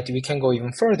 And then we can go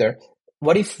even further.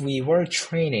 What if we were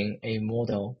training a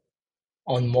model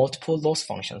on multiple loss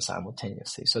functions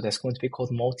simultaneously? So that's going to be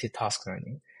called multitask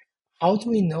learning. How do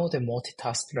we know that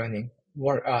multitask learning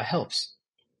helps?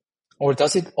 Or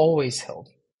does it always help?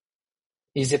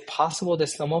 Is it possible that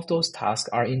some of those tasks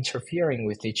are interfering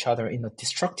with each other in a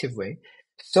destructive way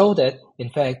so that, in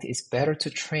fact, it's better to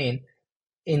train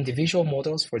individual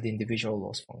models for the individual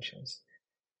loss functions?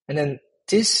 And then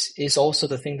this is also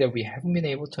the thing that we haven't been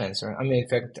able to answer. I mean, in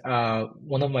fact,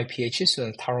 one of my PhD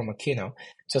students, Taro Makino,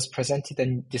 just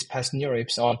presented this past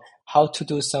NeurIPS on how to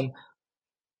do some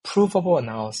provable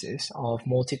analysis of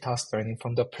multitask learning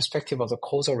from the perspective of the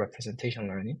causal representation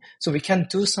learning. So we can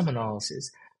do some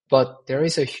analysis, but there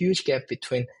is a huge gap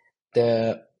between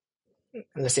the,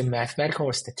 let's say, mathematical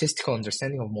or statistical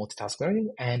understanding of multitask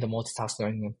learning and the multitask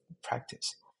learning in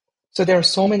practice. So there are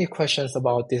so many questions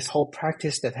about this whole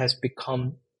practice that has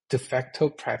become de facto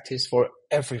practice for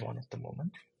everyone at the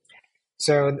moment.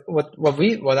 So what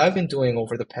I've been doing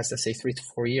over the past, let's say, 3 to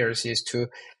 4 years is to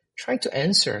try to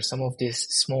answer some of these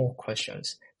small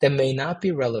questions that may not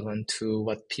be relevant to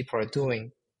what people are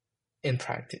doing in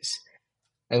practice.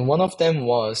 And one of them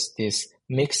was this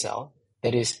mix-out.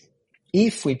 That is,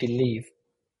 if we believe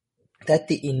that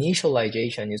the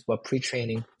initialization is what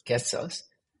pre-training gets us,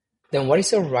 then what is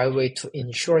the right way to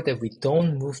ensure that we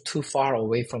don't move too far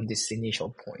away from this initial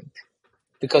point?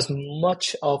 Because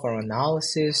much of our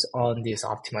analysis on these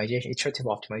iterative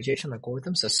optimization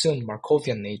algorithms assume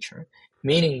Markovian nature,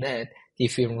 meaning that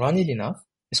if we run it enough,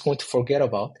 it's going to forget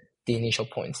about the initial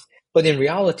points. But in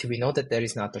reality, we know that that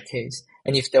is not the case.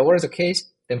 And if that were the case,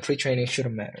 then pre-training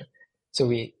shouldn't matter. So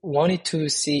we wanted to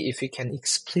see if we can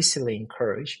explicitly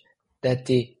encourage that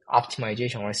the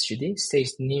optimization or SGD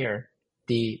stays near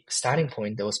the starting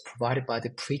point that was provided by the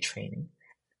pre-training.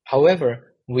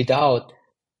 However, without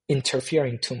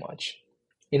interfering too much.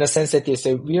 In a sense that there's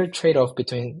a weird trade-off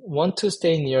between want to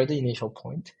stay near the initial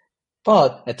point,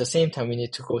 but at the same time, we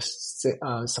need to go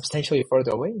substantially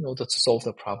further away in order to solve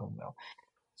the problem well.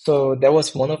 So that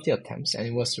was one of the attempts, and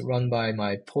it was run by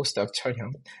my postdoc,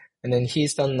 Kyunghyun. And then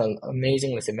he's done an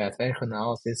amazing mathematical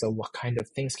analysis of what kind of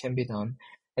things can be done.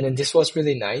 And then this was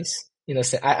really nice.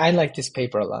 I like this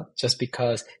paper a lot just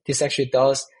because this actually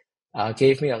does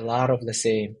gave me a lot of, let's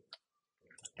say,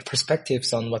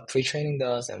 perspectives on what pre-training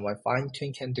does and what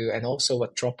fine-tuning can do, and also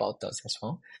what dropout does as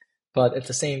well. But at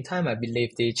the same time, I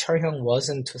believe the Charhyung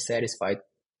wasn't too satisfied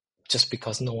just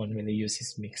because no one really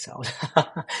uses mix out.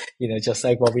 Just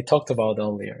like what we talked about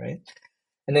earlier, right?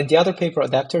 And then the other paper,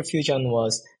 adapter fusion,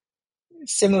 was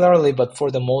similarly, but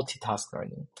for the multitask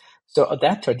learning. So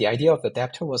the idea of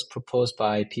adapter was proposed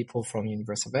by people from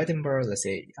University of Edinburgh, let's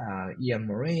say Ian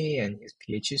Murray and his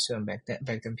PhD student, back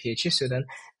then PhD student,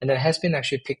 and that has been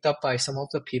actually picked up by some of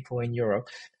the people in Europe,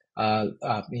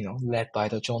 led by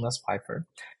the Jonas Pfeiffer,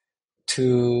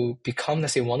 to become,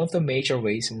 let's say, one of the major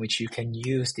ways in which you can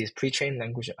use these pre-trained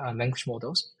language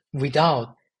models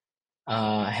without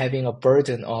having a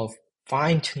burden of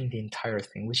fine-tuning the entire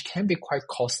thing, which can be quite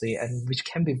costly and which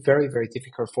can be very, very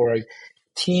difficult for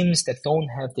teams that don't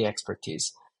have the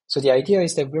expertise. So the idea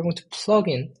is that we're going to plug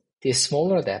in these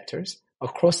smaller adapters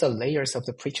across the layers of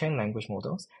the pre-trained language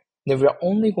models. And then we're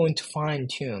only going to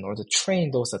fine-tune or to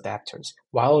train those adapters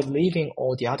while leaving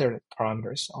all the other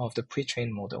parameters of the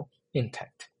pre-trained model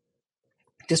intact.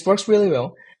 This works really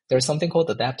well. There's something called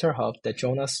Adapter Hub that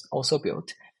Jonas also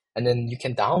built. And then you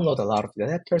can download a lot of the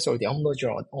adapters or download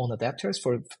your own adapters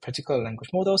for particular language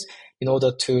models in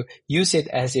order to use it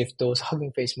as if those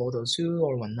Hugging Face models do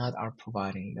or whatnot are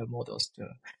providing the models do.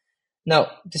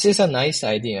 Now, this is a nice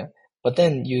idea, but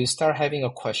then you start having a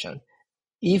question.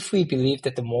 If we believe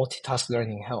that the multitask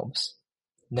learning helps,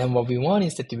 then what we want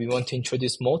is that we want to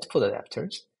introduce multiple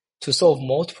adapters to solve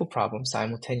multiple problems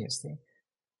simultaneously.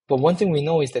 But one thing we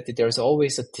know is that there's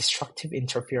always a destructive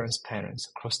interference patterns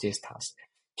across these tasks.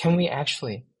 Can we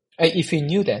actually, if we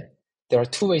knew that, there are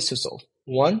two ways to solve.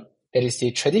 One, that is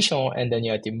the traditional, and then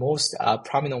the most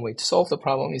prominent way to solve the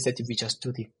problem is that we just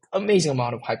do the amazing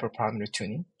amount of hyperparameter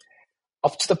tuning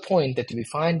up to the point that we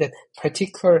find that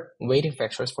particular weighting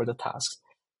factors for the tasks,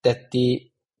 that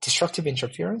the destructive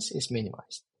interference is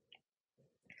minimized.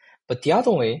 But the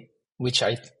other way, which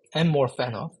I am more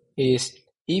fan of, is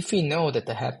if we know that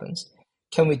happens,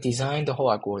 can we design the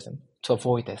whole algorithm to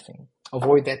avoid that thing,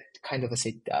 avoid that kind of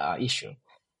issue?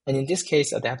 And in this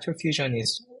case, adapter fusion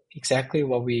is exactly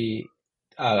what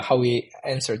how we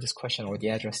answer this question or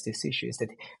address this issue, is that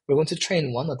we're going to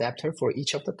train one adapter for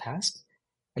each of the tasks.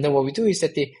 And then what we do is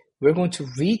that we're going to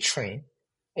retrain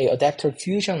a adapter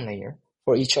fusion layer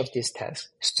for each of these tasks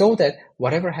so that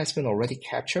whatever has been already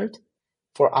captured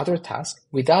for other tasks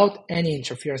without any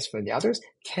interference from the others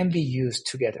can be used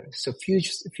together. So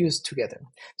fused together.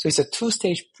 So it's a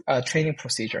two-stage training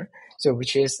procedure, so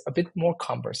which is a bit more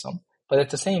cumbersome, but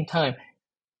at the same time,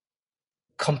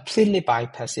 completely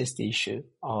bypasses the issue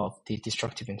of the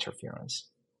destructive interference.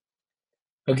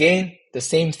 Again, the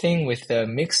same thing with the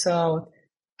mix out.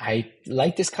 I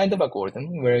like this kind of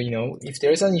algorithm where, if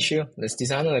there's an issue, let's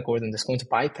design an algorithm that's going to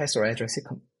bypass or address it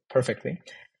perfectly.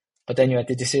 But then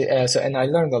and I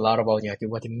learned a lot about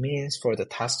what it means for the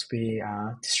tasks to be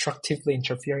destructively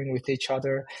interfering with each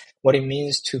other, what it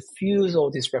means to fuse all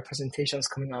these representations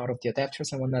coming out of the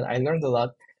adapters and whatnot. I learned a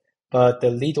lot, but the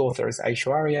lead authors,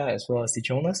 Aishwarya as well as the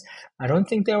Jonas, I don't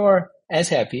think they were as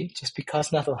happy just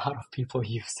because not a lot of people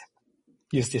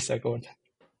use this algorithm.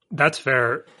 That's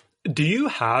fair. Do you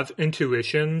have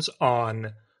intuitions from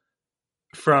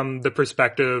the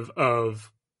perspective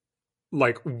of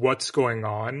what's going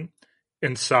on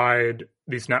inside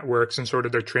these networks and sort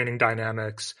of their training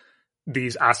dynamics,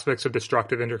 these aspects of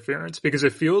destructive interference? Because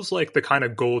it feels like the kind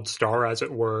of gold star, as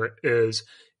it were, is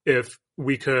if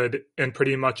we could, in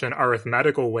pretty much an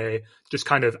arithmetical way, just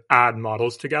kind of add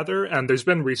models together. And there's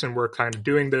been recent work kind of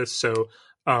doing this. So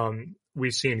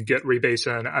we've seen Git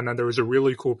rebasin, and then there was a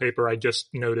really cool paper I just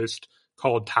noticed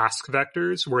called task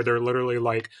vectors, where they're literally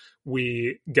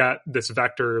we get this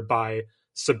vector by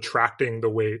subtracting the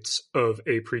weights of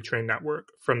a pre-trained network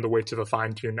from the weights of a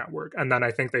fine-tuned network. And then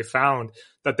I think they found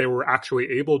that they were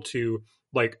actually able to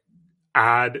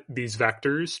add these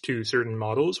vectors to certain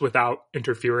models without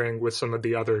interfering with some of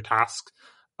the other tasks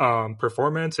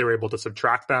performance. They were able to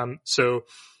subtract them. So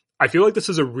I feel like this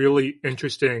is a really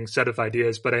interesting set of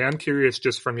ideas, but I am curious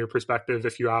just from your perspective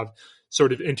if you have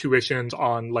sort of intuitions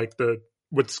on like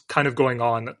what's kind of going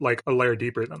on like a layer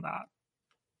deeper than that.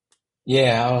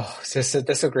 Yeah,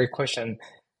 that's a great question.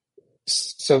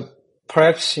 So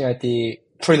perhaps the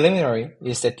preliminary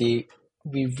is that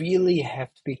we really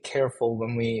have to be careful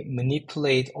when we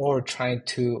manipulate or try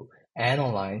to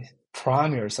analyze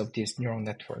parameters of these neural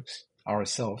networks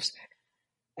ourselves.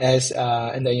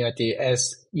 And then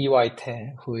as E.Y.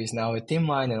 Tae, who is now at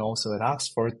DeepMind and also at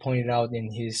Oxford, pointed out in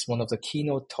one of the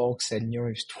keynote talks at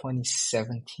Neurips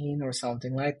 2017 or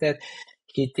something like that,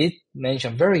 he did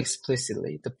mention very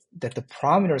explicitly that the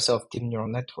parameters of deep neural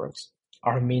networks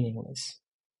are meaningless.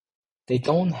 They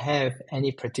don't have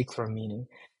any particular meaning.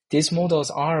 These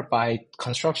models are by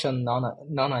construction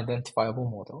non-identifiable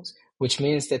models, which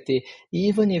means that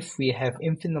even if we have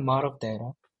infinite amount of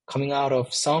data coming out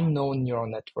of some known neural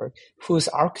network whose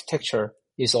architecture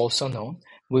is also known,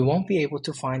 we won't be able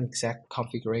to find exact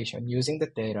configuration using the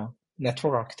data,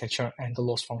 network architecture, and the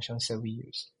loss functions that we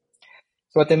use.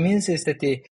 So what that means is that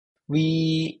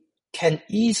we can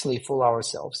easily fool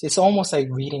ourselves. It's almost like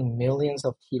reading millions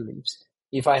of tea leaves.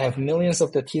 If I have millions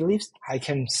of the tea leaves, I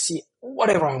can see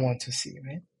whatever I want to see,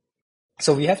 right?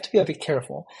 So we have to be a bit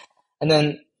careful. And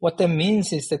then what that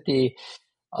means is that a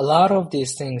lot of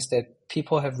these things that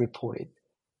people have reported,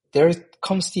 there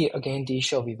comes the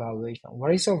issue of evaluation.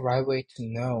 What is the right way to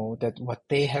know that what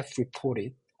they have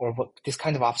reported or what this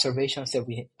kind of observations that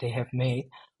they have made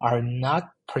are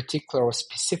not particular or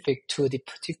specific to the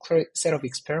particular set of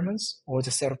experiments or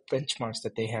the set of benchmarks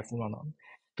that they have run on?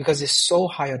 Because it's so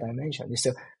high a dimension. It's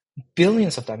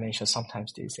billions of dimensions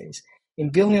sometimes these days. In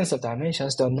billions of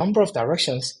dimensions, the number of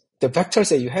directions, the vectors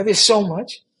that you have is so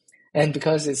much. And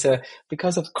because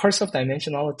because of curse of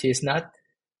dimensionality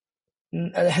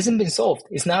it hasn't been solved.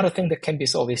 It's not a thing that can be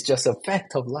solved. It's just a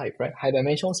fact of life, right? High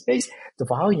dimensional space, the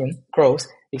volume grows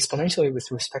exponentially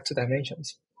with respect to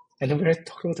dimensions. And then we're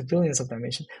talking about the billions of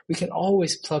dimensions. We can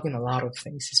always plug in a lot of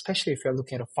things, especially if you're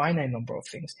looking at a finite number of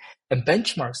things. And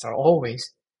benchmarks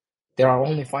there are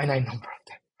only finite number of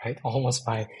them, right? Almost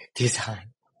by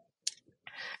design.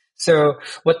 So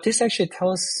what this actually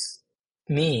tells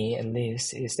me, at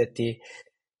least, is that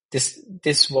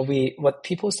what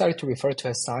people started to refer to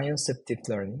as science of deep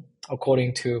learning,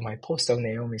 according to my postdoc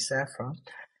Naomi Safra.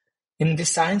 In the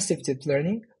science of deep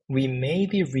learning, we may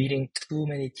be reading too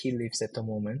many tea leaves at the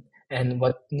moment. And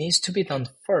what needs to be done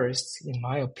first, in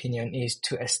my opinion, is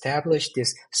to establish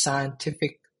this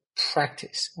scientific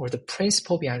practice or the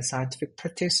principle behind scientific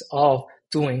practice of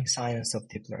doing science of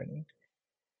deep learning.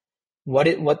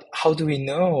 How do we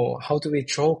know? How do we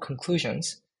draw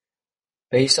conclusions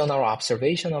based on our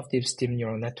observation of these deep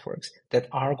neural networks that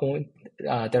are going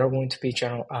to be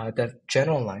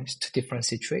generalized to different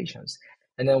situations?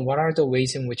 And then what are the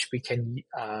ways in which we can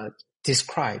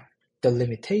describe the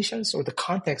limitations or the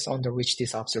context under which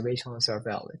these observations are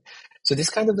valid? So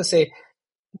this kind of, let's say,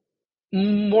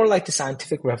 more like the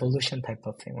scientific revolution type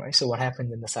of thing, right? So what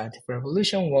happened in the scientific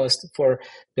revolution was for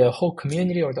the whole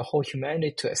community or the whole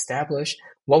humanity to establish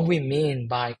what we mean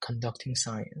by conducting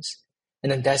science.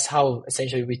 And then that's how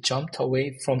essentially we jumped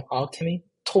away from alchemy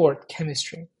toward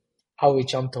chemistry, how we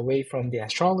jumped away from the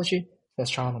astrology to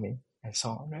astronomy and so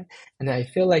on, right? And I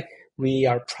feel like we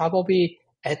are probably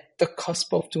at the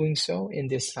cusp of doing so in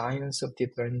this science of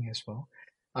deep learning as well.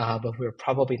 But we're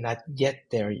probably not yet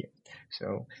there yet.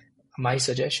 So my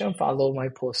suggestion, follow my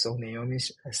post on Naomi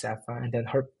Safra, and then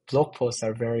her blog posts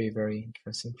are very, very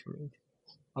interesting to read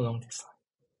along this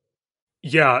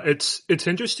line. Yeah, it's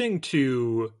interesting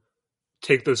to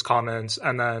take those comments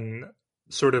and then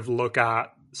sort of look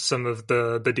at some of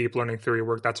the deep learning theory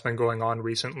work that's been going on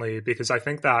recently, because I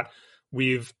think that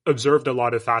we've observed a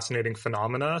lot of fascinating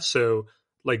phenomena. So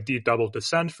like deep double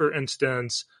descent, for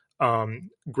instance,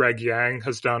 Greg Yang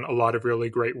has done a lot of really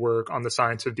great work on the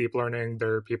science of deep learning.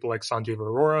 There are people like Sanjeev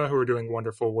Arora who are doing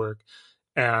wonderful work.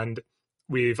 And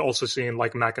we've also seen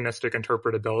like mechanistic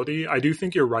interpretability. I do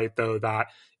think you're right, though, that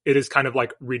it is kind of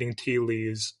like reading tea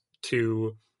leaves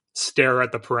to stare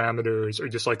at the parameters or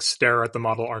just like stare at the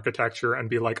model architecture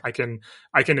and be like, I can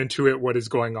intuit what is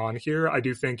going on here. I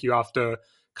do think you have to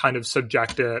kind of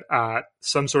subject it at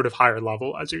some sort of higher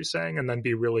level, as you're saying, and then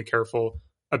be really careful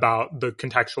about the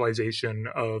contextualization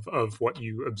of what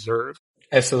you observe.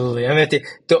 Absolutely. I mean,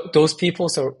 those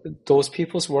people's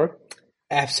work,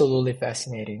 absolutely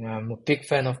fascinating. I'm a big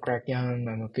fan of Greg Young.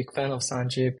 I'm a big fan of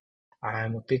Sanjeev.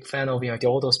 I'm a big fan of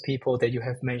all those people that you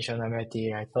have mentioned.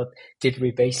 I thought deep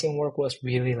rebasing work was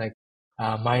really like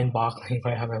mind-boggling.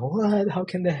 Right? I'm like, what? How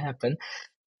can that happen?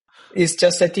 It's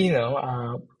just that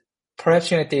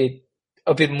perhaps at the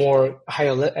a bit more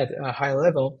at a higher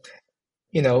level,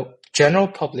 general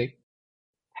public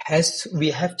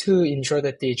we have to ensure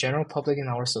that the general public in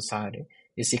our society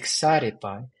is excited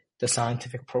by the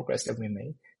scientific progress that we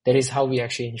make. That is how we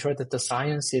actually ensure that the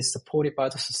science is supported by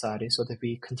the society so that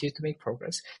we continue to make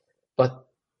progress. But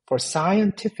for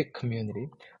scientific community,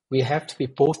 we have to be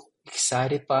both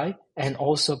excited by and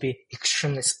also be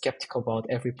extremely skeptical about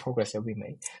every progress that we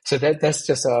make. So that's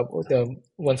just the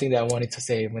one thing that I wanted to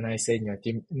say when I say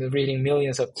reading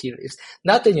millions of tea leaves.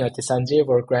 Not that Sanjeev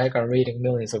or Greg are reading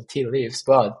millions of tea leaves,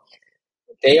 but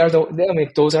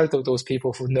those are those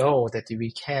people who know that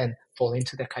we can fall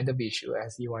into that kind of issue,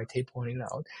 as EYT pointed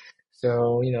out.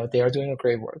 So they are doing a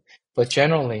great work. But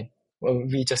generally,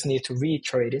 we just need to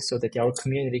reiterate it so that our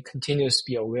community continues to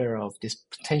be aware of this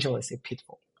potential as a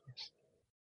pitfall.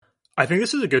 I think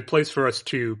this is a good place for us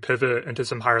to pivot into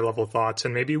some higher level thoughts,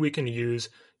 and maybe we can use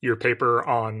your paper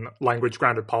on language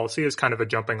grounded policy as kind of a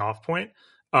jumping off point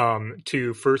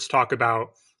to first talk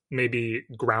about maybe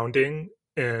grounding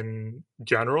in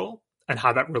general and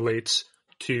how that relates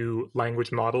to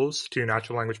language models, to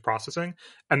natural language processing.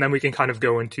 And then we can kind of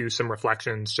go into some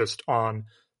reflections just on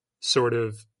sort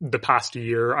of the past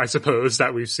year, I suppose,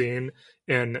 that we've seen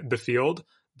in the field.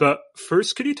 But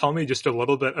first, could you tell me just a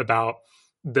little bit about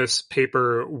this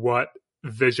paper, what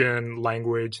vision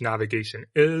language navigation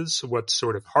is, what's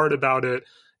sort of hard about it,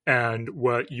 and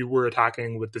what you were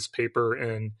attacking with this paper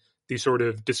in the sort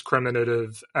of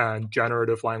discriminative and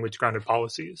generative language grounded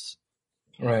policies?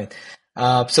 Right.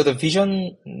 So the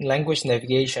vision language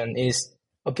navigation is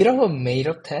a bit of a made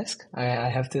up task, I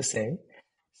have to say.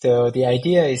 So the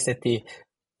idea is that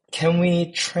can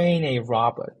we train a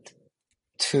robot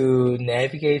to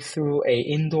navigate through a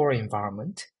indoor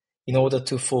environment in order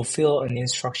to fulfill an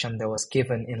instruction that was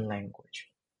given in language?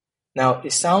 Now,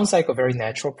 it sounds like a very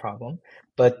natural problem,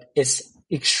 but it's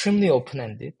extremely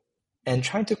open-ended, and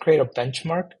trying to create a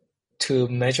benchmark to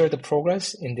measure the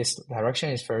progress in this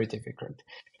direction is very difficult.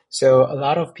 So a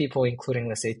lot of people, including,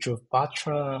 let's say, Dhruv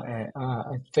Batra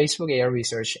and Facebook AI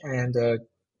Research and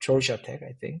Georgia Tech,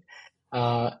 I think,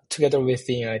 together with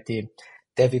the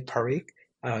David Parikh,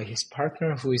 his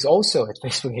partner, who is also at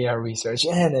Facebook AI Research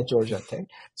and at Georgia Tech.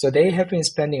 So they have been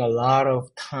spending a lot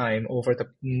of time over the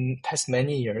past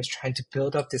many years trying to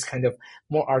build up this kind of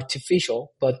more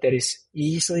artificial, but that is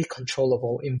easily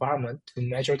controllable environment to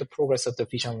measure the progress of the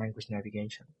vision language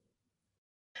navigation.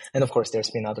 And of course,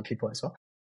 there's been other people as well.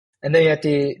 And then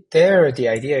the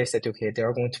idea is that, okay, there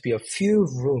are going to be a few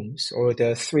rooms or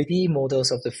the 3D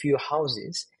models of the few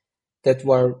houses that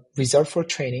were reserved for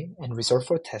training and reserved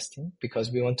for testing, because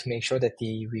we want to make sure that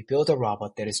we build a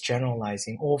robot that is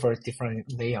generalizing over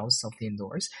different layouts of the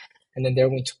indoors. And then they're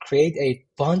going to create a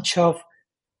bunch of,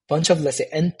 let's say,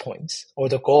 endpoints or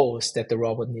the goals that the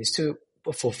robot needs to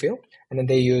fulfill. And then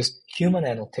they use human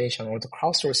annotation or the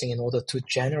crowdsourcing in order to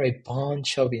generate a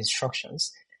bunch of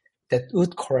instructions that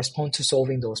would correspond to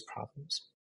solving those problems.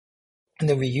 And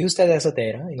then we use that as a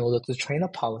data in order to train a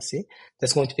policy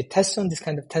that's going to be tested on this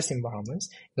kind of test environments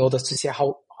in order to see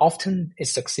how often it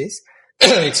succeeds.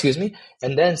 Excuse me.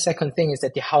 And then second thing is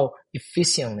that how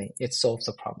efficiently it solves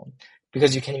the problem.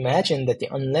 Because you can imagine that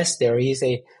unless there is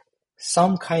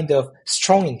some kind of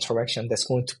strong interaction that's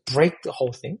going to break the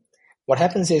whole thing, what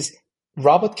happens is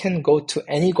robot can go to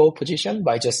any goal position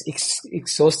by just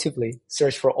exhaustively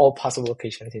search for all possible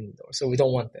locations in the door. So we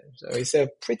don't want that. So it's a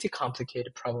pretty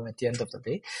complicated problem at the end of the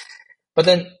day. But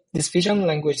then this vision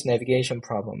language navigation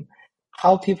problem,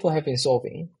 how people have been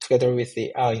solving together with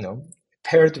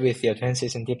paired with the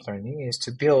advances in deep learning, is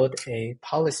to build a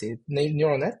policy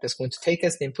neural net that's going to take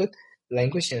as the input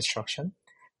language instruction,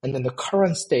 and then the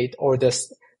current state or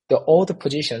all the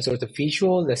positions or the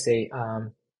visual, let's say,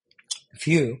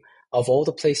 view of all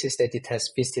the places that it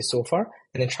has visited so far,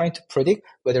 and then trying to predict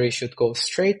whether it should go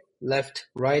straight, left,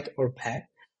 right, or back.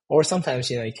 Or sometimes,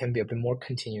 it can be a bit more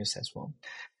continuous as well.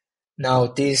 Now,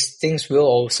 these things will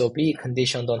also be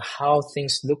conditioned on how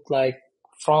things look like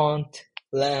front,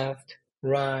 left,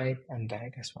 right, and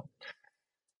back as well.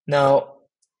 Now,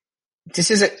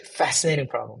 this is a fascinating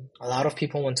problem. A lot of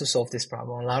people want to solve this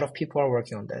problem. A lot of people are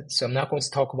working on that. So I'm not going to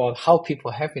talk about how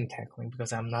people have been tackling,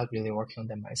 because I'm not really working on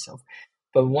them myself.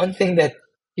 But one thing that,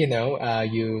 you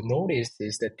notice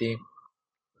is that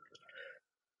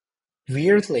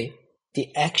weirdly,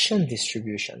 the action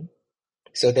distribution,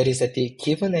 so that is that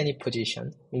given any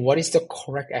position, what is the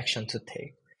correct action to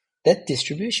take? That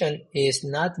distribution is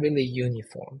not really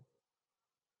uniform,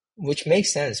 which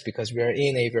makes sense because we are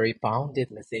in a very bounded,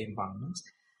 let's say, environment.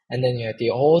 And then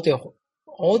all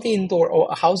the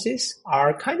indoor houses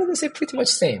are kind of, let's say, pretty much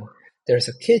same. There's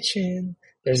a kitchen,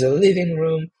 there's a living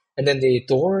room, And then the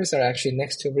doors are actually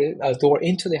next to door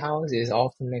into the house is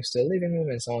often next to the living room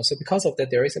and so on. So because of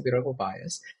that, there is a bit of a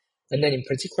bias. And then in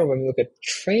particular, when we look at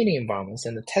training environments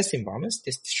and the test environments,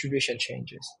 this distribution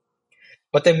changes.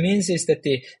 What that means is that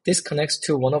this connects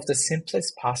to one of the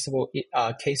simplest possible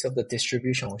case of the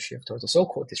distributional shift, or the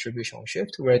so-called distributional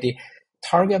shift, where the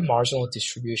target marginal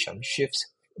distribution shifts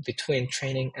between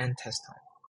training and test time.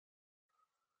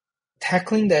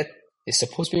 Tackling that is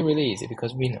supposed to be really easy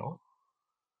because we know.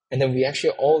 And then we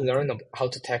actually all learn how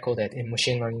to tackle that in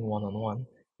machine learning 101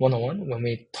 when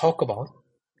we talk about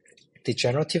the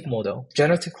generative model,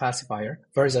 generative classifier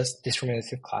versus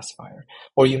discriminative classifier.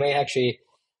 Or you may actually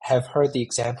have heard the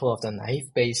example of the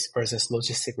naive-Bayes versus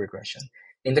logistic regression.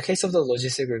 In the case of the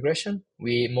logistic regression,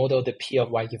 we model the P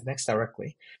of y given x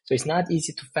directly. So it's not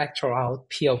easy to factor out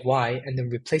P of y and then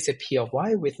replace a P of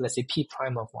y with, let's say, P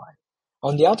prime of y.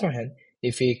 On the other hand,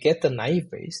 if we get the naive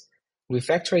Bayes, we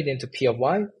factor it into P of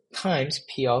y times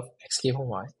P of x given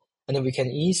y, and then we can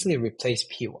easily replace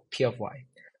P of y.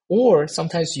 Or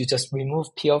sometimes you just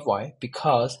remove P of y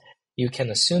because you can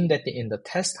assume that in the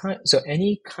test time, so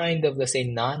any kind of, let's say,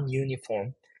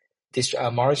 non-uniform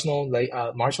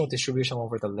marginal distribution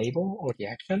over the label or the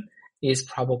action is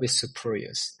probably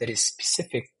spurious, that is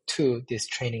specific to this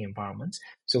training environment.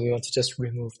 So we want to just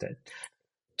remove that.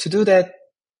 To do that,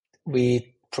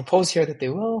 we propose here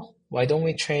that why don't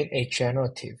we train a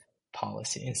generative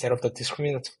policy instead of the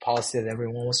discriminative policy that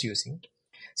everyone was using?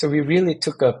 So we really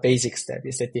took a basic step.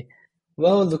 Is that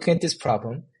looking at this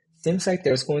problem, seems like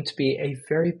there's going to be a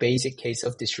very basic case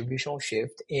of distributional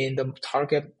shift in the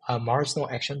target marginal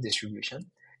action distribution.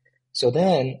 So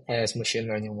then, as Machine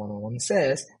Learning 101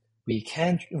 says,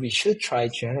 we should try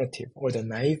generative or the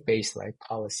naive Bayes-like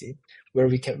policy, where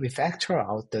we factor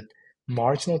out the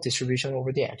marginal distribution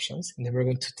over the actions, and then we're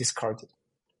going to discard it.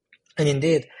 And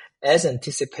indeed, as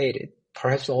anticipated,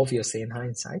 perhaps obviously in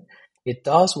hindsight, it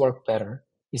does work better,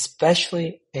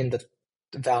 especially in the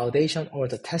validation or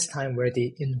the test time where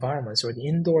the environments or the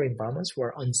indoor environments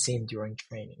were unseen during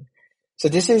training. So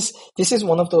this is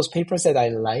one of those papers that I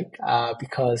like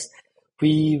because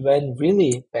we went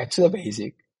really back to the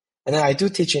basic. And then I do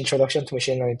teach Introduction to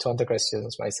Machine Learning to undergrad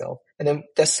students myself. And then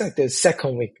that's like the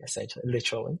second week, essentially,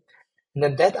 literally. And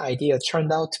then that idea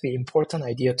turned out to be an important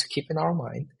idea to keep in our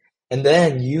mind and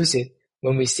then use it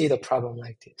when we see the problem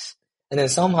like this. And then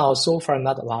somehow, so far,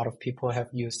 not a lot of people have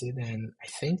used it. And I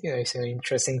think it's an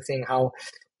interesting thing how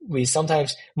we're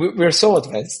so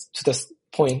advanced to the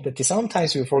point that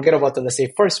sometimes we forget about the, let's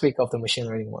say, first week of the Machine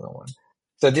Learning 101.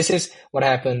 So this is what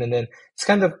happened. And then it's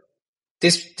kind of,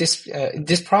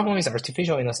 this problem is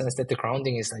artificial in a sense that the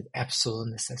grounding is like absolute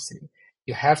necessity.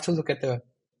 You have to look at the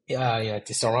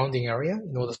surrounding area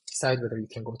in order to decide whether you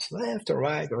can go to left or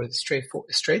right or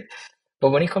straight. But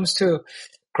when it comes to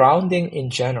grounding in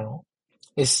general,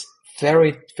 it's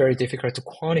very, very difficult to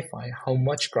quantify how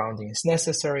much grounding is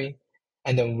necessary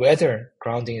and then whether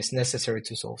grounding is necessary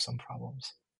to solve some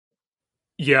problems.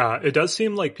 Yeah, it does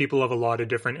seem like people have a lot of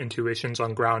different intuitions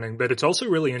on grounding, but it's also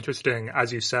really interesting,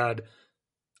 as you said.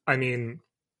 I mean,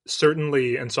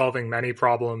 certainly in solving many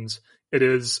problems, it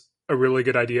is a really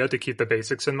good idea to keep the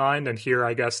basics in mind. And here,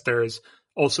 I guess there's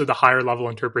also the higher level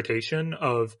interpretation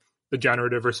of the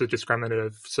generative versus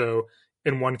discriminative. So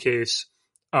in one case,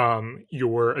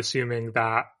 you're assuming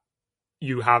that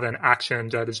you have an action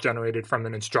that is generated from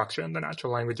an instruction, the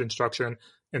natural language instruction.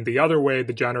 In the other way,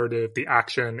 the generative, the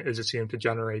action is assumed to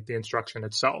generate the instruction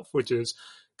itself, which is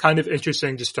kind of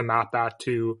interesting just to map that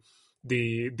to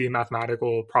the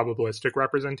mathematical probabilistic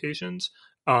representations.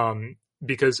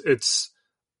 Because it's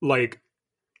like,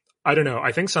 I don't know,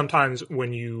 I think sometimes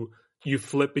when you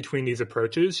flip between these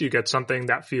approaches, you get something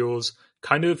that feels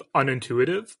kind of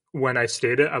unintuitive when I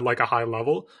state it at like a high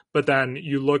level, but then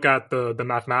you look at the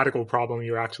mathematical problem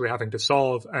you're actually having to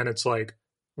solve, and it's like,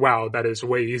 wow, that is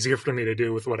way easier for me to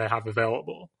do with what I have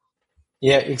available.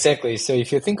 Yeah, exactly. So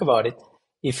if you think about it,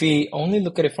 if we only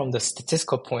look at it from the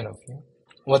statistical point of view,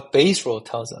 what Bayes' rule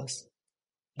tells us,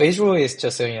 Bayes' rule is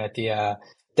just the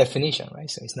definition, right?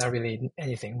 So it's not really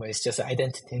anything, but it's just an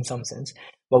identity in some sense.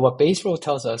 But what Bayes' rule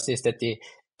tells us is that the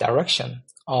direction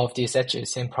of these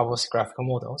edges in probabilistic graphical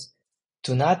models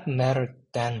do not matter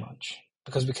that much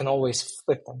because we can always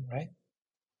flip them, right?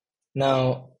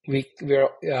 Now,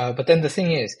 but then the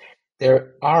thing is,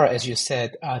 there are, as you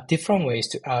said, different ways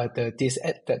to,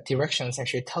 the directions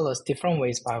actually tell us different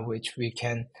ways by which we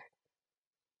can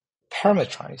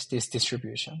parameterize these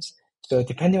distributions. So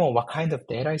depending on what kind of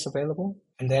data is available,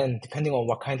 and then depending on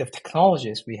what kind of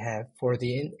technologies we have for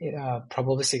the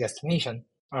probabilistic estimation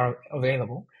are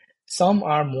available, some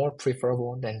are more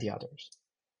preferable than the others.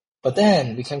 But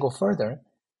then we can go further.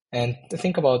 and to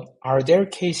think about, are there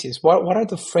cases, what are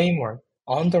the framework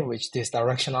under which this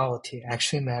directionality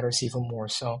actually matters even more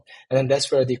so? And then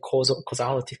that's where the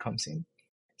causality comes in.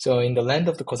 So in the land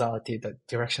of the causality, the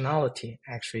directionality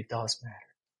actually does matter.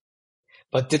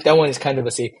 But that one is kind of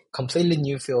a completely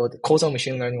new field. Causal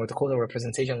machine learning or the causal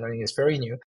representation learning is very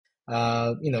new.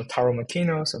 Taro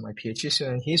Makino, so my PhD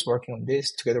student, he's working on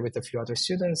this together with a few other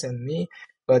students and me,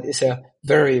 but it's a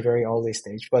very, very early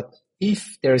stage. But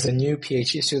if there's a new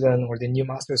PhD student or the new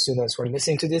master students who are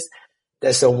listening to this,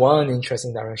 that's a one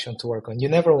interesting direction to work on. You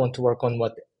never want to work on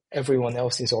what everyone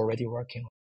else is already working on.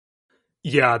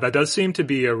 Yeah, that does seem to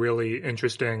be a really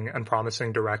interesting and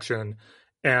promising direction.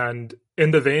 And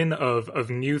in the vein of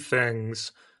new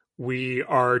things, we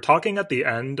are talking at the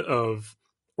end of,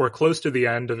 or close to the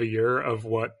end of a year of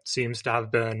what seems to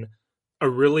have been a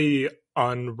really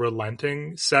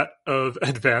unrelenting set of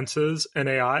advances in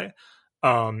AI.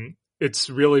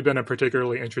 It's really been a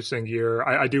particularly interesting year.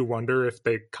 I do wonder if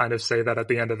they kind of say that at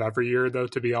the end of every year, though,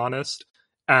 to be honest.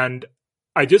 And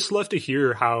I just love to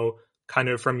hear how, kind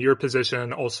of from your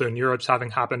position, also in Europe's having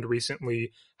happened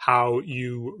recently, how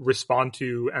you respond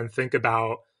to and think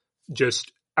about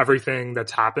just everything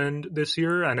that's happened this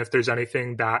year, and if there's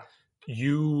anything that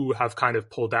you have kind of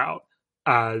pulled out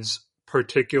as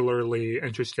particularly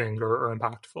interesting or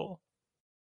impactful.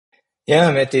 Yeah,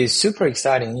 I mean, it's super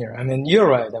exciting year. I mean, you're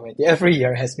right. I mean, every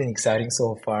year has been exciting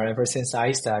so far, ever since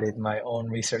I started my own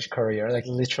research career. Like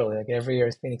literally, like every year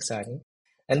has been exciting.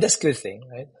 And that's a good thing,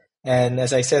 right? And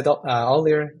as I said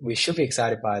earlier, we should be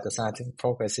excited by the scientific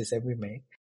progresses that we make.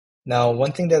 Now,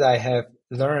 one thing that I have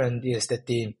learned is that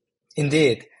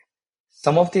indeed,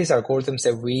 some of these algorithms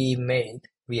that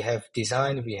we have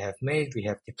designed, we have made, we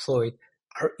have deployed,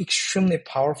 are extremely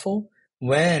powerful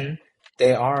when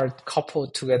they are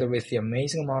coupled together with the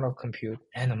amazing amount of compute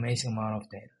and amazing amount of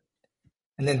data.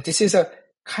 And then this is a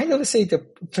kind of, the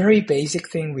very basic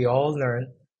thing we all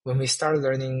learn when we start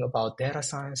learning about data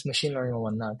science, machine learning or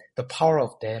whatnot, the power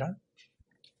of data.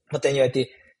 But then the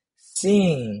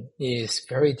seeing is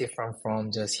very different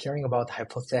from just hearing about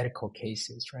hypothetical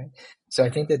cases, right? So I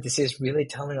think that this is really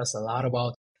telling us a lot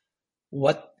about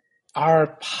what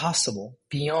are possible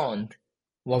beyond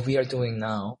what we are doing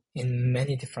now in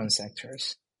many different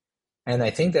sectors. And I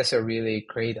think that's a really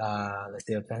great,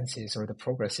 the advances or the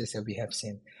progresses that we have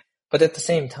seen. But at the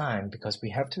same time, because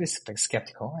we have to be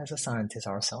skeptical as a scientist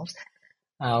ourselves,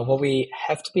 what we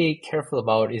have to be careful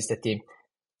about is that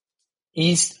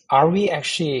are we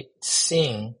actually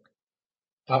seeing,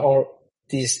 or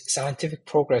these scientific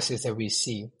progresses that we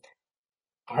see,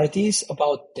 are these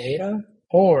about data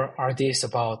or are these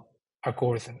about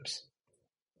algorithms?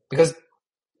 Because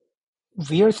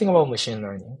we are thinking about machine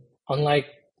learning, unlike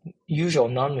usual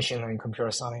non-machine learning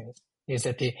computer science, is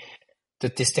that the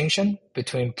distinction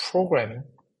between programming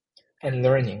and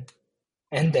learning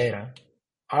and data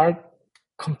are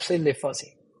completely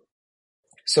fuzzy.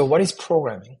 So what is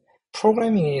programming?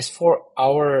 Programming is for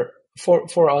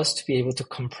us to be able to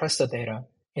compress the data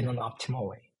in an optimal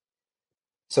way.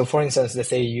 So for instance, let's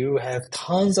say you have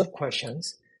tons of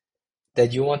questions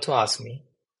that you want to ask me.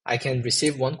 I can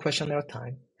receive one question at a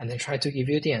time and then try to give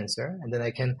you the answer. And then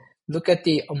I can look at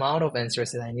the amount of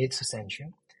answers that I need to send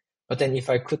you. But then if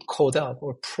I could code up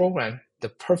or program the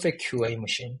perfect QA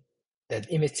machine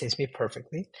that imitates me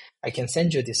perfectly, I can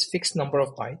send you this fixed number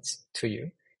of bytes to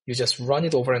you. You just run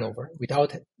it over and over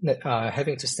without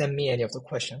having to send me any of the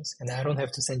questions. And I don't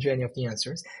have to send you any of the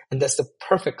answers. And that's the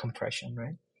perfect compression,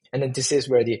 right? And then this is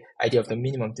where the idea of the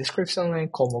minimum description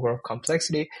length, Kolmogorov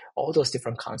complexity, all those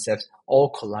different concepts all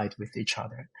collide with each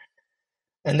other.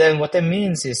 And then what that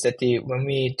means is that when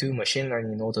we do machine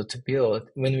learning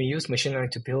when we use machine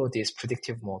learning to build these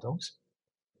predictive models,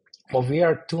 what we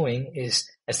are doing is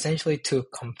essentially to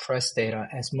compress data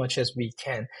as much as we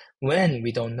can when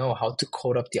we don't know how to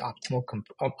code up the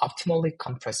optimally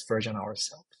compressed version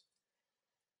ourselves.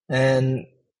 And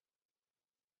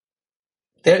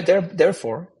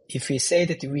therefore, if we say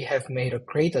that we have made a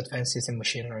great advances in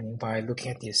machine learning by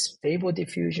looking at this stable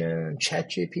diffusion,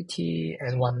 ChatGPT,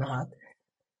 and whatnot,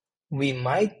 we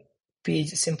might be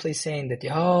simply saying that,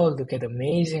 look at the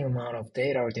amazing amount of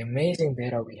data or the amazing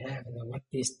data we have and what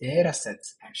these data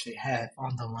sets actually have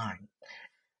on the line.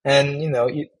 And,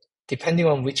 depending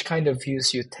on which kind of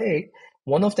views you take,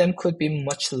 one of them could be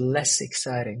much less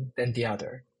exciting than the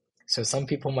other. So some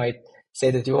people might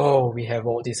say that, we have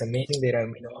all this amazing data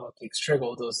and we know how to extract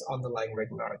all those underlying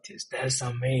regularities. That's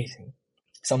amazing.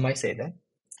 Some might say that.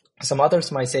 Some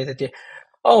others might say that it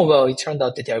turned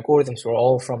out that the algorithms were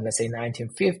all from, let's say,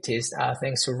 1950s,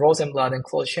 thanks to Rosenblatt and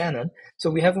Claude Shannon.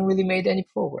 So we haven't really made any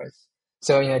progress.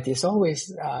 So, there's always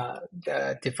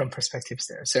the different perspectives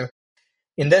there. So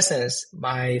in that sense,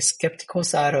 my skeptical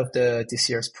side of this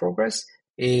year's progress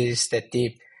is that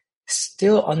it's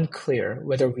still unclear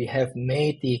whether we have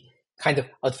made the kind of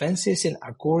advances in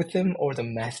algorithm or the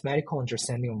mathematical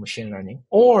understanding of machine learning,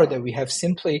 or that we have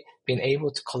simply been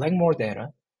able to collect more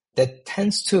data that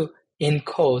tends to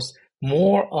encode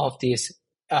more of these,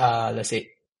 let's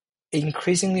say,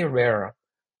 increasingly rare,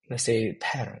 let's say,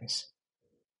 patterns.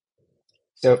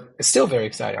 So it's still very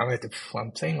exciting.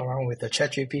 I'm playing around with the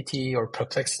ChatGPT or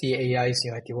Perplexity AIs,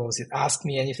 what was it? Ask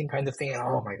me anything kind of thing.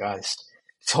 Oh my God, it's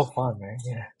so fun, man.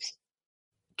 Yeah.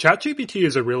 ChatGPT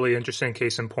is a really interesting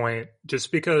case in point,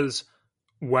 just because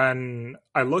when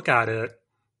I look at it,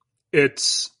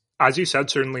 it's, as you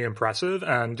said, certainly impressive.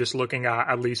 And just looking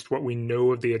at least what we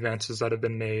know of the advances that have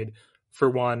been made, for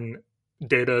one,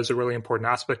 data is a really important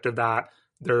aspect of that.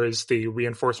 There is the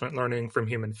reinforcement learning from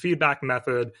human feedback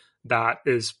method that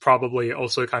is probably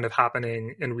also kind of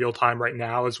happening in real time right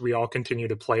now as we all continue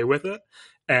to play with it.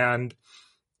 And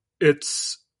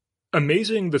it's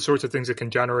amazing the sorts of things it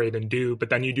can generate and do, but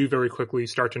then you do very quickly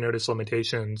start to notice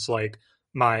limitations. Like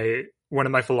one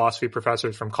of my philosophy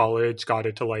professors from college got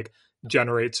it to like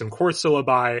generate some course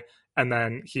syllabi, and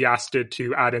then he asked it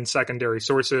to add in secondary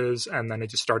sources, and then it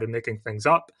just started making things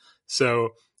up. So,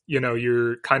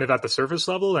 you're kind of at the surface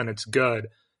level and it's good.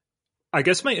 I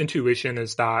guess my intuition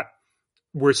is that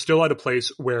we're still at a place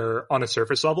where on a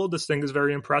surface level, this thing is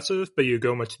very impressive, but you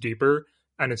go much deeper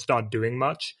and it's not doing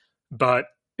much. But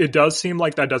it does seem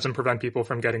like that doesn't prevent people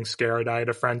from getting scared. I had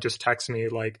a friend just text me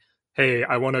like, hey,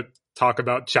 I want to talk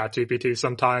about ChatGPT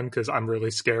sometime because I'm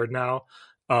really scared now.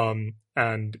 And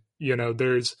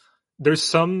there's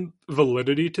some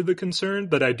validity to the concern,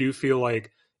 but I do feel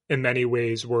like in many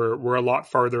ways we're a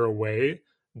lot farther away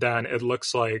than it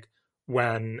looks like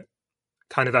when,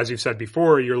 kind of as you said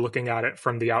before, you're looking at it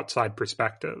from the outside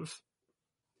perspective.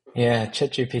 Yeah,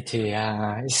 ChatGPT,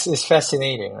 it's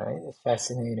fascinating, right? It's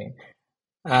fascinating.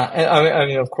 And I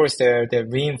mean, of course, the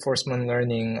reinforcement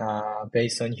learning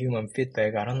based on human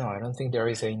feedback. I don't know. I don't think there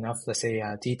is enough, let's say,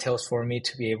 details for me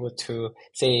to be able to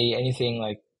say anything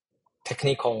like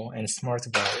technical and smart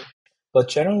about it. But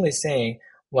generally saying,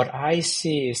 what I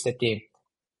see is that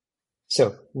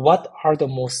so what are the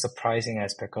most surprising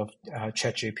aspect of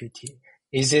ChatGPT?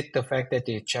 Is it the fact that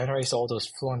it generates all those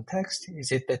fluent text?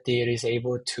 Is it that it is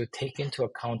able to take into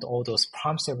account all those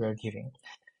prompts that we're giving?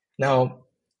 Now,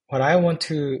 what I'm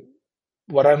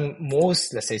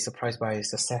most, let's say, surprised by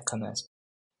is the second aspect.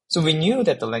 So we knew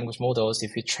that the language models,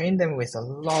 if we train them with a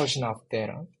large enough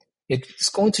data, it's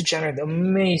going to generate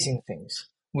amazing things.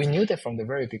 We knew that from the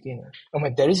very beginning. I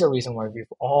mean, there is a reason why we've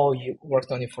all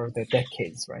worked on it for the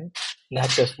decades, right? Not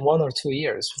just 1 or 2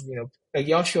 years. Like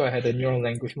Joshua had a neural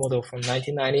language model from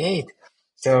 1998.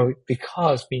 So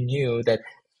because we knew that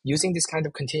using this kind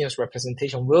of continuous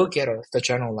representation will get us the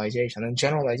generalization, and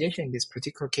generalization in this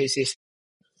particular case is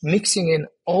mixing in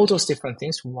all those different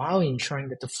things while ensuring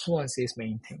that the fluency is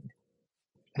maintained.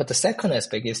 But the second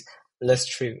aspect is less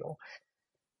trivial.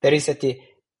 That is that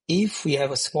if we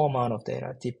have a small amount of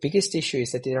data, the biggest issue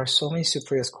is that there are so many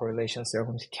spurious correlations that are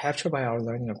going to be captured by our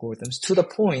learning algorithms, to the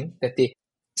point that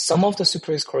some of the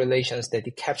spurious correlations that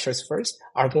it captures first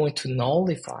are going to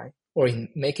nullify or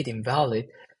make it invalid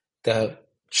the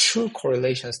true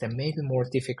correlations that may be more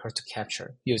difficult to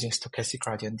capture using stochastic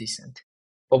gradient descent.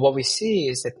 But what we see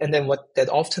is that, and then what that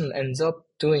often ends up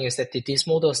doing is that these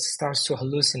models starts to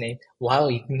hallucinate while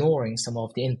ignoring some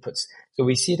of the inputs. So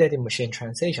we see that in machine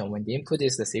translation, when the input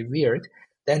is, let's say, weird,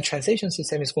 then translation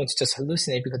system is going to just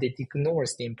hallucinate because it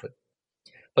ignores the input.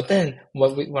 But then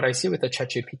what I see with the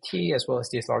ChatGPT as well as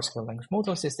these large-scale language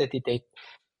models is that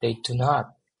they do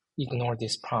not ignore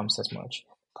these prompts as much.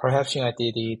 Perhaps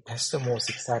that's the most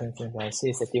exciting thing that I see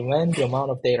is that when the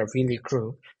amount of data really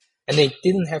grew, and they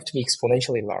didn't have to be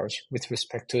exponentially large with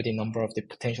respect to the number of the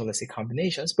potential, let's say,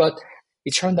 combinations, but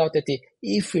it turned out that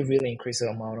if we really increase the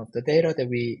amount of the data that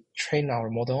we train our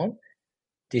model on,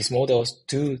 these models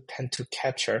do tend to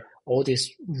capture all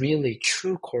these really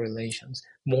true correlations,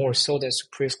 more so than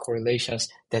spurious correlations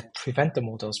that prevent the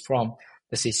models from,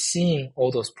 let's say, seeing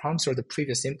all those prompts or the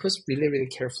previous inputs really, really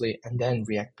carefully and then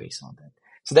react based on that.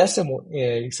 So that's the more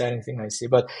exciting thing I see.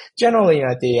 But generally,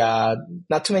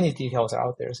 not too many details are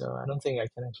out there, so I don't think I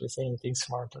can actually say anything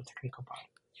smart or technical about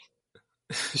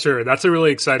it. Sure, that's a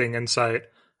really exciting insight.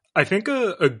 I think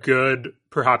a good,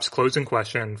 perhaps, closing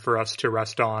question for us to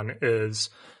rest on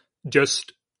is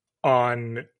just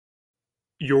on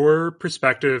your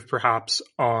perspective, perhaps,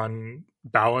 on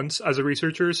balance as a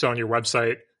researcher. So on your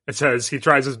website, it says he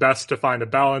tries his best to find a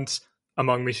balance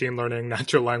among machine learning,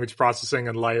 natural language processing,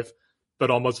 and life. but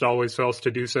almost always fails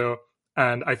to do so.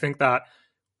 And I think that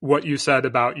what you said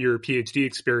about your PhD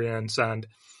experience and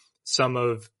some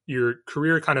of your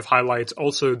career kind of highlights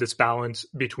also this balance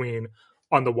between,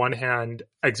 on the one hand,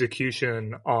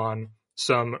 execution on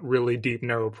some really deep,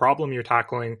 narrow problem you're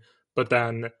tackling, but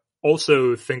then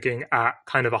also thinking at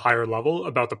kind of a higher level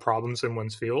about the problems in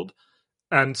one's field.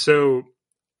 And so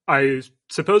I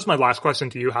suppose my last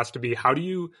question to you has to be, how do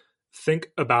you think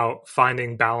about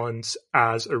finding balance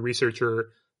as a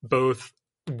researcher, both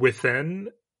within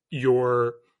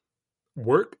your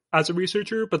work as a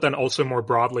researcher, but then also more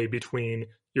broadly between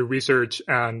your research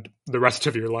and the rest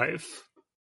of your life?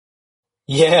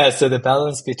 Yeah, so the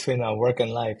balance between work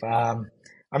and life.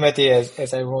 I'm at the,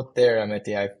 as I wrote there,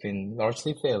 I've been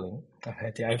largely failing.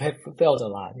 I've failed a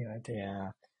lot.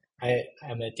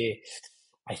 I'm at the,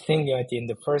 I think in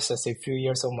the first, say, few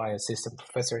years of my assistant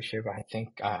professorship, I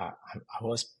think I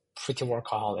was pretty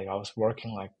workaholic. I was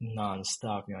working like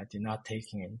nonstop. I did not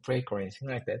taking any break or anything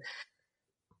like that.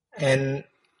 And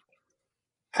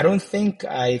I don't think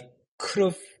I could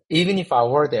have, even if I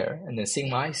were there and then seeing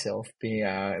myself be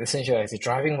essentially like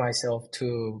driving myself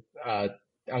to,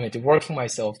 working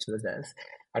myself to the death,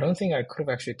 I don't think I could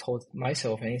have actually told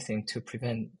myself anything to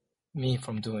prevent me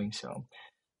from doing so.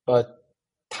 But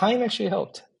time actually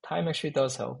helped. Time actually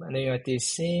does help. And then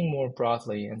seeing more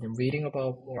broadly and then reading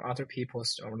about more other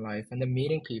people's life and then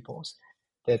meeting people's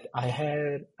that I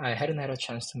hadn't had a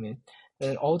chance to meet.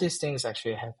 And all these things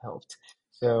actually have helped.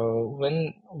 So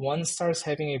when one starts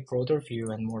having a broader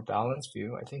view and more balanced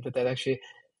view, I think that actually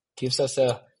gives us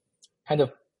a kind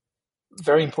of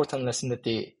very important lesson that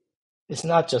it's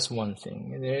not just one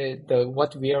thing.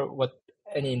 What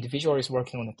any individual is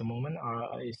working on at the moment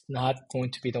is not going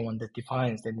to be the one that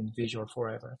defines that individual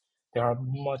forever. There are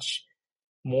much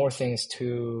more things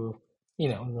to,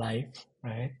 life,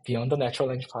 right? Beyond the natural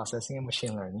language processing and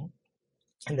machine learning.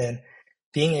 And then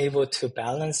being able to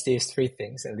balance these three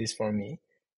things, at least for me,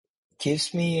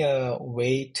 gives me a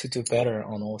way to do better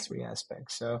on all three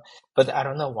aspects. So, but I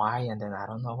don't know why, and then I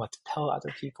don't know what to tell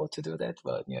other people to do that.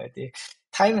 But the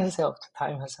time has helped.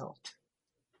 Time has helped.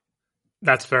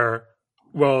 That's fair.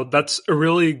 Well, that's a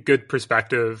really good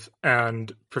perspective.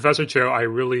 And Professor Cho, I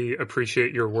really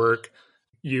appreciate your work.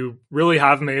 You really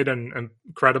have made an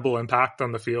incredible impact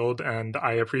on the field, and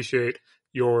I appreciate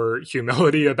your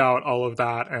humility about all of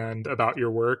that and about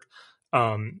your work.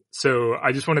 So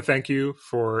I just want to thank you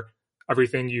for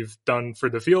everything you've done for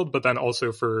the field, but then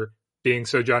also for being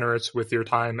so generous with your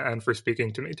time and for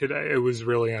speaking to me today. It was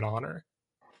really an honor.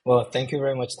 Well, thank you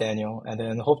very much, Daniel, and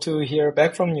then hope to hear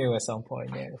back from you at some point.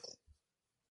 Yes.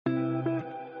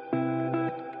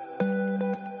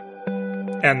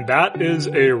 And that is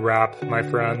a wrap, my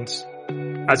friends.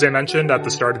 As I mentioned at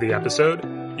the start of the episode,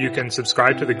 you can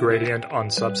subscribe to The Gradient on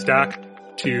Substack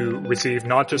to receive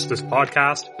not just this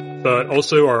podcast, but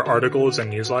also our articles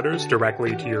and newsletters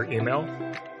directly to your email.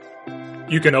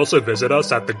 You can also visit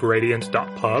us at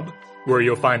thegradient.pub, where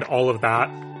you'll find all of that,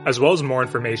 as well as more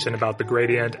information about The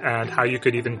Gradient and how you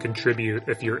could even contribute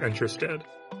if you're interested.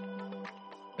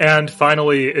 And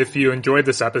finally, if you enjoyed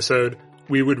this episode,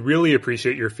 we would really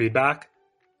appreciate your feedback.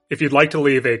 If you'd like to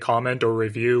leave a comment or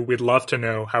review, we'd love to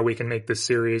know how we can make this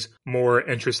series more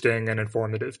interesting and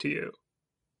informative to you.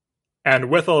 And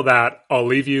with all that, I'll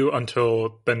leave you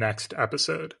until the next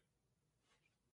episode.